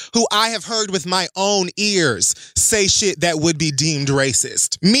shit, who I have heard with my own ears say shit that would be deemed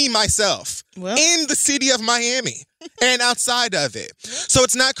racist. Me, myself, in the city of Miami and outside of it. So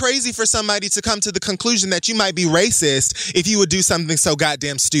it's not crazy for somebody to come to the conclusion that you might be racist if you would do something so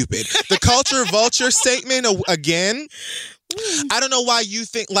goddamn stupid. The culture vulture statement, again, I don't know why you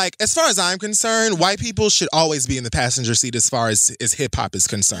think, like, as far as I'm concerned, white people should always be in the passenger seat as far as hip-hop is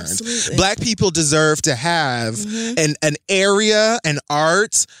concerned. Absolutely. Black people deserve to have an area, an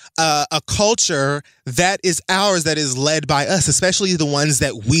art, a culture that is ours, that is led by us, especially the ones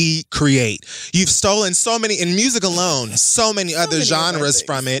that we create. You've stolen so many, in music alone, so many other genres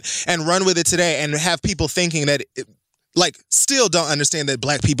from it, and run with it today, and have people thinking that, still don't understand that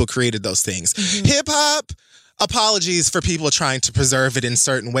black people created those things. Hip-hop, apologies for people trying to preserve it in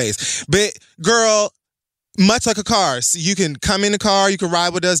certain ways. But, girl, much like a car, so you can come in the car, you can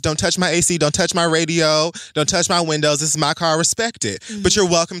ride with us, don't touch my AC, don't touch my radio, don't touch my windows, this is my car, respect it. But you're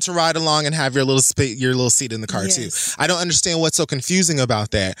welcome to ride along and have your little seat in the car too. I don't understand what's so confusing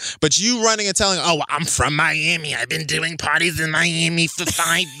about that. But you running and telling, oh, I'm from Miami, I've been doing parties in Miami for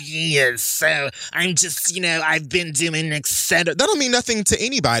 5 years, so I'm just, I've been doing etc. That don't mean nothing to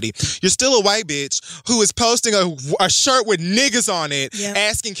anybody. You're still a white bitch who is posting a shirt with niggas on it,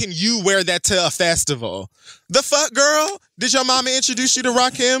 asking, can you wear that to a festival? The fuck, girl? Did your mama introduce you to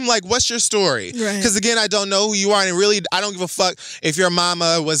Rakim? Like, what's your story? Because, again, I don't know who you are, and really, I don't give a fuck if your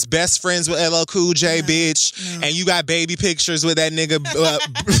mama was best friends with LL Cool J, bitch, and you got baby pictures with that nigga,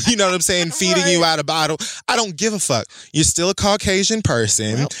 you know what I'm saying, feeding you out a bottle. I don't give a fuck. You're still a Caucasian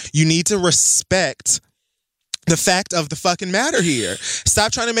person. You need to respect the fact of the fucking matter here.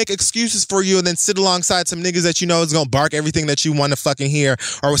 Stop trying to make excuses for you and then sit alongside some niggas that you know is gonna bark everything that you want to fucking hear,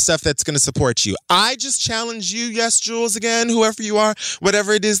 or stuff that's gonna support you. I just challenge you, yes, Jules, again, whoever you are,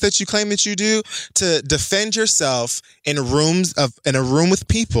 whatever it is that you claim that you do, to defend yourself in a room with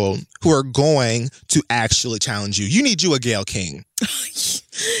people who are going to actually challenge you. You need you a Gayle King.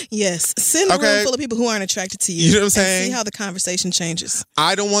 Yes. Sit in a room full of people who aren't attracted to you. You know what I'm saying? See how the conversation changes.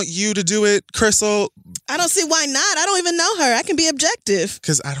 I don't want you to do it, Crystal. I don't see why not. I don't even know her. I can be objective.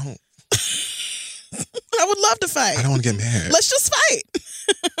 Because I don't. I would love to fight. I don't want to get mad. Let's just fight.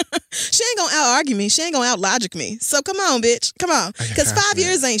 She ain't gonna out-argue me. She ain't gonna out-logic me. So come on, bitch. Come on. Because 5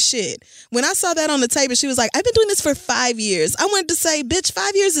 years ain't shit. When I saw that on the table, she was like, I've been doing this for 5 years. I wanted to say, bitch,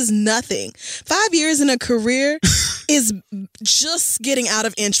 5 years is nothing. 5 years in a career is just getting out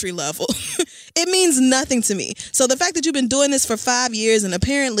of entry level. It means nothing to me. So the fact that you've been doing this for 5 years and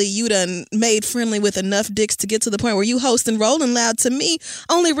apparently you done made friendly with enough dicks to get to the point where you hosting Rolling Loud, to me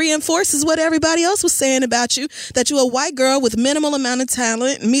only reinforces what everybody else was saying about you, that you're a white girl with minimal amount of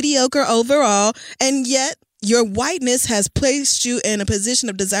talent, mediocre overall, and yet your whiteness has placed you in a position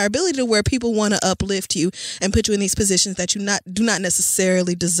of desirability to where people want to uplift you and put you in these positions that you do not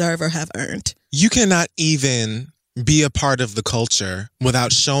necessarily deserve or have earned. You cannot even be a part of the culture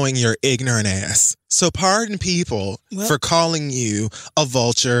without showing your ignorant ass. So pardon people for calling you a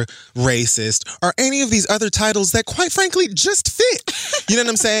vulture, racist, or any of these other titles that quite frankly just fit. You know what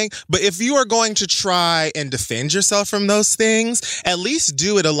I'm saying? But if you are going to try and defend yourself from those things, at least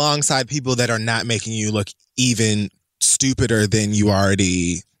do it alongside people that are not making you look even stupider than you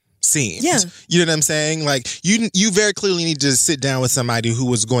already seemed. Yeah. You know what I'm saying? Like, you very clearly need to sit down with somebody who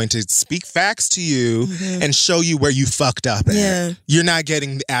was going to speak facts to you and show you where you fucked up at. Yeah. You're not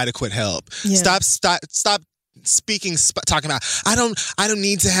getting adequate help. Yeah. Stop talking about,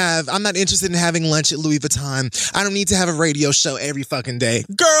 I'm not interested in having lunch at Louis Vuitton. I don't need to have a radio show every fucking day.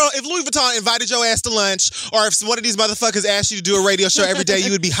 Girl, if Louis Vuitton invited your ass to lunch, or if one of these motherfuckers asked you to do a radio show every day,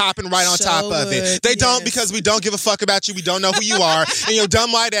 you would be hopping right on top of it. They don't, because we don't give a fuck about you. We don't know who you are. And your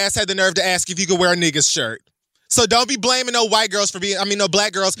dumb white ass had the nerve to ask if you could wear a nigga's shirt. So don't be blaming no black girls for being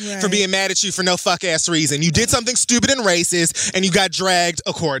mad at you for no fuck ass reason. You did something stupid and racist, and you got dragged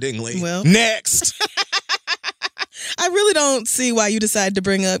accordingly. Well. Next. I really don't see why you decided to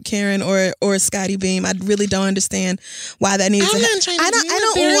bring up Karen or Scotty Beam. I really don't understand why that needs to happen. I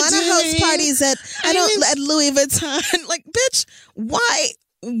don't want to host parties at Louis Vuitton. Like, bitch,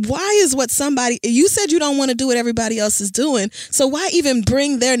 why is what somebody, you said you don't want to do what everybody else is doing, so why even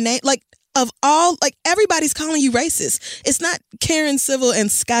bring their name? Like, of all, like, everybody's calling you racist. It's not Karen Civil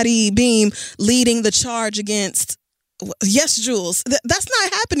and Scotty Beam leading the charge against Yes Jules. That's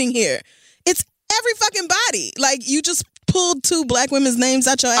not happening here. It's every fucking body. Like, you just pulled two black women's names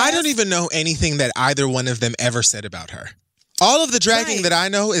out your ass. I don't even know anything that either one of them ever said about her. All of the dragging that I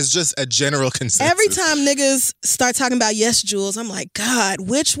know is just a general consensus. Every time niggas start talking about Yes Jules, I'm like, God,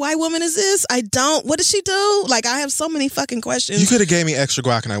 which white woman is this? What did she do? Like, I have so many fucking questions. You could have gave me extra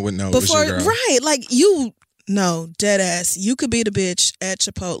guac and I wouldn't know it was your girl. Right, like, no, dead ass. You could be the bitch at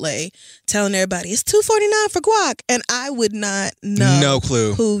Chipotle telling everybody it's $2.49 for guac, and I would not know no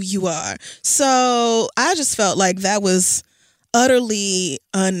clue who you are. So I just felt like that was utterly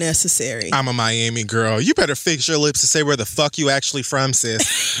unnecessary. I'm a Miami girl. You better fix your lips to say where the fuck you actually from,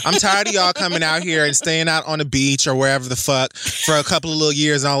 sis. I'm tired of y'all coming out here and staying out on the beach or wherever the fuck for a couple of little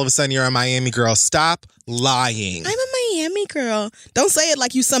years, and all of a sudden you're a Miami girl. Stop lying. I'm a Miami girl. Don't say it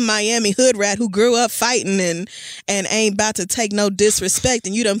like you some Miami hood rat who grew up fighting and ain't about to take no disrespect,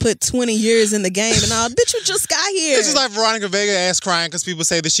 and you done put 20 years in the game and all. Bitch, you just got here. It's just like Veronica Vega ass crying because people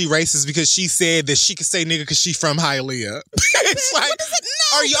say that she racist because she said that she could say nigga because she from Hialeah. It's like,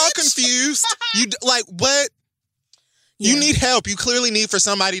 are y'all confused? You like what? You need help. You clearly need for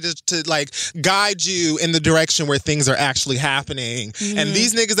somebody to like guide you in the direction where things are actually happening. Mm-hmm. And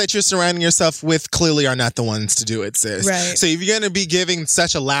these niggas that you're surrounding yourself with clearly are not the ones to do it, sis. Right. So if you're going to be giving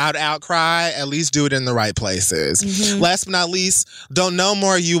such a loud outcry, at least do it in the right places. Mm-hmm. Last but not least, don't no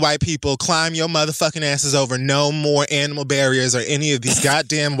more you white people climb your motherfucking asses over no more animal barriers or any of these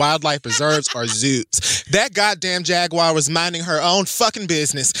goddamn wildlife preserves or zoos. That goddamn jaguar was minding her own fucking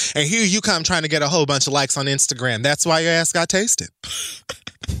business, and here you come trying to get a whole bunch of likes on Instagram. That's why your ass got tasted.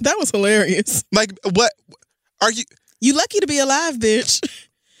 That was hilarious. Like, what are you? You lucky to be alive, bitch.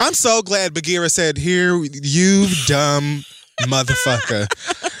 I'm so glad Bagheera said, "Here, you dumb motherfucker.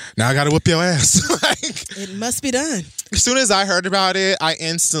 Now I gotta whip your ass." Like, it must be done. As soon as I heard about it, I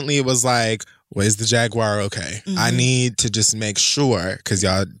instantly was like, well, is the jaguar okay? Mm-hmm. I need to just make sure, because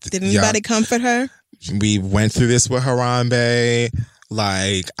y'all... Did anybody comfort her? We went through this with Harambe.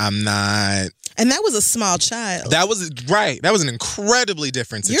 Like, I'm not... And that was a small child. That was, right. That was an incredibly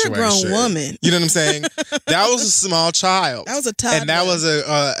different situation. You're a grown woman. You know what I'm saying? That was a small child. That was a toddler. And that was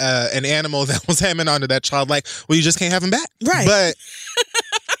an animal that was hemming onto that child. Like, well, you just can't have him back. Right. But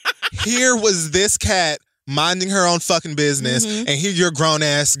here was this cat minding her own fucking business, and here your grown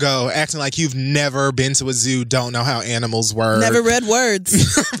ass go acting like you've never been to a zoo, don't know how animals work, never read words.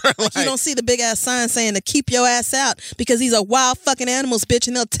 Like, you don't see the big ass sign saying to keep your ass out because these are wild fucking animals, bitch,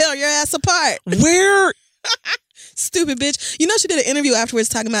 and they'll tear your ass apart. Where? Stupid bitch. You know, she did an interview afterwards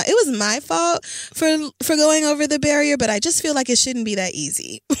talking about it was my fault for going over the barrier, but I just feel like it shouldn't be that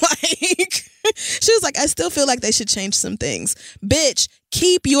easy. Like, she was like, I still feel like they should change some things. Bitch,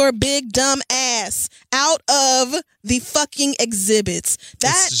 keep your big dumb ass out of the fucking exhibits.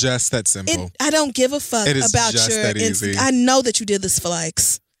 It's just that simple. I don't give a fuck about just your... that easy. I know that you did this for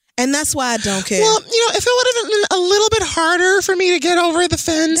likes. And that's why I don't care. Well, you know, if it would have been a little bit harder for me to get over the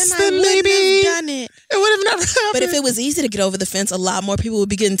fence, then maybe have done it. It would have never happened. But if it was easy to get over the fence, a lot more people would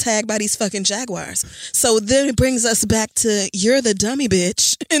be getting tagged by these fucking jaguars. So then it brings us back to you're the dummy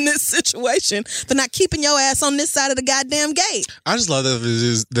bitch in this situation for not keeping your ass on this side of the goddamn gate. I just love that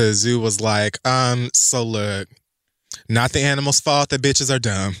the zoo was like, so look, Not the animal's fault that bitches are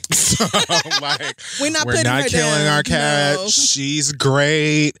dumb. So, like, we're not killing our cat. No. She's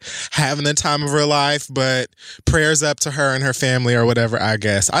great, having the time of her life, but prayers up to her and her family or whatever, I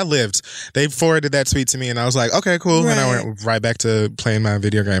guess. I lived. They forwarded that tweet to me and I was like, okay, cool. Right. And I went right back to playing my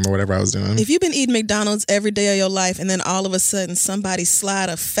video game or whatever I was doing. If you've been eating McDonald's every day of your life and then all of a sudden somebody slide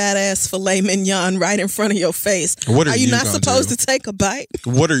a fat ass filet mignon right in front of your face, what are you not supposed to take a bite?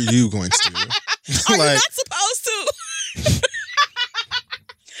 What are you going to do? Are you not supposed to?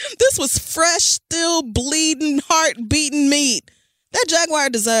 This was fresh, still bleeding, heart beating meat. That Jaguar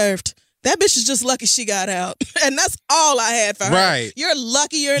deserved. That bitch is just lucky she got out. And that's all I had for her. Right. You're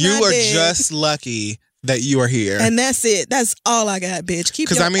lucky you're not You are dead. just lucky that you are here. And that's it. That's all I got, bitch.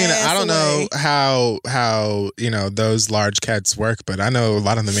 Keep your ass I don't away. know how those large cats work, but I know a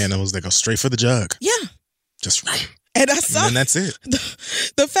lot of the animals that go straight for the jug. Yeah. Just right. And I saw, and that's it.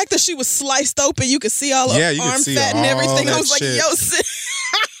 The fact that she was sliced open, you could see all her arm fat and everything. I was like, yo,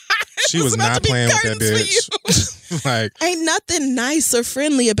 she was not playing with that bitch. Like, ain't nothing nice or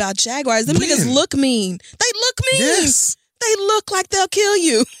friendly about Jaguars. Them niggas look mean. They look mean. Yes. They look like they'll kill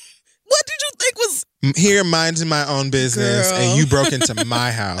you. What did you think was here minding my own business, Girl. and you broke into my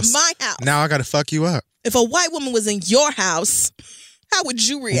house? My house. Now I got to fuck you up. If a white woman was in your house, how would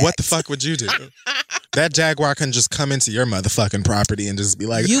you react? What the fuck would you do? That Jaguar can just come into your motherfucking property and just be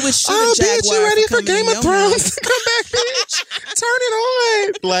like, you would shoot oh, a Jaguar bitch, you ready for coming Game in of your Thrones? house. Come back, bitch. Turn it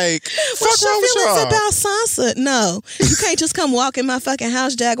on. Like, fuck What's wrong your with feelings y'all? about Sansa? No. You can't just come walk in my fucking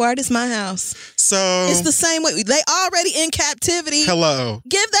house, Jaguar. This my house. So, It's the same way. They already in captivity. hello.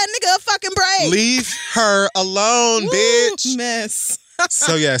 Give that nigga a fucking break. Leave her alone, Woo, bitch. Mess.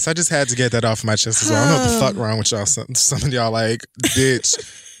 So, yes, I just had to get that off my chest as well. I don't know what the fuck wrong with y'all. Some of y'all like, bitch,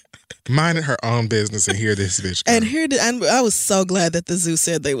 minding her own business and hear this bitch go. And I was so glad that the zoo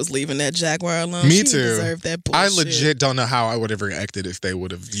said they was leaving that Jaguar alone. Me She too. Deserved that bullshit. I legit don't know how I would have reacted if they would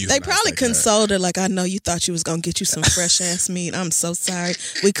have used They it probably like that. consoled her like, I know you thought you was going to get you some fresh ass meat. I'm so sorry.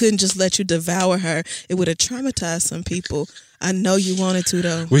 We couldn't just let you devour her. It would have traumatized some people. I know you wanted to,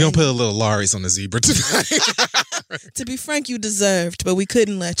 though. We're going to put a little Laris on the zebra tonight. To be frank, you deserved, but we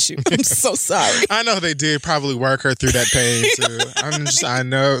couldn't let you. I'm so sorry. I know they did probably work her through that pain, too. I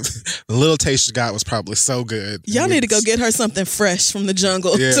know the little taste she got was probably so good. Y'all need to go get her something fresh from the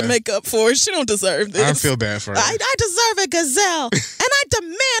jungle to make up for it. She don't deserve this. I feel bad for her. I deserve a gazelle, and I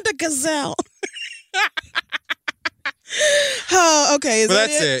demand a gazelle. Oh, okay. But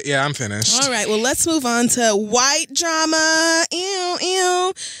that's it. Yeah, I'm finished. All right. Well, let's move on to white drama. Ew,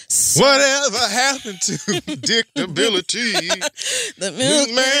 ew. Whatever happened to predictability? The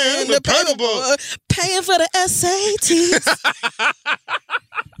milkman, the the paperboy, paying for the SATs.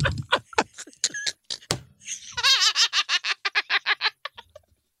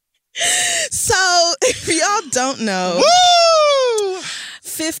 So, if y'all don't know, Woo!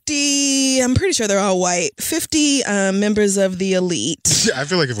 50, I'm pretty sure they're all white, 50 members of the elite. I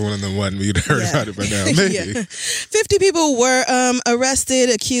feel like if one of them won, we'd heard about it by now. Maybe. Yeah. 50 people were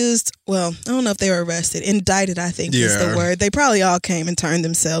arrested, accused. Well, I don't know if they were arrested. Indicted, I think is the word. They probably all came and turned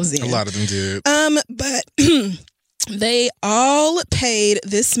themselves in. A lot of them did. But they all paid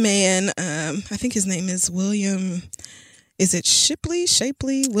this man, I think his name is William... Is it Shapley?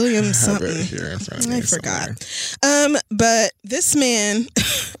 William something. I have it here in front of me I forgot. But this man,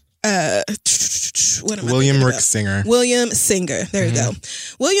 William Rick Singer. William Singer. There you go.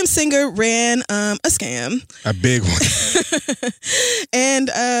 William Singer ran a scam. A big one.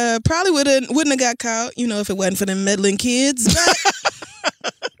 And probably wouldn't have got caught, if it wasn't for them meddling kids. But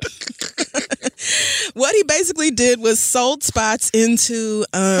what he basically did was sold spots into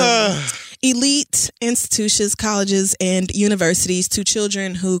elite institutions, colleges, and universities to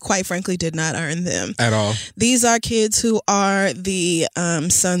children who, quite frankly, did not earn them. At all. These are kids who are the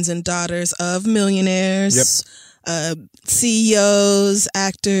sons and daughters of millionaires, CEOs,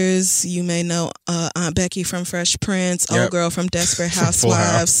 actors. You may know Aunt Becky from Fresh Prince, old girl from Desperate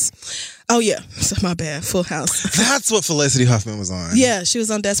Housewives. Oh, yeah. My bad. Full House. That's what Felicity Huffman was on. Yeah, she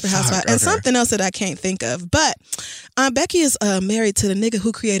was on Desperate Housewives. And something else that I can't think of. But Aunt Becky is married to the nigga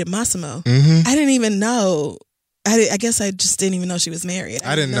who created Massimo. I didn't even know. I guess I just didn't even know she was married.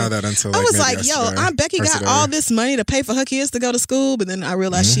 I didn't know that until I was maybe like, yesterday, Aunt Becky got all this money to pay for her kids to go to school, but then I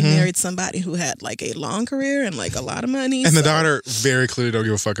realized she married somebody who had like a long career and like a lot of money. And the daughter very clearly don't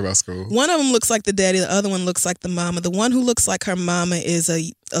give a fuck about school. One of them looks like the daddy, the other one looks like the mama. The one who looks like her mama is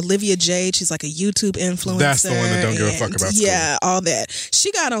Olivia Jade. She's like a YouTube influencer. That's the one that don't give a fuck about school. Yeah, all that.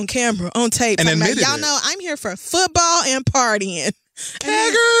 She got on camera, on tape. And admitted y'all know I'm here for football and partying.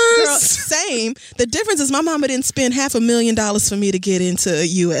 Girl, same. The difference is my mama didn't spend $500,000 for me to get into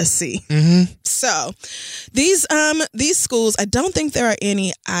USC. Mm-hmm. So these schools, I don't think there are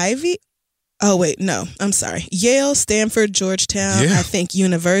any Ivy. Oh, wait, no, I'm sorry. Yale, Stanford, Georgetown, Yeah. I think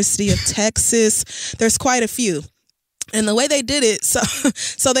University of Texas. There's quite a few. And the way they did it,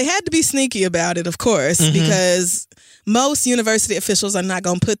 so they had to be sneaky about it, of course, because most university officials are not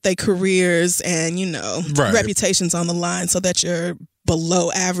going to put their careers and, Right. reputations on the line so that your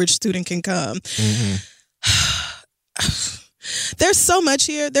below average student can come. Mm-hmm. There's so much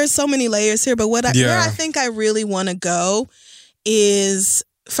here. There's so many layers here. But where I think I really want to go is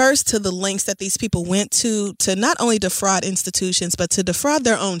first to the lengths that these people went to not only defraud institutions, but to defraud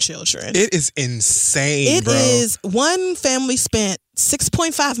their own children. It is insane, bro. It is. One family spent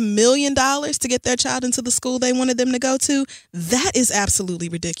 $6.5 million to get their child into the school they wanted them to go to. That is absolutely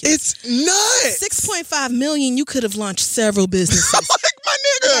ridiculous. It's nuts. $6.5 million, you could have launched several businesses. Like, my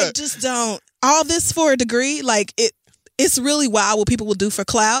nigga. Like, just don't. All this for a degree, like, it's really wild what people will do for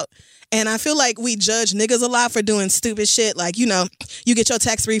clout. And I feel like we judge niggas a lot for doing stupid shit. Like, you get your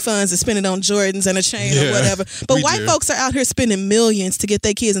tax refunds and spend it on Jordans and a chain or whatever. But white folks are out here spending millions to get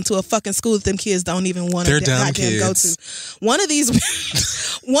their kids into a fucking school that them kids don't even want to goddamn go to. One of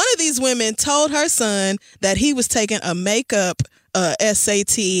these women told her son that he was taking a makeup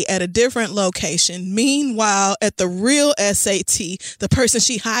SAT at a different location. Meanwhile, at the real SAT, the person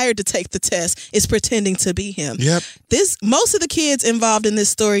she hired to take the test is pretending to be him. Yep. Most of the kids involved in this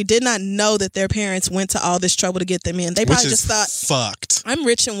story did not know that their parents went to all this trouble to get them in. They probably just thought, fucked. I'm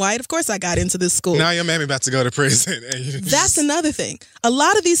rich and white. Of course I got into this school. Now your mammy about to go to prison. That's another thing. A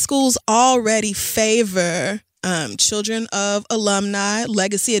lot of these schools already favor children of alumni.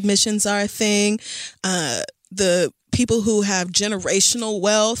 Legacy admissions are a thing. The people who have generational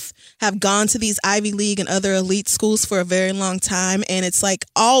wealth have gone to these Ivy League and other elite schools for a very long time, and it's like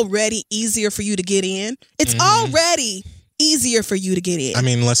already easier for you to get in. It's already easier for you to get in. I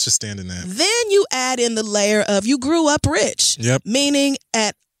mean, let's just stand in that. Then you add in the layer of you grew up rich. Yep. Meaning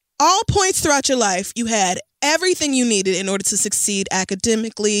at all points throughout your life, you had everything you needed in order to succeed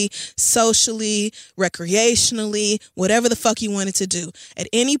academically, socially, recreationally, whatever the fuck you wanted to do. At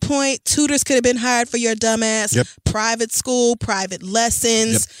any point, tutors could have been hired for your dumb ass. Yep. Private school, private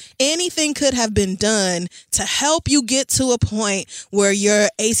lessons. Yep. Anything could have been done to help you get to a point where your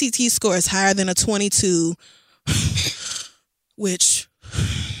ACT score is higher than a 22, which...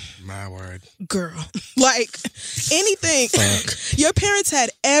 My word. Girl, like anything. Fuck. Your parents had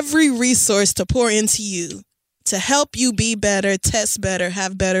every resource to pour into you to help you be better, test better,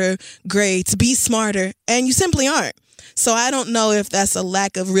 have better grades, be smarter, and you simply aren't. So I don't know if that's a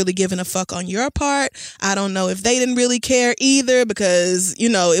lack of really giving a fuck on your part. I don't know if they didn't really care either because,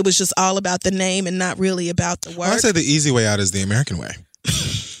 it was just all about the name and not really about the work. Well, I say the easy way out is the American way.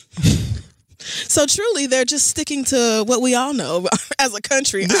 So truly, they're just sticking to what we all know as a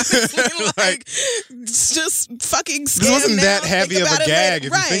country. Honestly, like just fucking scam. This wasn't now, that heavy of a gag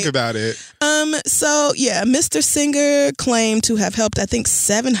if you think about it. So yeah, Mr. Singer claimed to have helped, I think,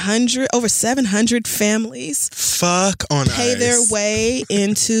 over 700 families. Fuck on pay ice. their way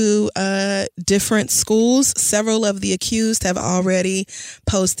into different schools. Several of the accused have already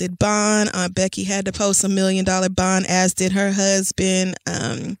posted bond. Becky had to post $1 million bond, as did her husband.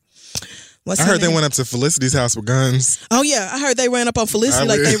 I heard they went up to Felicity's house with guns. Oh, yeah. I heard they ran up on Felicity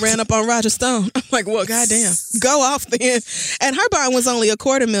like they ran up on Roger Stone. I'm like, well, goddamn. Go off then. And her bond was only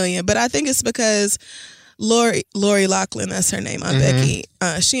 $250,000. But I think it's because Lori Loughlin, that's her name, Becky,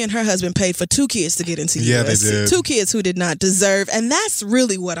 she and her husband paid for 2 kids to get into USC. Yeah, they did. 2 kids who did not deserve. And that's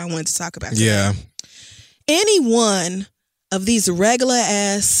really what I wanted to talk about today. Yeah. Any one of these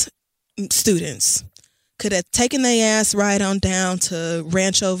regular-ass students could have taken their ass right on down to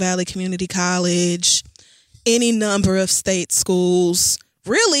Rancho Valley Community College, any number of state schools.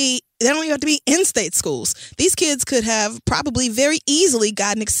 Really, they don't even have to be in-state schools. These kids could have probably very easily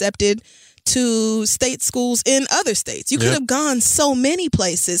gotten accepted to state schools in other states. You could have gone so many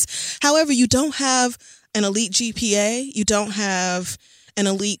places. However, you don't have an elite GPA. You don't have an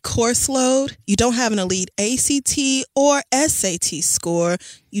elite course load. You don't have an elite ACT or SAT score.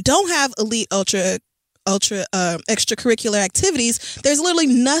 You don't have elite ultra extracurricular activities. There's literally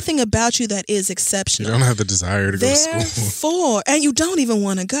nothing about you that is exceptional. You don't have the desire to go to school. Therefore, and you don't even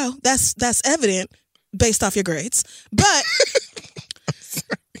want to go. That's evident based off your grades. But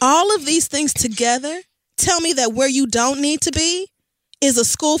all of these things together tell me that where you don't need to be is a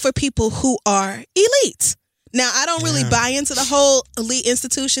school for people who are elite. Now, I don't really buy into the whole elite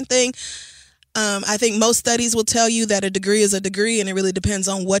institution thing. I think most studies will tell you that a degree is a degree, and it really depends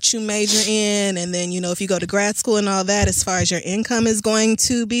on what you major in. And then, if you go to grad school and all that, as far as your income is going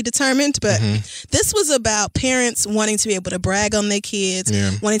to be determined. But this was about parents wanting to be able to brag on their kids,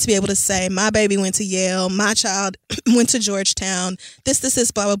 wanting to be able to say, my baby went to Yale, my child went to Georgetown,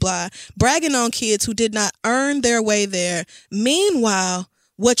 this, blah, blah, blah. Bragging on kids who did not earn their way there. Meanwhile,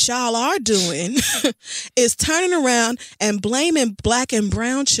 what y'all are doing is turning around and blaming black and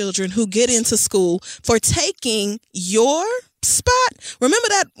brown children who get into school for taking your spot. Remember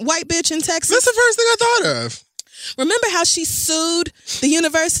that white bitch in Texas? That's the first thing I thought of. Remember how she sued the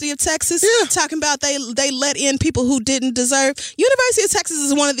University of Texas, talking about they let in people who didn't deserve? University of Texas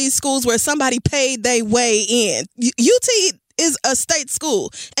is one of these schools where somebody paid their way in. UT is a state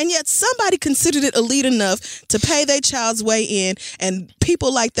school, and yet somebody considered it elite enough to pay their child's way in, and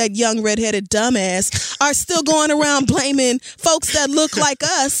people like that young redheaded dumbass are still going around blaming folks that look like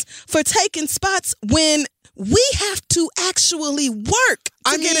us for taking spots when we have to actually work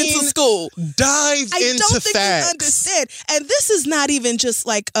to get into school. I don't think you understand. And this is not even just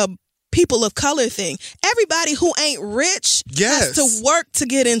like a people of color thing. Everybody who ain't rich has to work to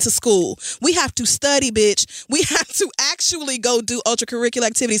get into school. We have to study, bitch. We have to actually go do ultracurricular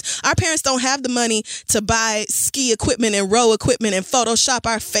activities. Our parents don't have the money to buy ski equipment and row equipment and Photoshop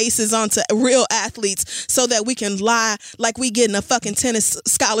our faces onto real athletes so that we can lie like we getting a fucking tennis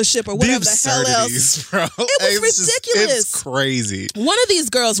scholarship or whatever the hell else. Bro. It was ridiculous. It's crazy. One of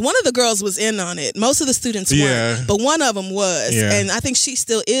the girls was in on it. Most of the students weren't, but one of them was. Yeah. And I think she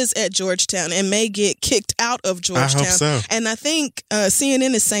still is at Georgetown and may get kicked out of Georgetown. I hope so. And I think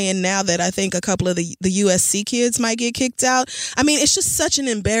CNN is saying now that I think a couple of the USC kids might get kicked out. I mean, it's just such an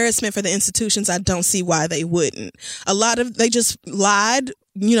embarrassment for the institutions. I don't see why they wouldn't. They just lied,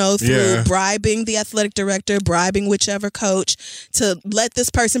 through bribing the athletic director, bribing whichever coach to let this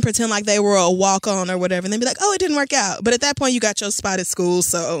person pretend like they were a walk-on or whatever. And they'd be like, oh, it didn't work out. But at that point, you got your spot at school,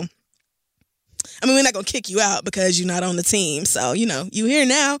 so... I mean, we're not going to kick you out because you're not on the team. So, you here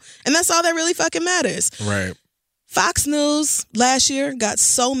now, and that's all that really fucking matters. Right. Fox News last year got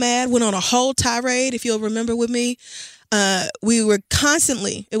so mad, went on a whole tirade, if you'll remember with me. We were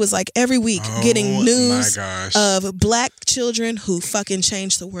constantly, it was like every week, getting news of black children who fucking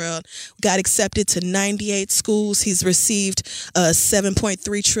changed the world. Got accepted to 98 schools. He's received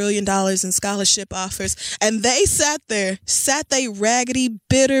 $7.3 trillion in scholarship offers. And they sat they raggedy,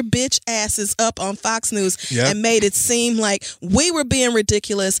 bitter bitch asses up on Fox News and made it seem like we were being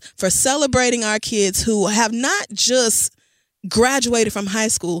ridiculous for celebrating our kids who have not just graduated from high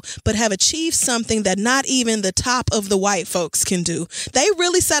school, but have achieved something that not even the top of the white folks can do. They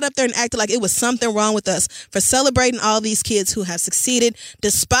really sat up there and acted like it was something wrong with us for celebrating all these kids who have succeeded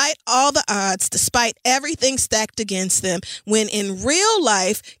despite all the odds, despite everything stacked against them, when in real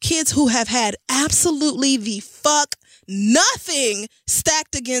life, kids who have had absolutely the fuck nothing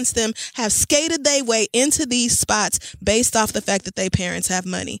stacked against them have skated their way into these spots based off the fact that their parents have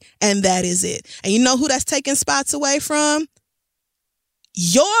money. And that is it. And you know who that's taking spots away from?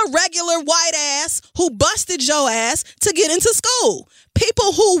 Your regular white ass who busted your ass to get into school.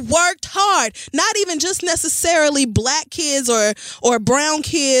 People who worked hard, not even just necessarily black kids or brown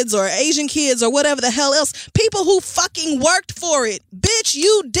kids or Asian kids or whatever the hell else. People who fucking worked for it. Bitch,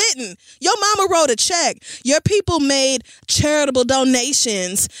 you didn't. Your mama wrote a check. Your people made charitable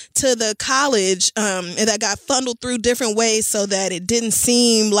donations to the college that got funneled through different ways so that it didn't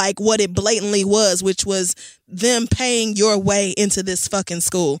seem like what it blatantly was, which was them paying your way into this fucking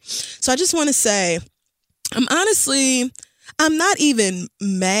school. So I just want to say, I'm not even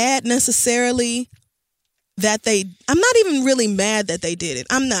mad necessarily I'm not even really mad that they did it.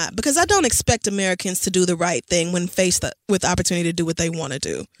 I'm not, because I don't expect Americans to do the right thing when faced with the opportunity to do what they want to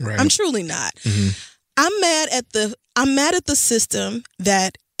do. Right. I'm truly not. Mm-hmm. I'm mad at the system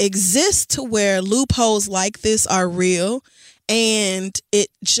that exists to where loopholes like this are real. And it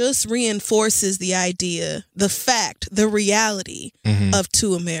just reinforces the idea, the fact, the reality of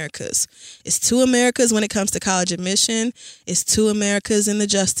two Americas. It's two Americas when it comes to college admission. It's two Americas in the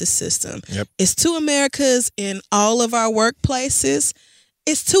justice system. Yep. It's two Americas in all of our workplaces.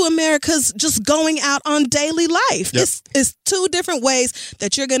 It's two Americas just going out on daily life. Yep. It's two different ways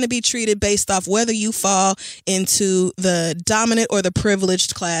that you're going to be treated based off whether you fall into the dominant or the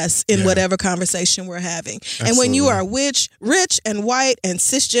privileged class in whatever conversation we're having. Absolutely. And when you are rich and white and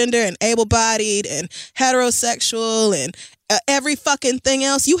cisgender and able-bodied and heterosexual and every fucking thing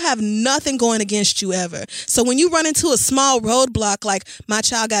else, you have nothing going against you ever. So when you run into a small roadblock like my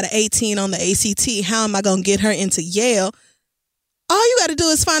child got an 18 on the ACT, how am I going to get her into Yale? all you got to do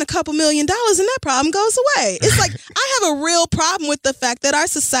is find a couple $1 million and that problem goes away. It's like, I have a real problem with the fact that our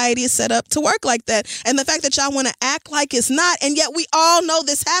society is set up to work like that, and the fact that y'all want to act like it's not, and yet we all know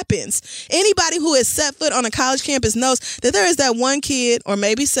this happens. Anybody who has set foot on a college campus knows that there is that one kid, or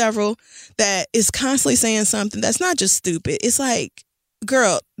maybe several, that is constantly saying something that's not just stupid. It's like,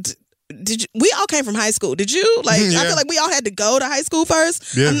 girl, did you, we all came from high school. Did you? Like, I feel like we all had to go to high school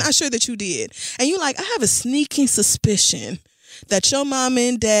first. Yeah. I'm not sure that you did. And you like, I have a sneaking suspicion that your mom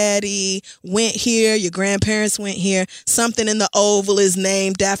and daddy went here, your grandparents went here, something in the Oval is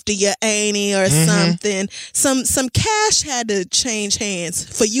named after your auntie or something. Some cash had to change hands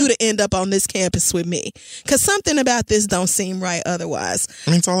for you to end up on this campus with me. Because something about this don't seem right otherwise.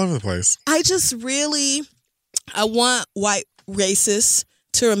 I mean, it's all over the place. I want white racists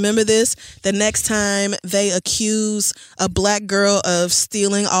to remember this the next time they accuse a black girl of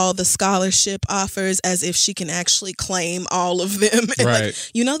stealing all the scholarship offers as if she can actually claim all of them. Right. Like,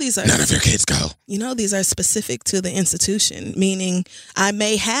 you know, these are none of your kids go. You know, these are specific to the institution, meaning I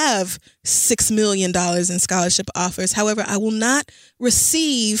may have $6 million in scholarship offers. However, I will not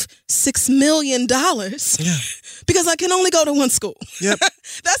receive $6 million because I can only go to one school. Yep.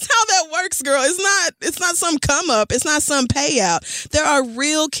 That's how that works, girl. It's not some come up. It's not some payout. There are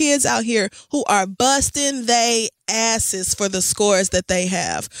real kids out here who are busting they asses for the scores that they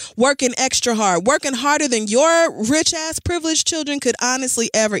have, working extra hard, working harder than your rich ass privileged children could honestly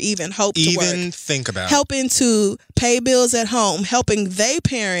ever even hope to work. Even think about. Helping to pay bills at home, helping they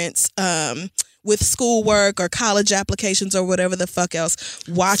parents with schoolwork or college applications or whatever the fuck else,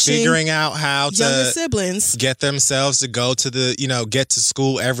 watching, figuring out how to younger siblings get themselves to go to the, get to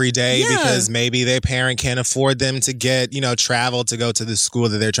school every day because maybe their parent can't afford them to get, travel to go to the school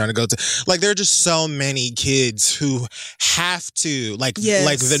that they're trying to go to. Like, there are just so many kids who have to, like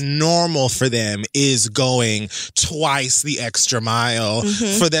the normal for them is going twice the extra mile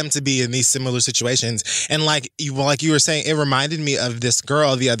for them to be in these similar situations. And like you were saying, it reminded me of this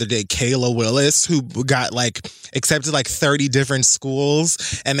girl the other day, Kayla Willis, who got accepted 30 different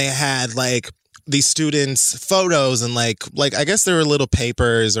schools, and they had these students' photos and I guess there were little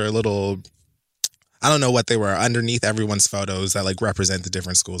papers or little, I don't know what they were, underneath everyone's photos that represent the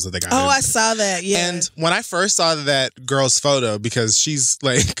different schools that they got. Oh, I saw that. Yeah. And when I first saw that girl's photo, because she's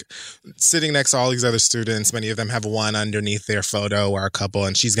sitting next to all these other students, many of them have one underneath their photo or a couple,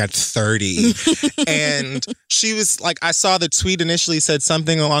 and she's got 30. And she was I saw the tweet initially said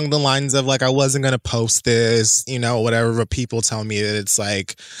something along the lines of I wasn't going to post this, whatever, but people tell me that it's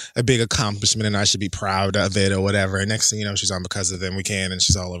a big accomplishment and I should be proud of it or whatever. And next thing you know, she's on Because of Them We Can, and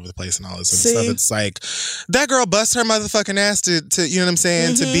she's all over the place and all this other stuff. It's that girl bust her motherfucking ass to you know what I'm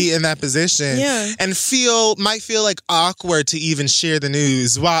saying, to be in that position and might feel awkward to even share the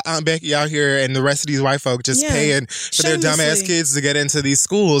news while Aunt Becky out here and the rest of these white folk just paying for their dumbass kids to get into these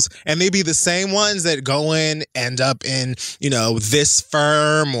schools, and they be the same ones that go in, end up in this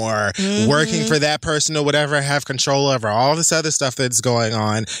firm or working for that person or whatever, have control over all this other stuff that's going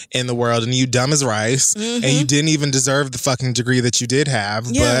on in the world, and you dumb as rice and you didn't even deserve the fucking degree that you did have,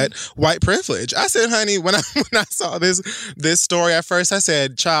 but white privilege. I said, honey, when I saw this story at first, I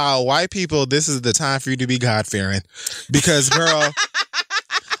said, child, white people, this is the time for you to be God-fearing. Because, girl,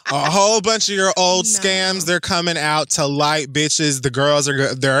 a whole bunch of your old scams, they're coming out to light, bitches. The girls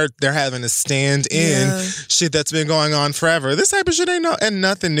they're having to stand in shit that's been going on forever. This type of shit ain't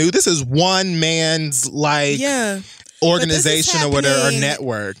nothing new. This is one man's organization or whatever, or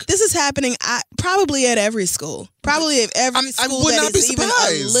network. This is happening probably at every school. Probably at every school that is even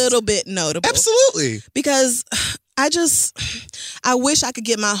a little bit notable. Absolutely. Because I wish I could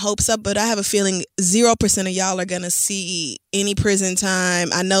get my hopes up, but I have a feeling 0% of y'all are going to see any prison time.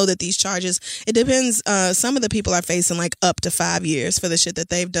 I know that these charges, it depends. Some of the people are facing up to 5 years for the shit that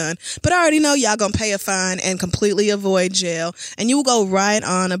they've done. But I already know y'all going to pay a fine and completely avoid jail. And you will go right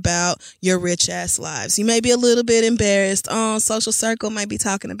on about your rich ass lives. You may be a little bit embarrassed. Oh, social circle might be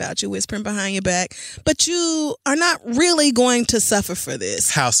talking about you, whispering behind your back. But you are not really going to suffer for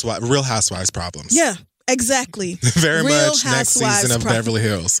this. Real Housewives problems. Yeah. Exactly. Very Real much next season of Beverly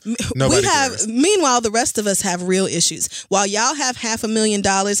Hills. Nobody cares. Meanwhile, the rest of us have real issues. While y'all have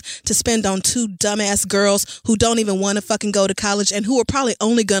 $500,000 to spend on two dumbass girls who don't even want to fucking go to college and who are probably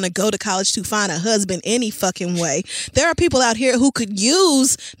only going to go to college to find a husband any fucking way. There are people out here who could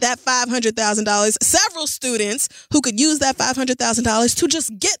use that $500,000. Several students who could use that $500,000 to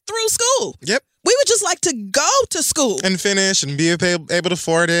just get through school. Yep. We would just like to go to school. And finish and be able to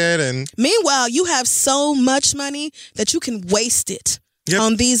afford it. And meanwhile, you have so much money that you can waste it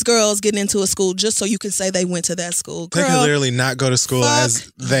on these girls getting into a school just so you can say they went to that school. Girl, they can literally not go to school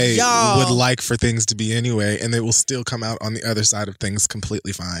as they y'all would like for things to be anyway, and they will still come out on the other side of things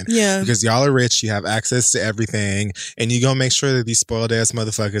completely fine. Yeah. Because y'all are rich, you have access to everything, and you gonna make sure that these spoiled ass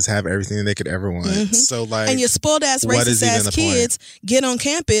motherfuckers have everything they could ever want. Mm-hmm. So like, and your spoiled ass racist ass kids get on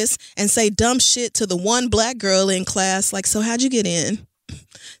campus and say dumb shit to the one black girl in class, like, so how'd you get in?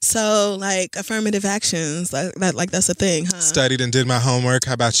 So, like, affirmative actions, like that's a thing, huh? Studied and did my homework.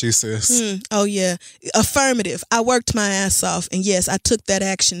 How about you, sis? Oh, yeah. Affirmative. I worked my ass off. And yes, I took that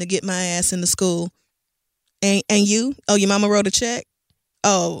action to get my ass into school. And you? Oh, your mama wrote a check?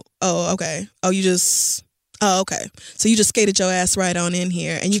 Oh, okay. Oh, okay. So you just skated your ass right on in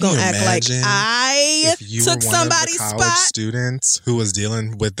here, and you gonna act like I took somebody's spot. College students who was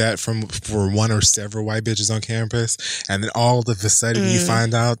dealing with that for one or several white bitches on campus, and then all of a sudden you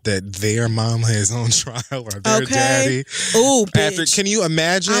find out that their mama is on trial or their daddy. Oh, bitch. Can you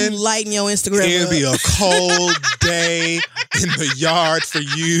imagine? I'm lighting your Instagram. It'd be a cold day in the yard for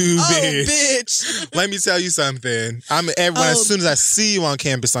you, bitch. Let me tell you something. As soon as I see you on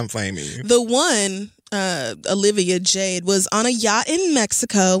campus, I'm flaming you. The one. Olivia Jade was on a yacht in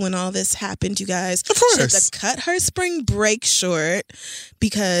Mexico when all this happened, you guys. Of course. She had to cut her spring break short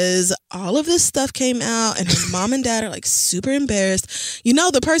because all of this stuff came out and her mom and dad are like super embarrassed. You know,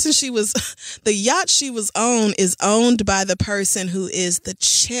 the yacht she was on is owned by the person who is the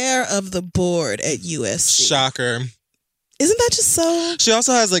chair of the board at USC. Shocker. Isn't that just so She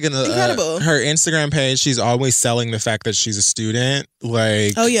also has like incredible? Her Instagram page, she's always selling the fact that she's a student.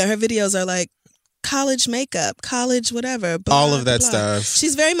 Like, oh yeah, her videos are like, college makeup, college whatever, blah, all of that blah. stuff.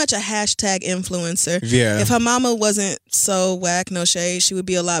 She's very much a hashtag influencer. Yeah. If her mama wasn't so whack, no shade, she would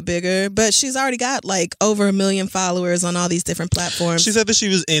be a lot bigger. But she's already got like over 1 million followers on all these different platforms. She said that she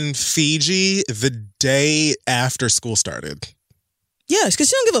was in Fiji the day after school started. Yeah, because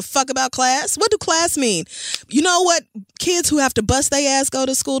she don't give a fuck about class. What do class mean? You know what kids who have to bust their ass go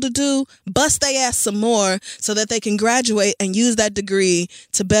to school to do? Bust their ass some more so that they can graduate and use that degree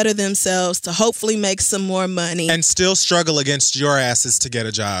to better themselves, to hopefully make some more money. And still struggle against your asses to get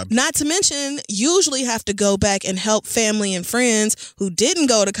a job. Not to mention, usually have to go back and help family and friends who didn't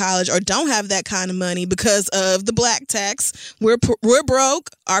go to college or don't have that kind of money because of the black tax. We're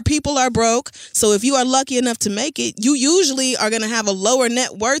broke. Our people are broke. So if you are lucky enough to make it, you usually are going to have a lower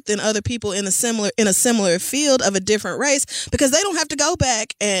net worth than other people in a similar field of a different race because they don't have to go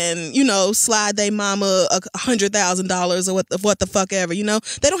back and, you know, slide their mama $100,000 or what the fuck ever, you know.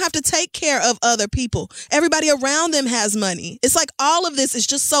 They don't have to take care of other people. Everybody around them has money. It's like all of this is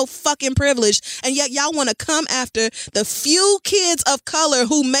just so fucking privileged, and yet y'all want to come after the few kids of color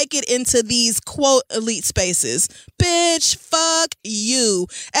who make it into these quote elite spaces. Bitch, fuck you.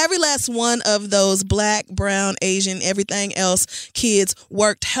 Every last one of those black, brown, Asian, everything else kids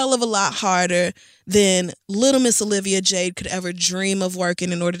worked hell of a lot harder than little Miss Olivia Jade could ever dream of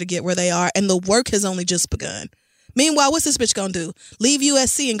working in order to get where they are. And the work has only just begun. Meanwhile, what's this bitch gonna do? Leave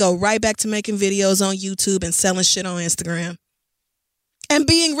USC and go right back to making videos on YouTube and selling shit on Instagram. And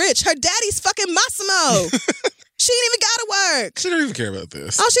being rich. Her daddy's fucking Massimo. She ain't even gotta work. She don't even care about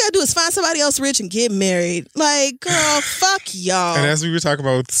this. All she gotta do is find somebody else rich and get married. Like, girl, fuck y'all. And as we were talking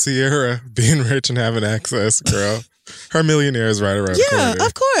about with Sierra being rich and having access, girl, her millionaire is right around the corner. Yeah,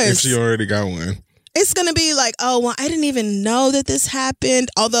 of course. If she already got one. It's going to be like, oh, well, I didn't even know that this happened.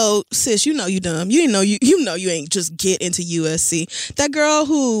 Although, sis, you know you dumb. You know you ain't just get into USC. That girl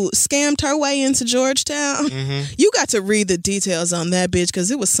who scammed her way into Georgetown, you got to read the details on that bitch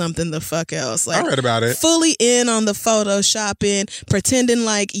because it was something the fuck else. Like, I read about it. Fully in on the photoshopping, pretending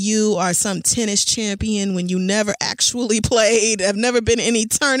like you are some tennis champion when you never actually played, have never been in any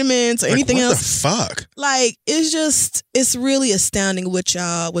tournaments or anything else. What the fuck? Like, it's really astounding what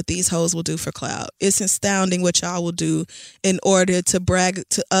these hoes will do for clout. It's astounding what y'all will do in order to brag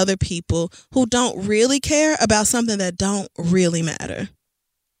to other people who don't really care about something that don't really matter.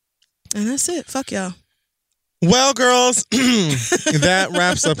 And that's it. Fuck y'all. Well, girls, that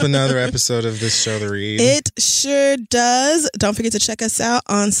wraps up another episode of This Show The Read. It sure does. Don't forget to check us out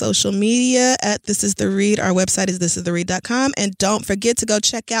on social media at This Is The Read. Our website is thisistheread.com. And don't forget to go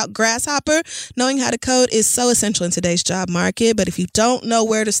check out Grasshopper. Knowing how to code is so essential in today's job market. But if you don't know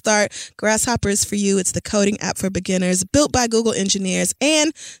where to start, Grasshopper is for you. It's the coding app for beginners, built by Google engineers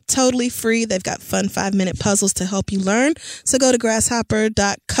and totally free. They've got fun 5-minute puzzles to help you learn. So go to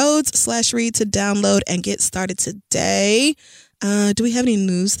grasshopper.codes/read to download and get started today. Do we have any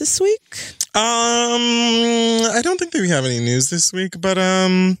news this week? I don't think that we have any news this week, but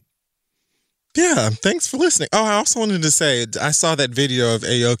yeah, thanks for listening. Oh, I also wanted to say I saw that video of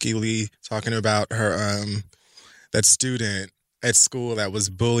Aoki Lee talking about her that student at school that was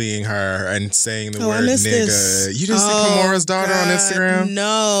bullying her and saying the word missed nigga. this. You didn't see Kamora's daughter on Instagram?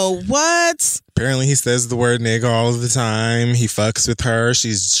 No. What? Apparently he says the word nigga all the time. He fucks with her.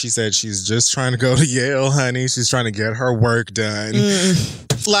 She said she's just trying to go to Yale, honey. She's trying to get her work done.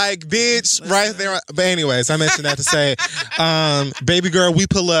 Like, bitch, right there. But anyways, I mentioned that to say, baby girl, we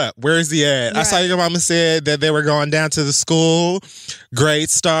pull up. Where's he at? I saw your mama said that they were going down to the school. Great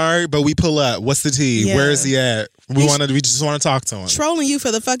start, but we pull up. What's the tea? Yeah. Where is he at? We just want to talk to him. Trolling you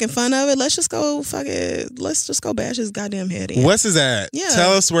for the fucking fun of it. Let's just go bash his goddamn head in. What's his at? Yeah.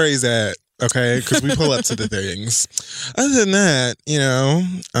 Tell us where he's at. Okay, because we pull up to the things. Other than that,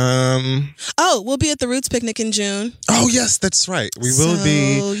 we'll be at the Roots Picnic in June. Oh yes, that's right. We will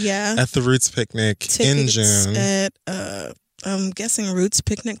be at the Roots Picnic in June. At I'm guessing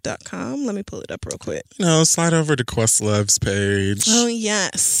rootspicnic.com. Let me pull it up real quick. Slide over to Questlove's page. Oh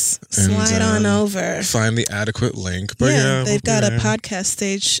yes, slide on over. Find the adequate link. But they've got a podcast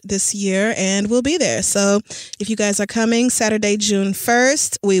stage this year, and we'll be there. So if you guys are coming Saturday, June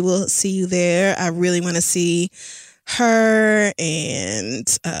 1st, we will see you there. I really want to see her and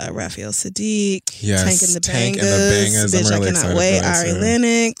Raphael Sadiq. Yes, Tank and the Bangas. Bitch, really I cannot wait. Ari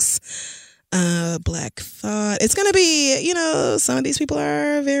Lennox. Black Thought. It's gonna be, some of these people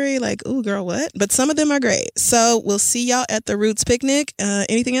are very like, ooh, girl, what? But some of them are great. So we'll see y'all at the Roots Picnic.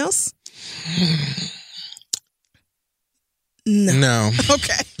 Anything else? No.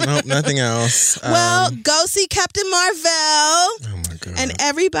 Okay. Nope, nothing else. Well, go see Captain Marvel. Oh my God. And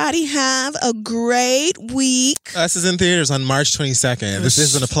everybody have a great week. Us is in theaters on March 22nd. This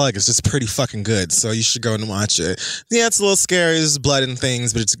isn't a plug. It's just pretty fucking good. So you should go and watch it. Yeah, it's a little scary. There's blood and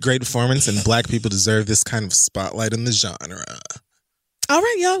things, but it's a great performance, and Black people deserve this kind of spotlight in the genre. All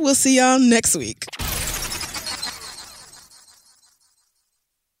right, y'all. We'll see y'all next week.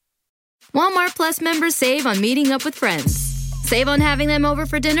 Walmart Plus members save on meeting up with friends. Save on having them over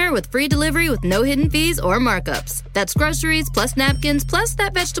for dinner with free delivery with no hidden fees or markups. That's groceries, plus napkins, plus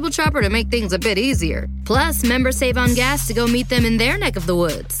that vegetable chopper to make things a bit easier. Plus, members save on gas to go meet them in their neck of the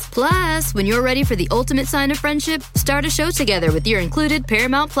woods. Plus, when you're ready for the ultimate sign of friendship, start a show together with your included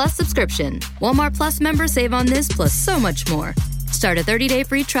Paramount Plus subscription. Walmart Plus members save on this plus so much more. Start a 30-day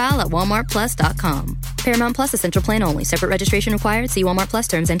free trial at walmartplus.com. Paramount Plus Essential Plan only. Separate registration required. See Walmart Plus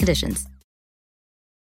terms and conditions.